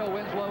San Diego.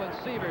 Winslow and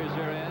Severs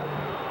are in.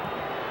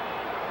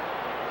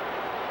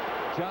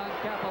 John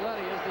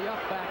Cappelletti is the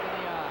up back in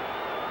the eye.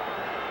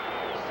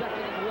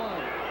 Second and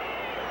 1.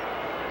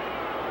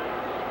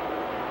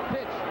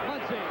 Pitch,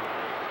 Muncy.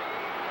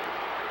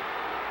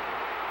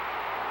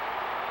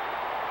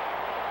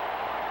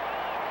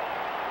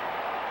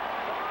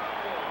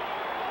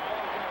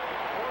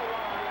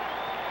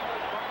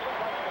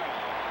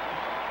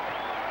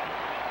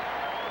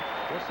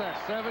 What's that,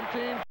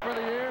 17 for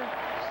the year?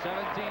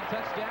 17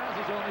 touchdowns.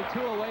 He's only 2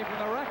 away from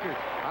the record.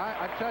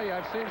 I tell you,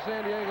 I've seen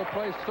San Diego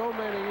play so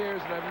many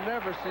years, and I've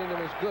never seen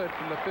them as good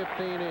from the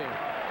 15 in.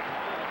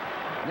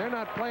 They're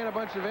not playing a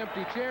bunch of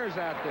empty chairs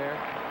out there.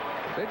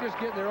 They're just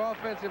getting their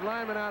offensive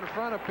linemen out in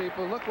front of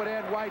people. Look what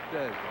Ed White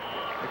does.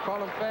 They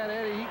call him Fat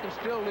Eddie. He can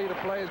still lead a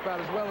play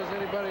about as well as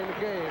anybody in the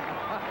game.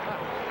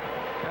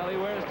 Well, he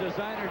wears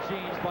designer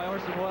jeans by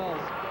Orson Welles.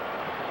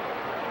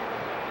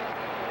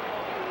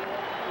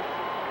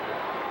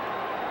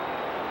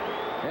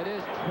 It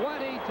is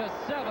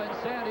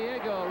 20-7. San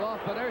Diego. Rolf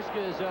Panerska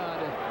is on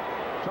to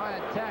try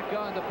and tack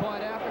on the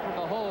point after from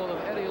the hold of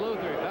Eddie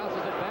Luther. Bounces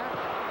it back.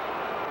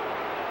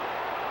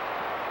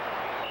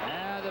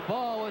 And the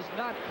ball was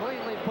not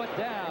cleanly put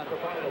down.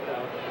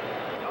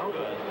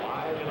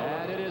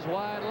 And it is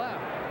wide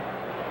left.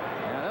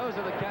 Now those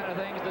are the kind of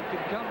things that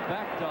can come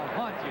back to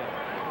haunt you.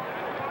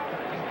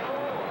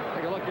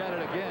 Take a look at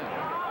it again.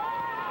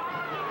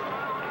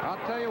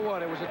 I'll tell you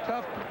what, it was a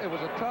tough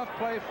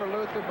play for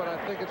Luther, but I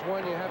think it's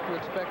one you have to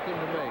expect him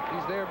to make.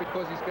 He's there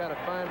because he's got a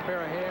fine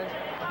pair of hands.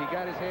 He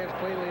got his hands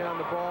cleanly on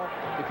the ball.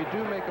 If you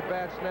do make a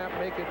bad snap,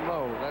 make it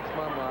low. That's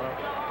my motto.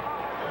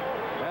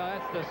 Well,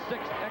 that's the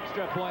 6th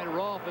extra point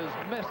Rolf has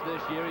missed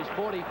this year. He's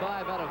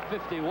 45 out of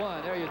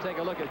 51. There you take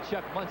a look at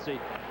Chuck Muncy.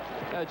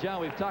 John,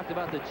 we've talked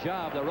about the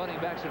job the running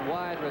backs and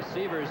wide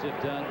receivers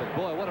have done, but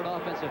boy, what an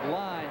offensive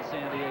line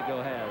San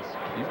Diego has.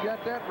 You've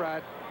got that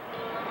right.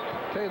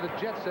 I tell you, the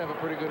Jets have a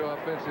pretty good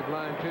offensive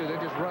line, too.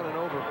 They're just running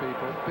over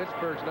people.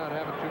 Pittsburgh's not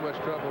having too much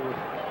trouble with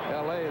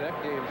L.A. That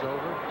game's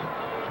over.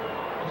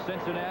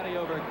 Cincinnati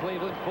over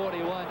Cleveland,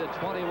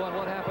 41-21.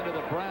 What happened to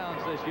the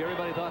Browns this year?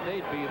 Everybody thought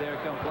they'd be there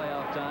come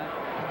playoff time.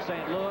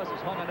 St. Louis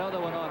has hung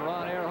another one on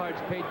Ron Earhart's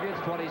Patriots,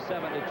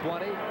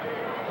 27-20.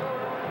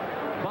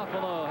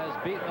 Buffalo has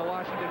beaten the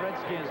Washington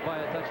Redskins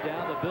by a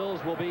touchdown. The Bills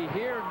will be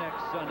here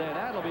next Sunday.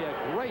 That'll be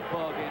a great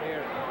ball game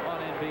here on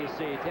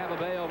NBC. Tampa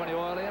Bay over New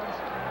Orleans.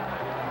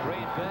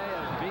 Green Bay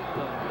has beaten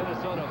the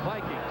Minnesota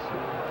Vikings.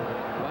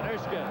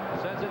 Panerska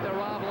sends it to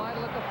Rob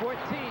Lytle at the 14.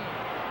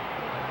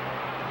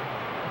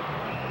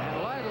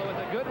 And Lytle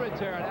with a good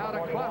return out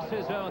across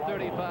his own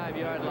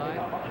 35-yard line.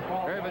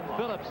 Irvin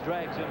Phillips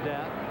drags him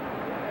down.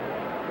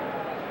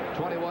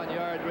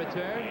 21-yard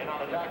return. And on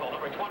the tackle,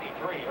 number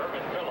 23,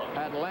 Irvin Phillips.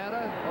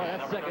 Atlanta, well,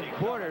 that second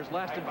quarter's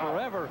lasted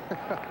forever.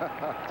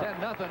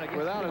 10-0 against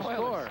without a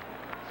score.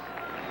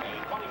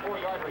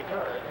 24-yard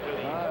return to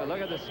the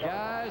Look at the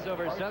skies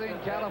over Southern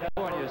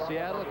California.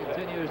 Seattle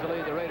continues to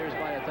lead the Raiders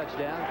by a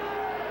touchdown.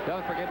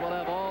 Don't forget, we'll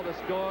have all the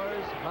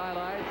scores,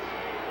 highlights,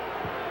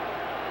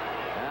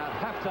 at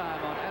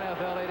halftime on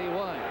NFL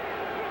 81.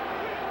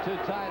 Two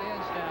tight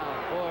ends now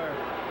for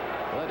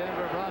the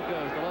Denver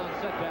Broncos. The lone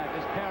setback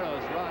is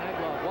Peros. Ron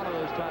Egloff, one of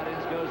those tight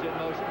ends, goes in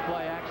motion,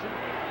 play action.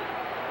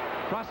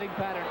 Crossing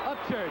pattern,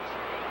 Upchurch.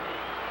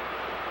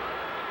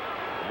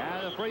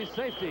 And the free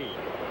safety.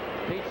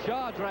 Pete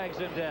Shaw drags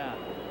him down.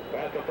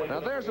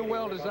 Now there's a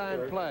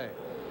well-designed play.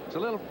 It's a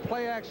little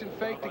play-action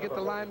fake to get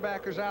the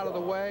linebackers out of the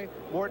way.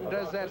 Morton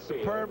does that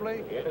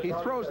superbly. He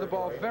throws the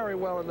ball very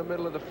well in the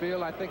middle of the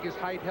field. I think his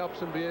height helps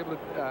him be able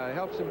to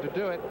helps him to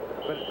do it.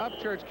 But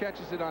Upchurch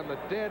catches it on the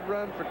dead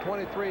run for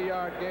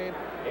 23-yard gain.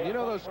 And you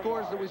know those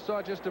scores that we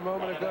saw just a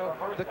moment ago?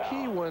 The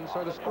key ones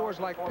are the scores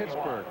like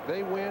Pittsburgh.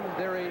 They win,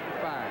 they're 8-5.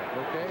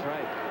 Okay. That's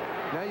right.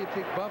 Now you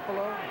take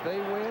Buffalo. They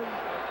win.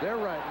 They're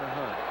right in the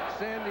hunt.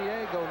 San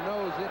Diego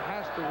knows it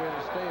has to win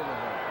to stay in the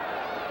hunt.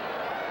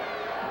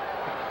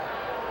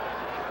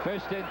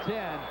 First and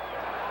 10.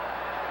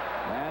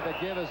 And the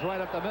give is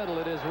right up the middle.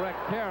 It is Rick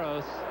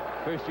Peros,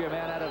 first-year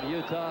man out of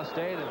Utah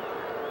State. And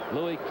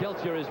Louis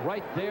Kilcher is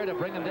right there to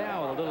bring him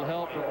down with a little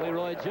help from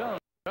Leroy Jones.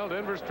 Well,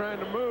 Denver's trying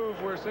to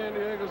move where San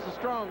Diego's the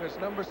strongest.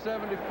 Number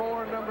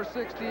 74 and number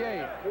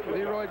 68.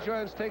 Leroy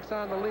Jones takes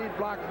on the lead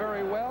block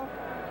very well.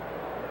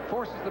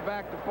 Forces the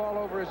back to fall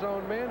over his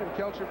own men, and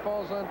Kilcher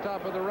falls on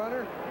top of the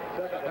runner.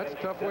 That's a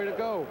tough way to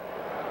go.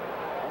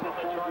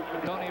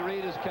 Tony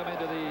Reed has come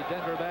into the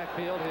Denver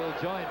backfield. He'll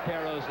join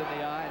Peros in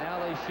the eye. Now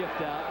they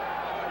shift out.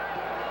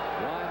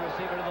 Wide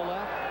receiver to the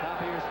left. Top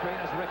of your screen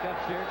is Rick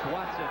Upchurch.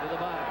 Watson to the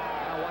bottom.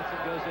 Now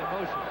Watson goes in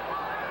motion.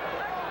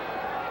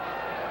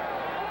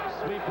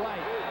 Sweep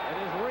right. It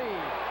is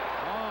Reed.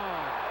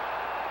 Oh.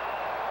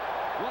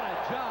 What a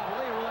job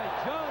Leroy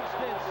Jones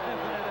did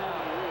sniffing it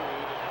out.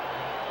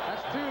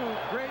 That's two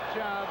great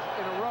jobs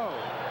in a row.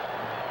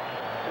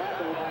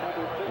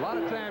 A lot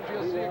of times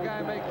you'll see a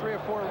guy make 3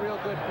 or 4 real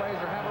good plays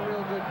or have a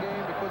real good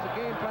game because the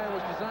game plan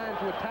was designed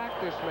to attack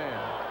this man.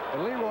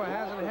 And Leroy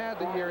hasn't had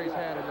the year he's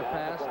had in the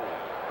past,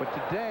 but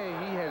today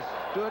he has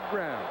stood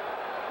ground.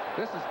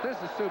 This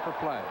is super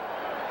play.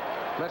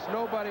 Lets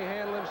nobody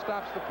handle him,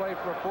 stops the play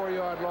for a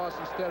 4-yard loss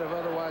instead of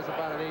otherwise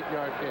about an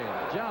 8-yard gain.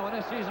 John, when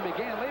this season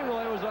began,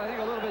 Leroy was, I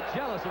think, a little bit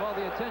jealous of all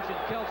the attention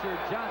Kilcher,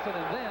 Johnson,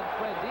 and then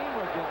Fred Dean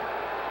were getting.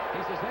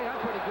 He says, hey, I'm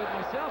pretty good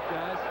myself,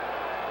 guys.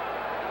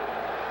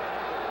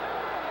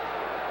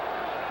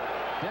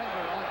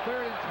 Denver on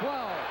 3rd and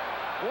 12.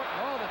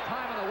 All the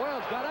time in the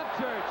world's got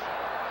Upchurch.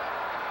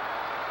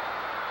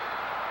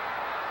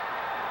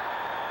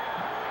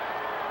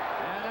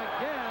 And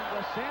again,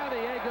 the San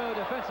Diego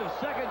defensive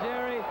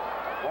secondary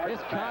is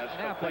caught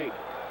napping.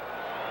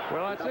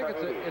 Well, I think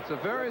it's a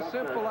very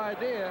simple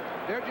idea.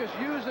 They're just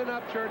using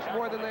Upchurch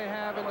more than they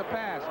have in the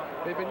past.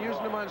 They've been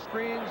using him on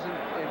screens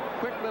and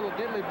quick little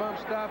diddly bump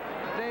stuff.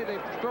 Today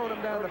they've thrown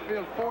him down the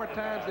field 4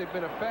 times. They've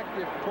been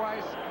effective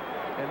twice.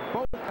 And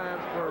both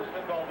times for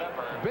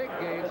big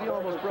gains. He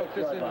almost broke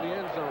this into the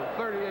end zone.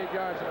 38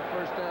 yards and a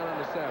first down on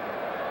the 7.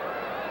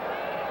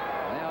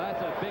 Now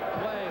that's a big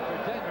play for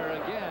Denver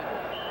again.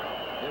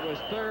 It was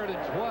 3rd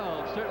and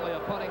 12. Certainly a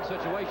punting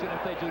situation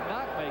if they do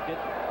not make it.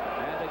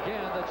 And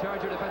again, the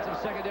Charger defensive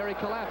secondary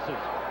collapses.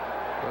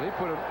 Well, he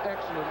put an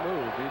excellent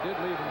move. He did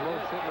leave them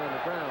both sitting on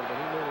the ground, but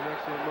he made an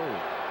excellent move.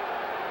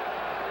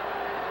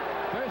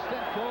 First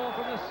and goal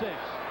from the 6.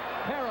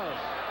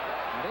 Peros.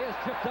 And he is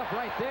tripped up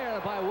right there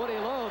by Woody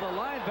Lowe, the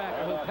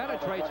linebacker, who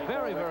penetrates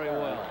very, very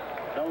well.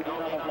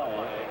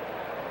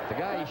 The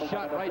guy he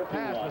shot right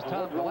past was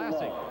Tom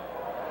Glassing.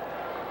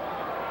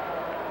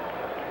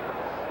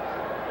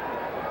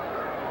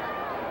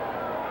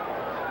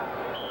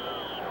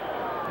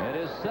 It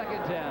is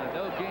 2nd down.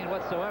 No gain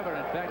whatsoever.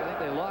 In fact, I think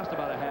they lost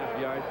about a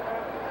 ½ yard.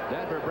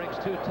 Denver brings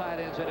 2 tight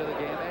ends into the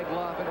game,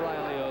 Egloff and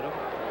Riley Odom.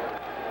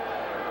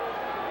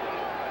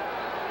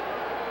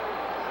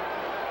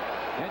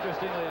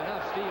 Interestingly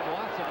enough, Steve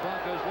Watson,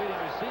 Broncos' leading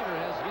receiver,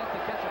 has yet to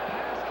catch a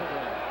pass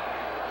today.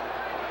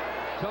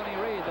 Tony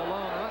Reed, the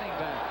lone running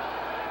back.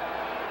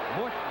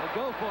 Morton, they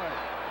go for it.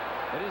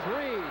 It is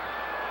Reed.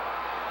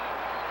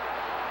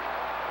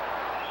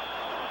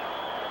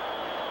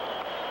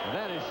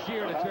 That is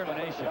sheer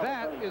determination.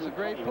 That is a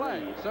great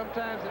play.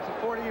 Sometimes it's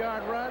a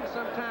 40-yard run.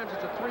 Sometimes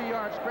it's a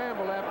 3-yard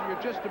scramble after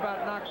you're just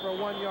about knocked for a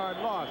 1-yard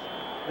loss.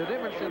 The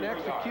difference in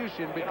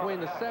execution between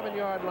the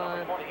 7-yard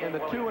line and the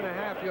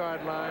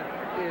 2.5-yard line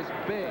is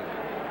big.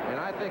 And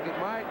I think it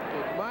might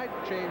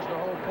change the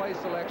whole play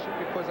selection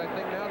because I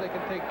think now they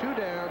can take 2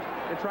 downs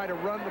and try to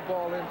run the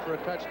ball in for a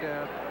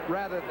touchdown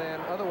rather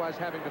than otherwise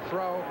having to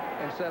throw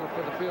and settle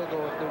for the field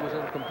goal if it was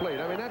incomplete.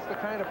 I mean, that's the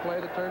kind of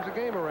play that turns a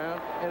game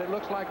around, and it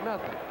looks like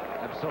nothing.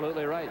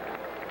 Absolutely right.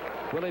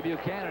 Willie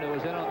Buchanan, who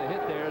was in on the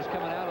hit there, is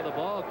coming out of the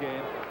ball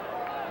game.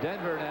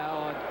 Denver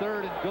now on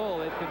 3rd and goal.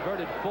 They've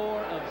converted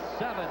 4 of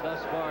 7 thus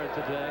far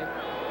today.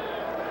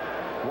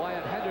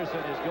 Wyatt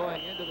Henderson is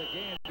going into the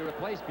game to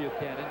replace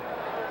Buchanan.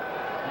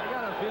 I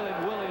got a feeling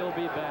Willie will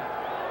be back.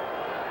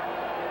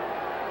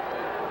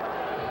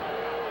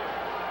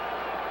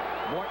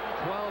 Morton,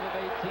 12 of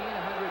 18,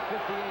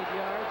 158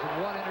 yards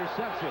and 1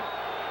 interception.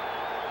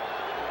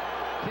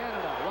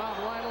 Canada, Rob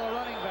Lytle, a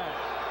running back.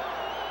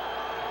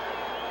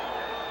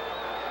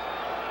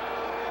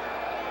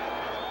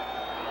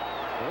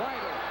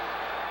 Lytle.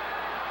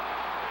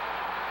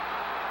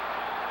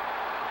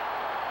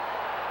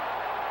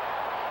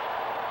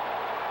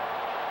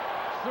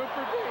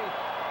 Super D.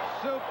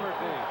 Super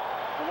D.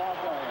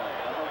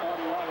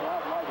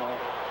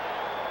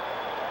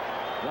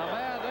 The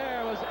man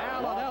there was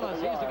Alan Ellis.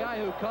 He's the guy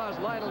who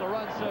caused Lytle to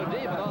run so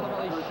deep and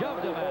ultimately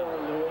shoved him out.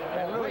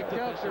 And Louis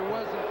Kelcher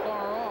wasn't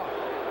far off.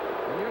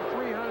 When you're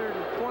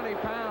 320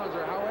 pounds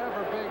or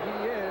however big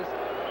he is,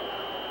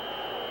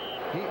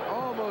 he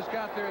almost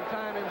got there in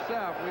time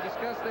himself. We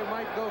discussed they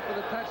might go for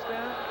the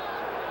touchdown.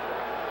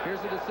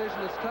 Here's a decision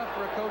that's tough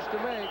for a coach to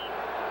make,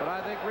 but I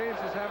think Reeves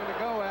is having to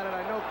go at it.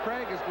 I know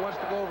Craig wants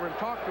to go over and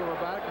talk to him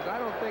about it because I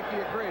don't think he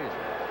agrees.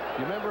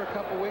 You remember a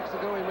couple weeks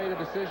ago he made a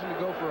decision to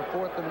go for a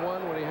 4th and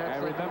 1 when he had I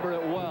remember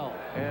it well.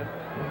 And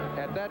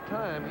at that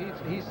time,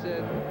 he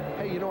said,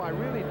 hey, you know, I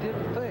really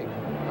didn't think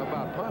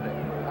about punting.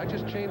 I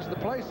just changed the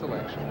play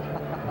selection.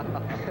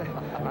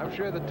 I'm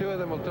sure the two of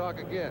them will talk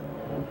again.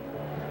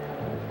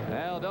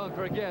 Well, don't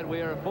forget,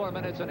 we are 4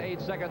 minutes and 8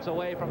 seconds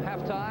away from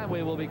halftime.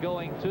 We will be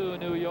going to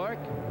New York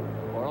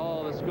for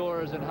all the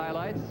scores and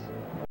highlights.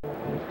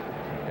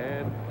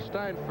 And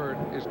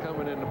Steinfurt is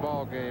coming in the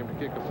ball game to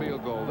kick a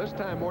field goal. This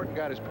time Morton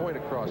got his point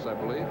across, I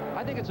believe.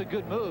 I think it's a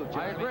good move, Jim.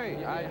 I agree.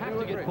 You I have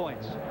to get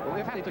points. Well,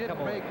 if they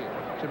didn't make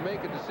it, to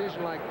make a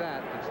decision like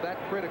that, it's that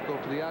critical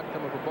to the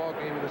outcome of a ball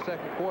game in the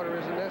second quarter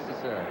isn't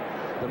necessary.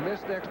 The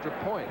missed extra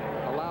point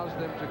allows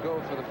them to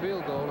go for the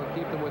field goal and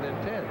keep them within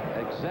 10.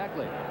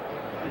 Exactly.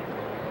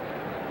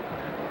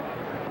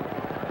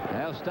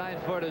 Now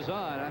Steinfurt is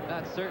on. I'm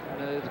not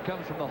certain it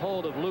comes from the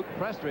hold of Luke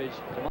Prestridge.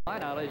 To my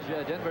knowledge,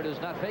 Denver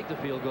does not fake the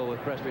field goal with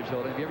Prestridge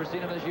holding. Have you ever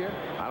seen him this year?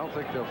 I don't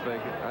think they'll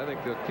fake it. I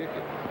think they'll kick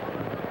it.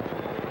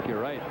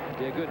 You're right.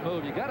 Be a good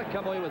move. You got to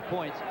come away with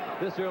points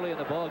this early in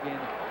the ball game.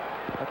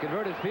 A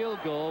converted field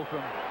goal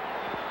from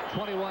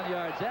 21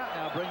 yards out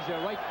now brings you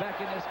right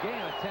back in this game,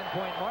 a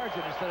 10-point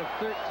margin instead of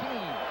 13.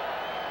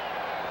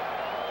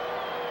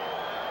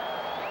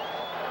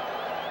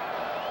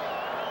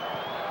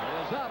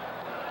 It is up.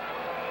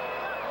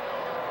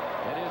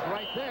 It is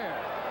right there.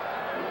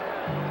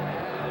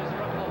 And it is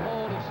from the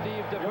hold of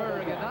Steve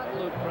DeBerg and not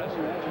Luke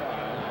Prestridge.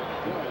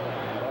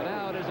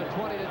 Now it is a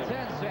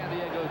 20-10 San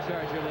Diego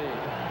Charger lead.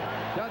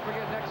 Don't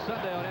forget, next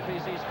Sunday on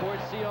NBC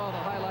Sports, see all the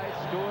highlights,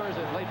 scores,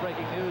 and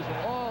late-breaking news from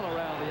all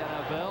around the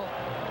NFL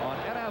on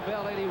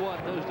NFL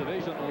 81. Those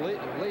divisional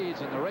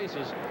leads in the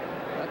races.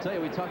 I tell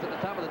you, we talked at the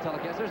top of the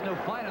telecast. There's no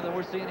finer than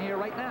we're seeing here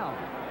right now.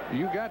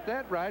 You got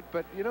that right,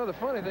 but you know the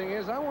funny thing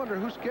is I wonder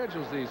who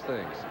schedules these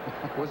things.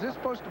 Was this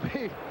supposed to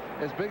be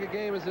as big a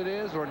game as it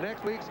is, or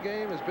next week's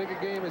game as big a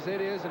game as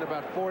it is in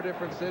about 4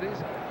 different cities?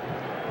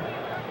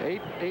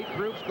 Eight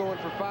groups going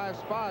for 5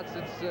 spots.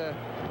 It's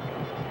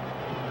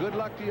good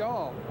luck to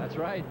y'all. That's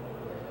right.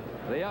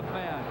 The up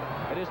man.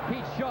 It is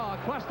Pete Shaw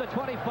across the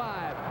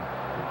 25.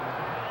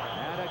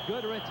 And a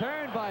good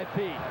return by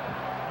Pete.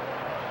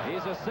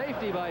 He's a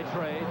safety by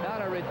trade,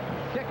 not a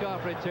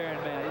kickoff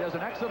return man. He does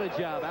an excellent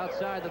job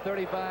outside the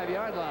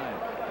 35-yard line.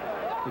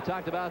 We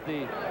talked about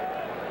the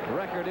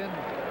record in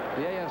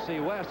the AFC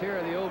West. Here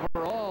are the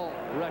overall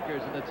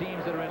records and the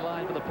teams that are in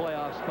line for the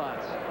playoff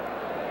spots.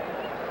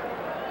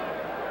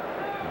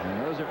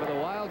 And those are for the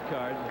wild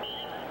card.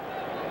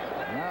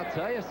 And I'll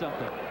tell you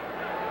something.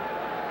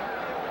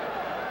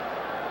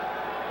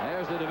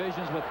 There's the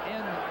divisions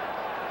within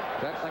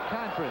the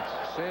conference.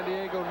 San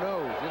Diego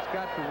knows it's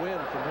got to win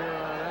from here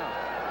on out.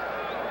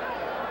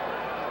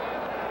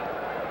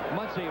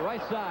 Muncie,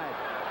 right side.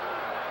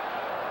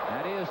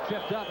 And he is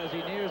tripped up as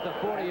he nears the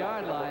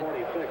 40-yard line.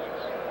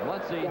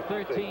 Muncie,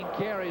 13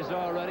 carries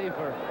already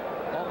for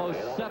almost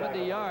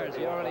 70 yards.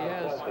 He already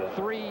has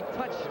 3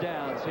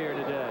 touchdowns here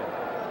today.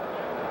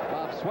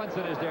 Bob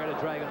Swenson is there to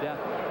drag him down.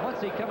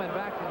 Muncie coming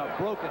back from a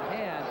broken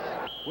hand,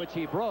 which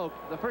he broke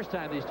the first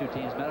time these two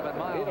teams met up at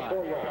Mile High.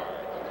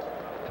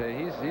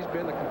 He's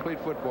been a complete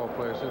football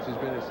player since he's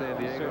been in San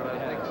Diego,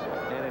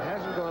 and it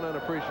hasn't gone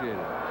unappreciated.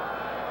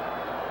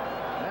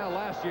 Well,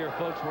 last year,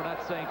 folks, we're not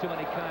saying too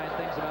many kind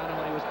things about him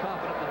when he was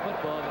confident in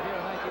football, but here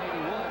in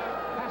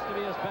 1981 has to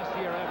be his best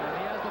year ever, and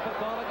he has the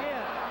football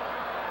again.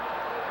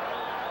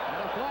 And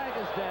the flag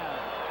is down.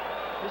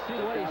 You see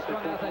the way he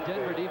strung out that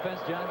Denver defense,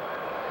 John?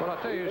 Well,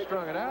 I'll tell you who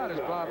strung it out is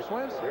Bob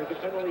Swenson.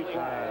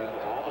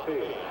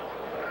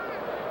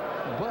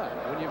 But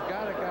when you've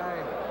got a guy,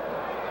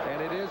 and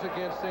it is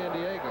against San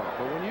Diego,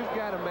 but when you've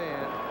got a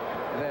man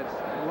that's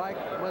like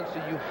Muncie,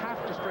 you have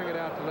to string it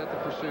out to let the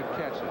pursuit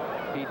catch it.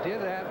 He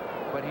did that,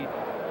 but you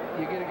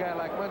get a guy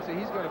like Muncie,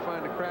 he's going to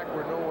find a crack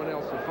where no one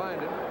else will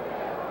find it.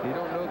 You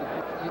don't know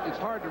that. It's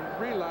hard to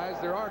realize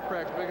there are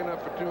cracks big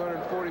enough for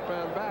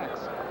 240-pound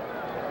backs.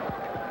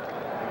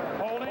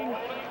 Holding,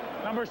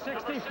 number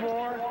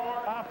 64,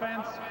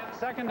 offense,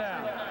 second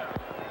down.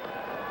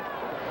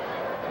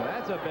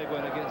 That's a big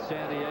one against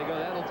San Diego.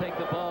 That'll take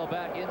the ball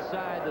back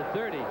inside the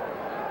 30.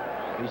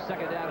 He's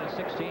second down and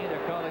 16.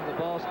 They're calling the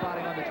ball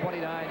spotting on the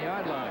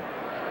 29-yard line.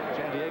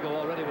 San Diego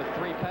already with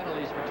 3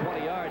 penalties for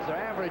 20 yards. They're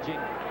averaging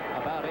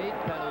about 8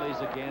 penalties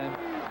a game.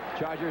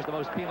 Chargers, the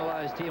most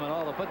penalized team in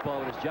all of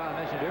football, but as John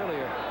mentioned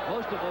earlier,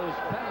 most of those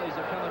penalties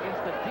have come against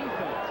the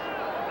defense.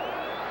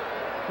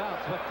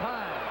 Fouts with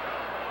time.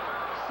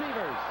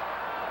 Severs.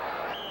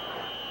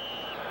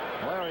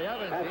 Larry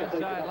Evans, the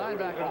inside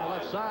linebacker on the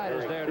left side,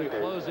 is there to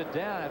close it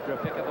down after a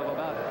pickup of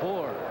about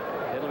 4.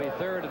 It'll be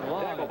 3rd and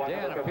long, and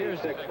Dan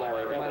appears to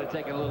might have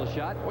taken a little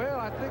shot. Well,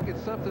 I think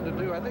it's something to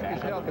do. I think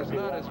his health is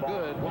not as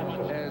good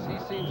as he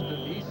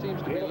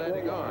seems to be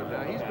letting on.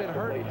 Now, he's been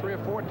hurting 3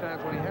 or 4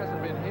 times when he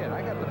hasn't been hit.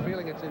 I got the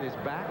feeling it's in his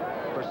back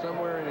or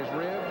somewhere in his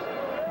ribs,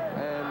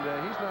 and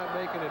he's not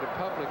making it a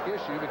public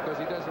issue because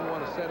he doesn't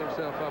want to set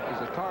himself up as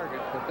a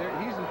target, but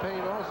he's in pain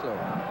also.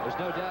 There's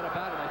no doubt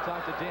about it. I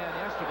talked to Dan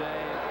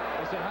yesterday.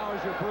 I said, how is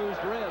your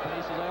bruised rib? And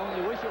he says, I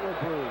only wish it were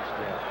bruised.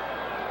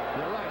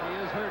 Yeah. You're right, he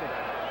is hurting.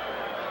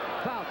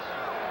 Fouts.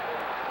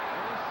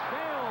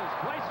 Scales.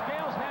 Bryce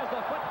Scales has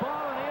the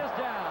football, and he is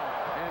down.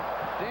 And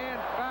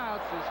Dan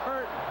Fouts is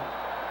hurting.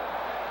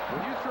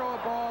 When you throw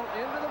a ball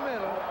into the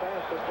middle,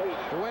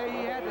 the way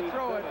he had to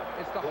throw it,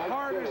 it's the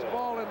hardest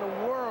ball in the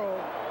world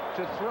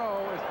to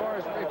throw as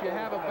far as if you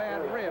have a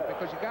bad rib,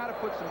 because you got to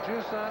put some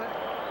juice on it.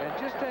 And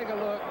just take a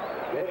look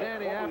at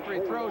Danny after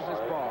he throws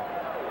this ball.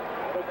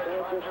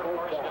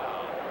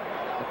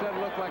 It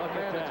doesn't look like a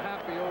man that's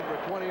happy over a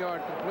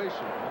 20-yard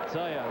completion. I'll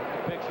tell you,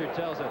 the picture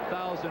tells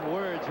 1,000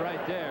 words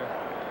right there.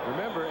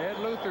 Remember, Ed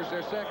Luther's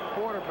their second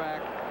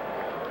quarterback.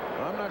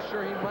 I'm not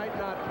sure he might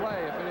not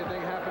play if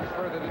anything happens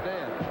further to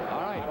Dan.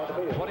 All right,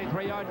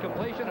 23-yard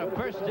completion, a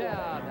first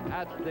down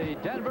at the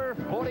Denver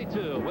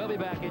 42. We'll be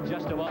back in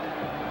just a moment.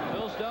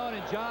 Bill Stone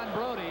and John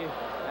Brody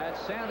at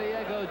San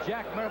Diego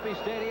Jack Murphy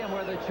Stadium,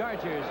 where the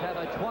Chargers have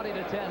a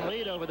 20-10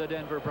 lead over the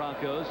Denver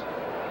Broncos.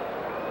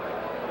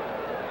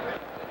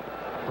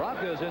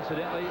 Broncos,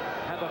 incidentally,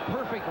 have a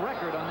perfect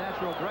record on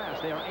natural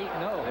grass. They are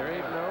 8-0.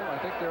 They're 8-0. I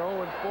think they're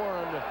 0-4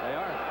 on the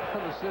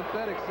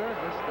synthetic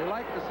surface. They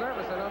like the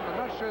surface, and I'm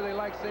not sure they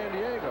like San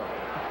Diego.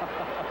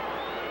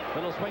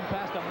 Little swing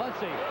pass to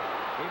Muncy.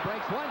 He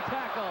breaks 1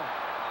 tackle.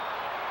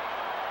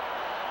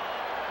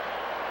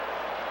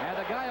 And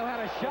the guy who had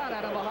a shot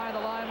at him behind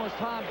the line was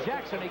Tom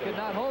Jackson. He could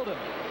not hold him.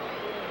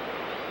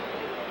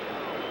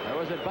 Or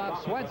was it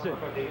Bob Swenson?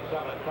 It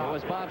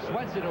was Bob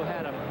Swenson who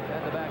had him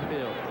in the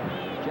backfield.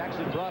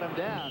 Jackson brought him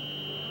down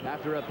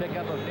after a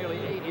pickup of nearly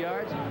 8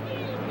 yards.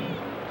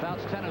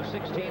 Fouts 10 of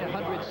 16,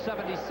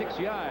 176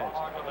 yards.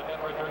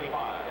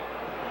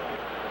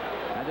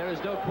 And there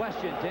is no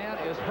question, Dan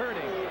is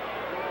hurting.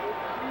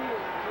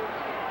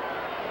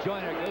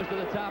 Joyner goes to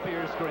the top of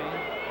your screen.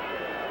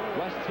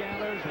 Wes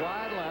Chandler's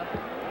wide left.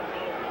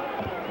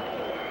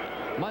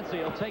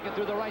 Muncy will take it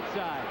through the right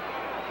side.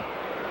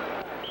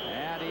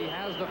 And he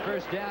has the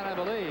first down, I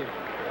believe.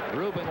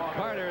 Reuben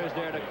Carter is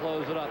there to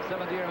close it up.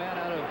 7th-year man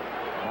out of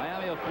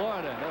Miami of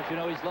Florida. Don't you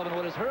know he's loving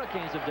what his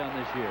Hurricanes have done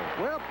this year?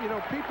 Well, you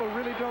know, people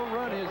really don't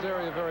run his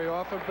area very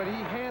often, but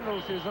he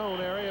handles his own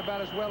area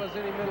about as well as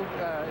any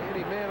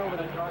man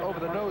over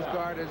the nose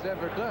guard has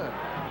ever done.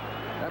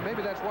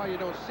 Maybe that's why you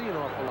don't see an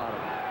awful lot of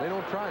them. They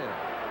don't try him.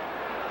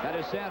 That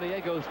is San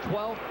Diego's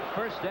 12th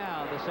first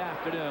down this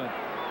afternoon.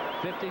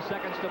 50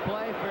 seconds to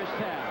play, first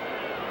half.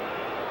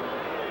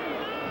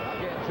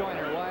 Again,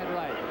 Joyner wide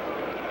right.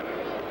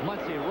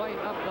 Muncy right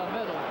up the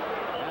middle.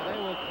 And they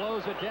will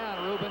close it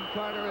down. Reuben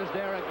Carter is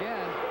there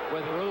again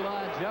with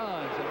Rulon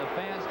Jones. And the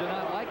fans do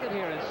not like it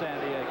here in San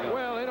Diego.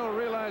 Well, they don't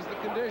realize the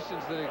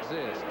conditions that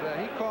exist.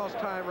 He calls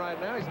time right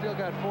now. He's still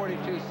got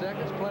 42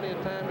 seconds. Plenty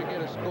of time to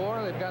get a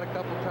score. They've got a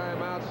couple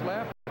timeouts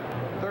left.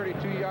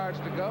 32 yards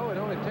to go. It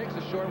only takes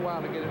a short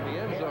while to get in the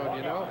end zone,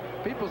 you know.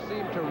 People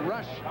seem to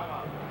rush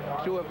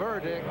to a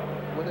verdict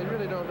when they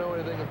really don't know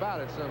anything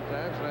about it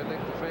sometimes, and I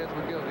think the fans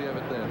were guilty of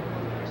it then.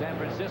 San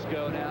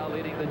Francisco now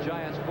leading the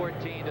Giants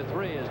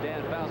 14-3 as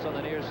Dan Fouts on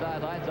the near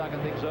sideline talking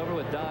things over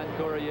with Don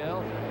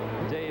Coryell.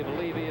 Dave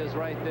Levy is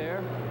right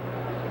there.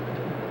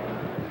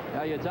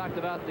 Now, you talked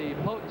about the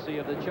potency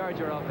of the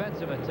Charger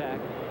offensive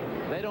attack.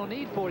 They don't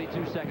need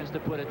 42 seconds to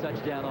put a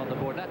touchdown on the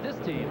board. Not this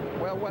team.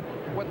 Well,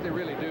 what they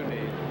really do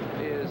need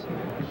is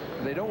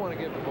they don't want to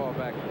give the ball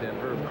back to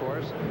Denver, of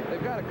course.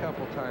 They've got a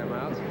couple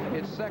timeouts.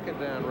 It's second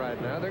down right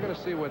now. They're going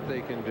to see what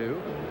they can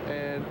do.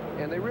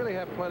 And they really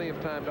have plenty of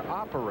time to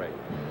operate.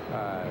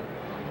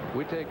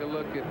 We take a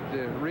look at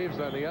Reeves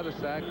on the other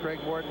side. Craig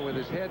Morton with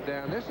his head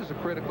down. This is a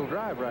critical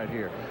drive right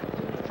here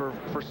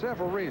for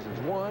several reasons.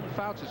 One,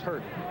 Fouts is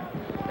hurt,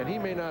 and he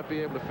may not be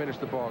able to finish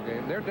the ball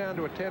game. They're down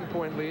to a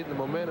 10-point lead, and the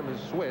momentum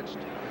is switched.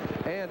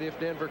 And if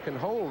Denver can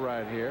hold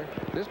right here,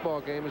 this ball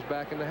game is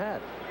back in the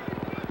hat.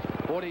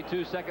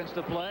 42 seconds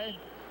to play.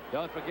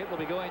 Don't forget, we'll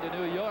be going to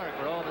New York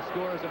for all the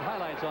scores and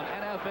highlights on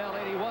NFL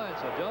 81,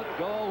 so don't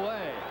go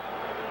away.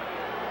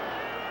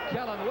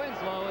 Kellen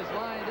Winslow is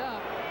lined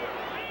up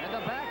in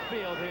the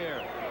backfield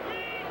here.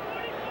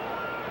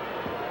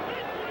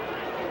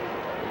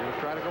 They're going to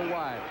try to go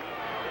wide.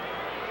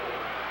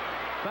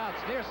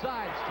 Fouts near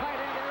sides, tight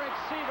end Eric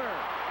Seaver.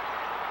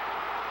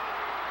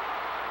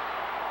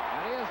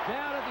 And he is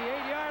down at the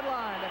 8-yard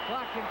line. The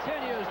clock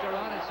continues to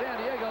run, and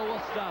San Diego will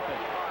stop it.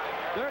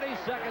 30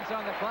 seconds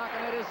on the clock,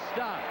 and it is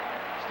stopped.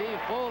 Steve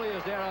Foley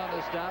is there on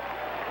the stop.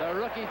 The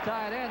rookie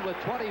tight end with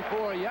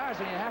 24 yards,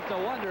 and you have to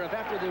wonder if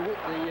after the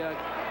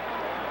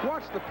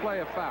watch the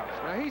play of Fouts.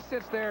 Now, he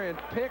sits there and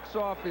picks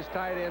off his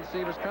tight end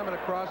Severs coming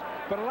across,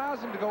 but allows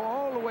him to go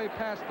all the way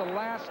past the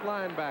last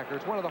linebacker.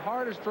 It's one of the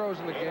hardest throws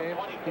in the game.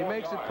 He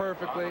makes it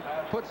perfectly,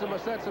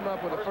 sets him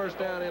up with a first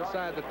down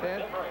inside the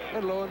 10,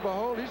 and lo and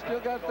behold, he's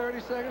still got 30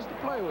 seconds to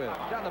play with.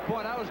 John, the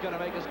point I was going to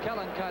make is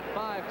Kellen caught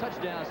 5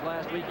 touchdowns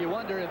last week. You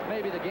wonder if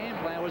maybe the game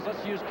plan was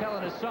let's use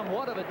Kellen as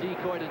somewhat of a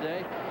decoy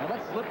today, and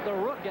let's slip the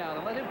rook out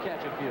and let him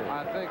catch a few.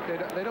 I think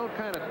they don't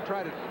kind of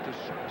try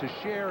to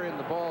share in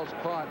the balls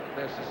caught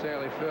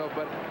necessarily, Phil,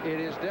 but it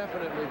is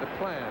definitely the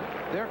plan.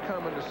 They're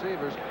coming to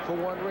Severs for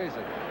one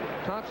reason.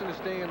 Thompson is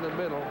staying in the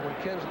middle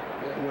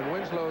when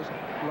Winslow's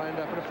lined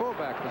up in a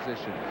fullback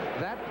position.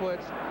 That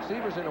puts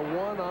Severs in a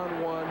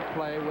one-on-one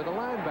play with a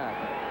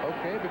linebacker.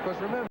 Okay, because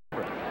remember,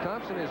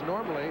 Thompson is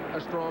normally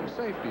a strong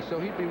safety, so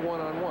he'd be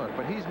one-on-one,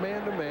 but he's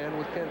man-to-man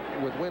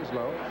with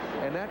Winslow,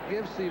 and that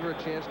gives Seaver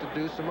a chance to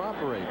do some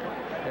operating,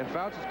 and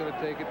Fouts is going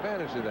to take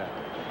advantage of that.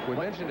 We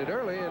mentioned it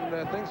early,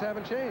 and things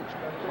haven't changed.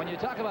 When you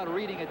talk about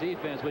reading a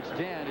defense, which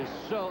Dan is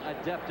so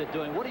adept at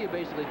doing, what are you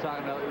basically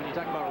talking about when you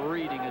talk about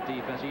reading a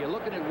defense? Are you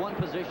looking at one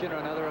position or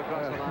another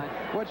across the line?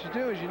 What you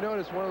do is you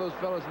notice one of those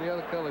fellows in the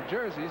other colored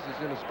jerseys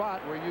is in a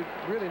spot where you'd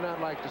really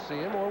not like to see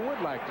him or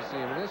would like to see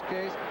him. In this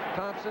case,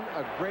 Thompson,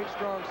 a great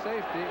strong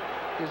safety,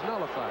 is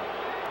nullified.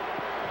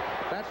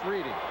 That's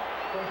reading.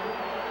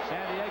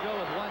 San Diego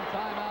with 1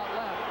 timeout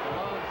left. The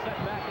lone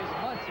setback is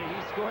Muncie.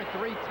 He scored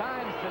 3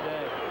 times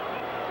today.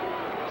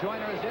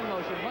 Joyner is in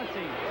motion.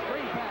 Muncie,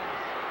 screen pass.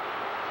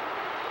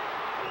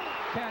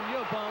 Can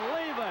you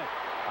believe it?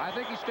 I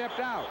think he stepped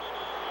out.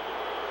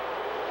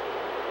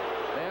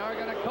 They are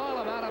going to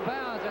call him out of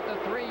bounds at the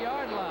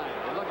 3-yard line.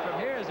 It looked from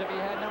here as if he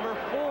had number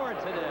 4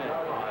 today.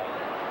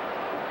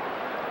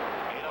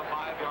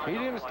 He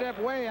didn't step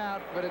way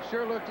out, but it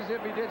sure looked as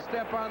if he did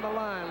step on the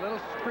line. Little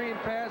screen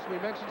pass. We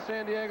mentioned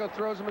San Diego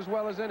throws him as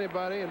well as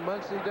anybody, and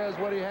Muncie does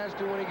what he has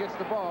to when he gets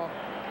the ball.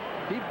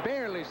 He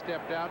barely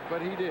stepped out,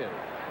 but he did.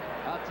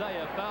 I'll tell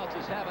you, Fouts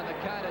is having the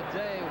kind of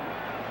day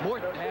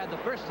Morton had the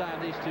first time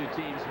these two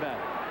teams met.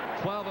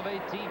 12 of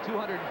 18,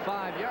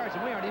 205 yards,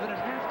 and we aren't even at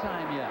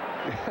halftime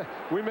yet.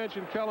 We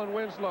mentioned Kellen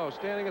Winslow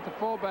standing at the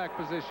fullback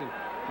position.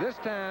 This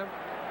time,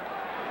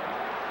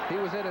 he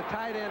was at a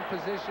tight end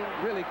position,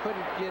 really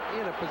couldn't get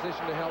in a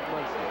position to help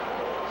Muncie.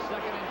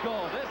 2nd and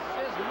goal. This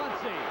is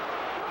Muncie.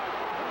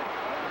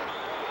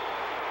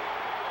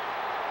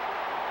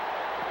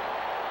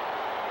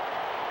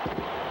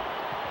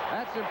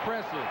 That's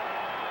impressive.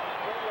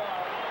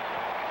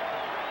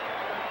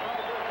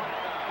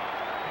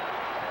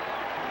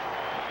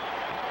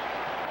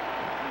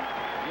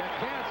 You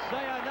can't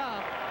say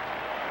enough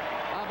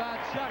about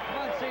Chuck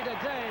Muncie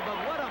today, but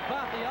what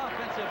about the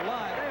offensive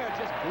line? They are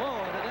just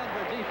blowing the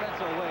Denver defense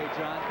away,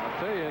 John. I'll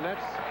tell you,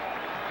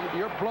 and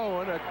you're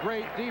blowing a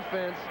great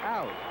defense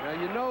out. Now,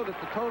 you know that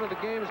the tone of the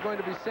game is going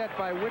to be set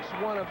by which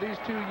one of these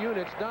 2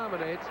 units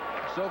dominates.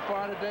 So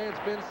far today, it's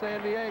been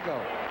San Diego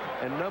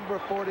and number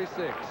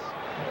 46.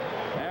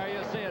 There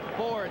you see it,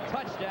 4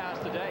 touchdowns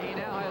today. He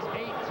now has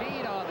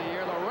 18 on the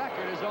year. The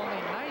record is only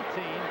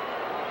 19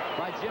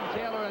 by Jim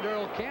Taylor and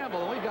Earl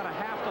Campbell, and we've got a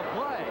half to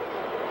play.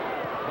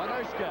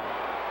 Banerska.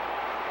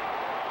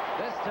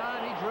 This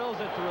time he drills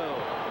it through.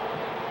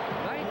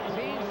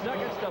 19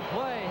 seconds to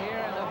play here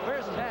in the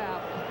first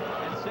half.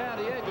 And San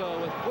Diego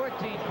with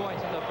 14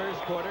 points in the first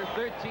quarter,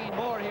 13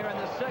 more here in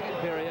the second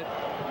period,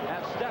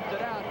 have stepped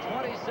it out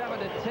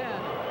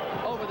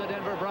 27-10 over the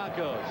Denver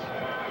Broncos.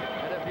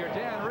 And if you're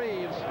Dan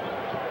Reeves,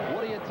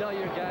 what do you tell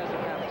your guys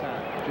at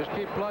halftime? Just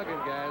keep plugging,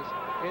 guys.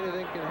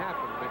 Anything can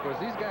happen because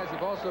these guys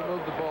have also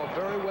moved the ball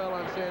very well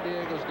on San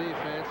Diego's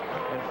defense,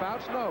 and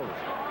Fouts knows.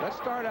 Let's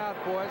start out,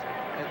 boys,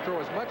 and throw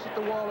as much at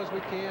the wall as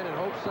we can and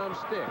hope some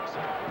sticks,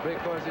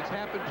 because it's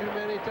happened too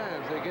many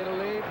times. They get a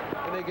lead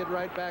and they get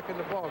right back in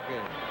the ball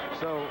game.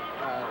 So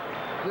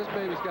this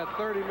baby's got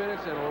 30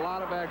 minutes and a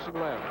lot of action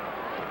left.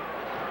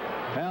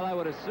 Well, I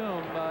would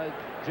assume,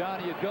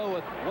 John, you go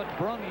with what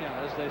brung you,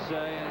 as they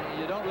say,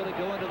 and you don't really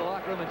go into the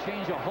locker room and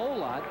change a whole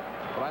lot.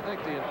 But I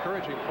think the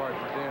encouraging part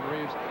for Dan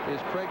Reeves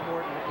is Craig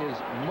Morton is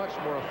much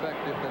more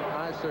effective than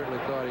I certainly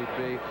thought he'd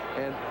be,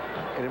 and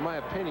in my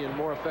opinion,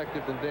 more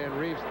effective than Dan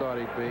Reeves thought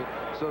he'd be.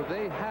 So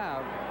they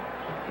have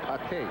a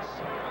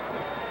case.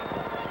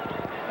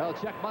 Well,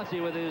 Chuck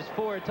Muncie with his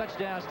 4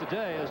 touchdowns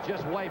today has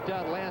just wiped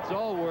out Lance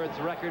Allworth's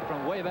record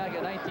from way back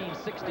in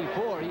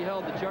 1964. He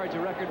held the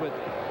Charger record with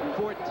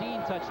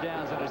 14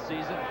 touchdowns in a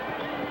season.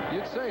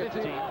 You'd say a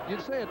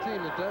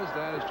team that does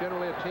that is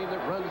generally a team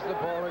that runs the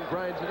ball and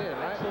grinds it in,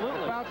 right?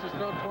 Absolutely. Fouts has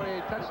thrown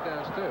 28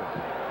 touchdowns, too.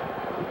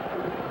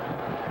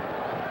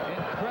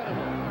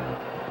 Incredible.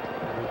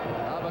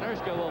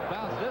 Banerska will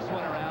bounce this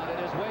one around. It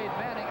is Wade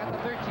Manning at the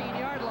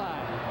 13-yard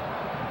line.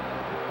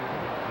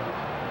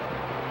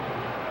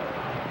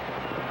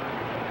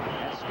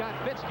 Scott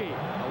Fitzke,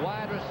 a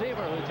wide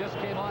receiver who just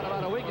came on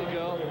about a week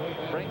ago,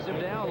 brings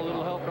him down. A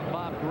little help from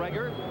Bob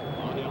Greger.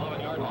 On the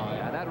 11-yard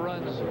And that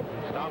runs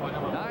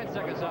 9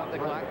 seconds off the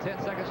clock,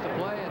 10 seconds to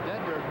play, and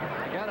Denver,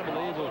 I gotta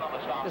believe, will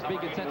just be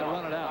content to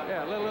run it out.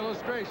 Yeah, a little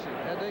illustration.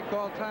 Had they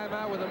called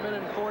timeout with 1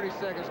 minute and 40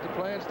 seconds to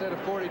play instead of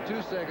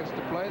 42 seconds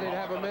to play, they'd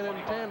have 1 minute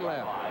and 10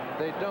 left.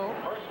 They don't.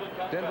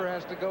 Denver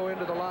has to go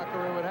into the locker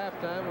room at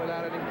halftime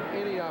without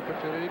any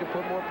opportunity to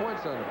put more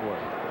points on the board.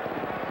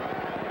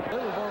 A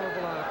little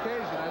vulnerable on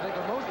occasion. I think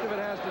most of it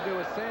has to do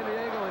with San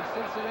Diego and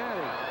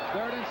Cincinnati.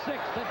 3rd and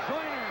 6 to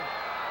Joyner.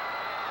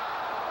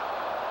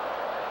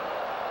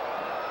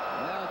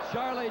 Now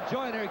Charlie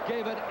Joyner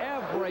gave it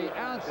every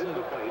ounce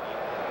of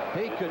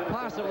he could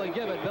possibly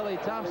give it. Billy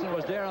Thompson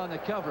was there on the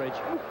coverage.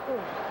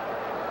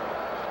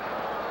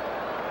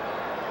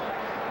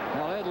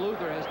 Now Ed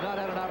Luther has not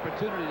had an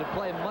opportunity to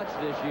play much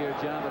this year,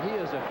 John, but he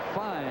is a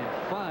fine,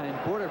 fine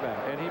quarterback.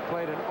 And he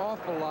played an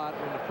awful lot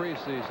in the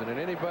preseason. And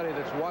anybody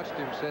that's watched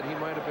him said he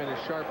might have been as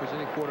sharp as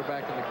any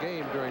quarterback in the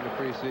game during the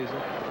preseason.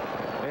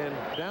 And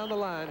down the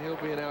line, he'll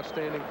be an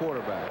outstanding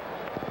quarterback.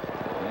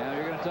 Now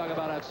you're going to talk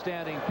about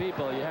outstanding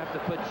people. You have to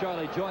put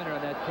Charlie Joyner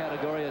in that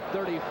category at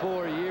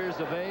 34 years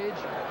of age.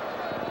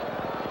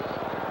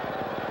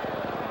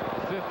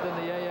 5th in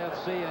the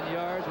AFC in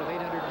yards with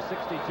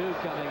 862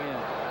 coming in.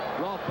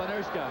 Rolf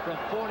Benirschke from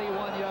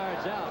 41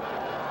 yards out.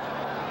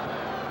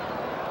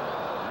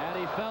 And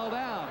he fell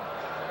down.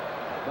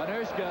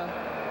 Benirschke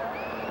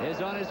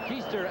is on his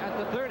keister at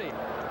the 30. He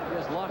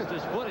has lost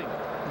his footing.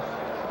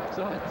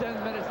 So at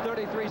 10 minutes,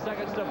 33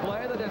 seconds to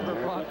play, the Denver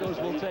Broncos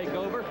will take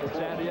over.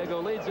 San Diego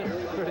leads it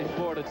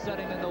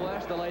 34-7 in the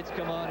West. The lights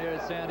come on here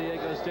at San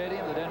Diego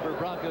Stadium. The Denver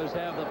Broncos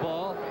have the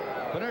ball.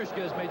 Benirschke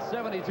has made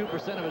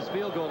 72% of his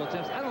field goal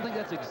attempts. I don't think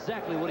that's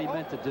exactly what he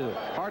meant to do.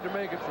 Hard to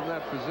make it from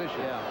that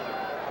position. Yeah.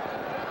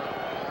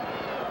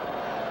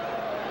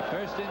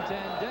 1st and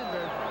 10,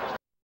 Denver.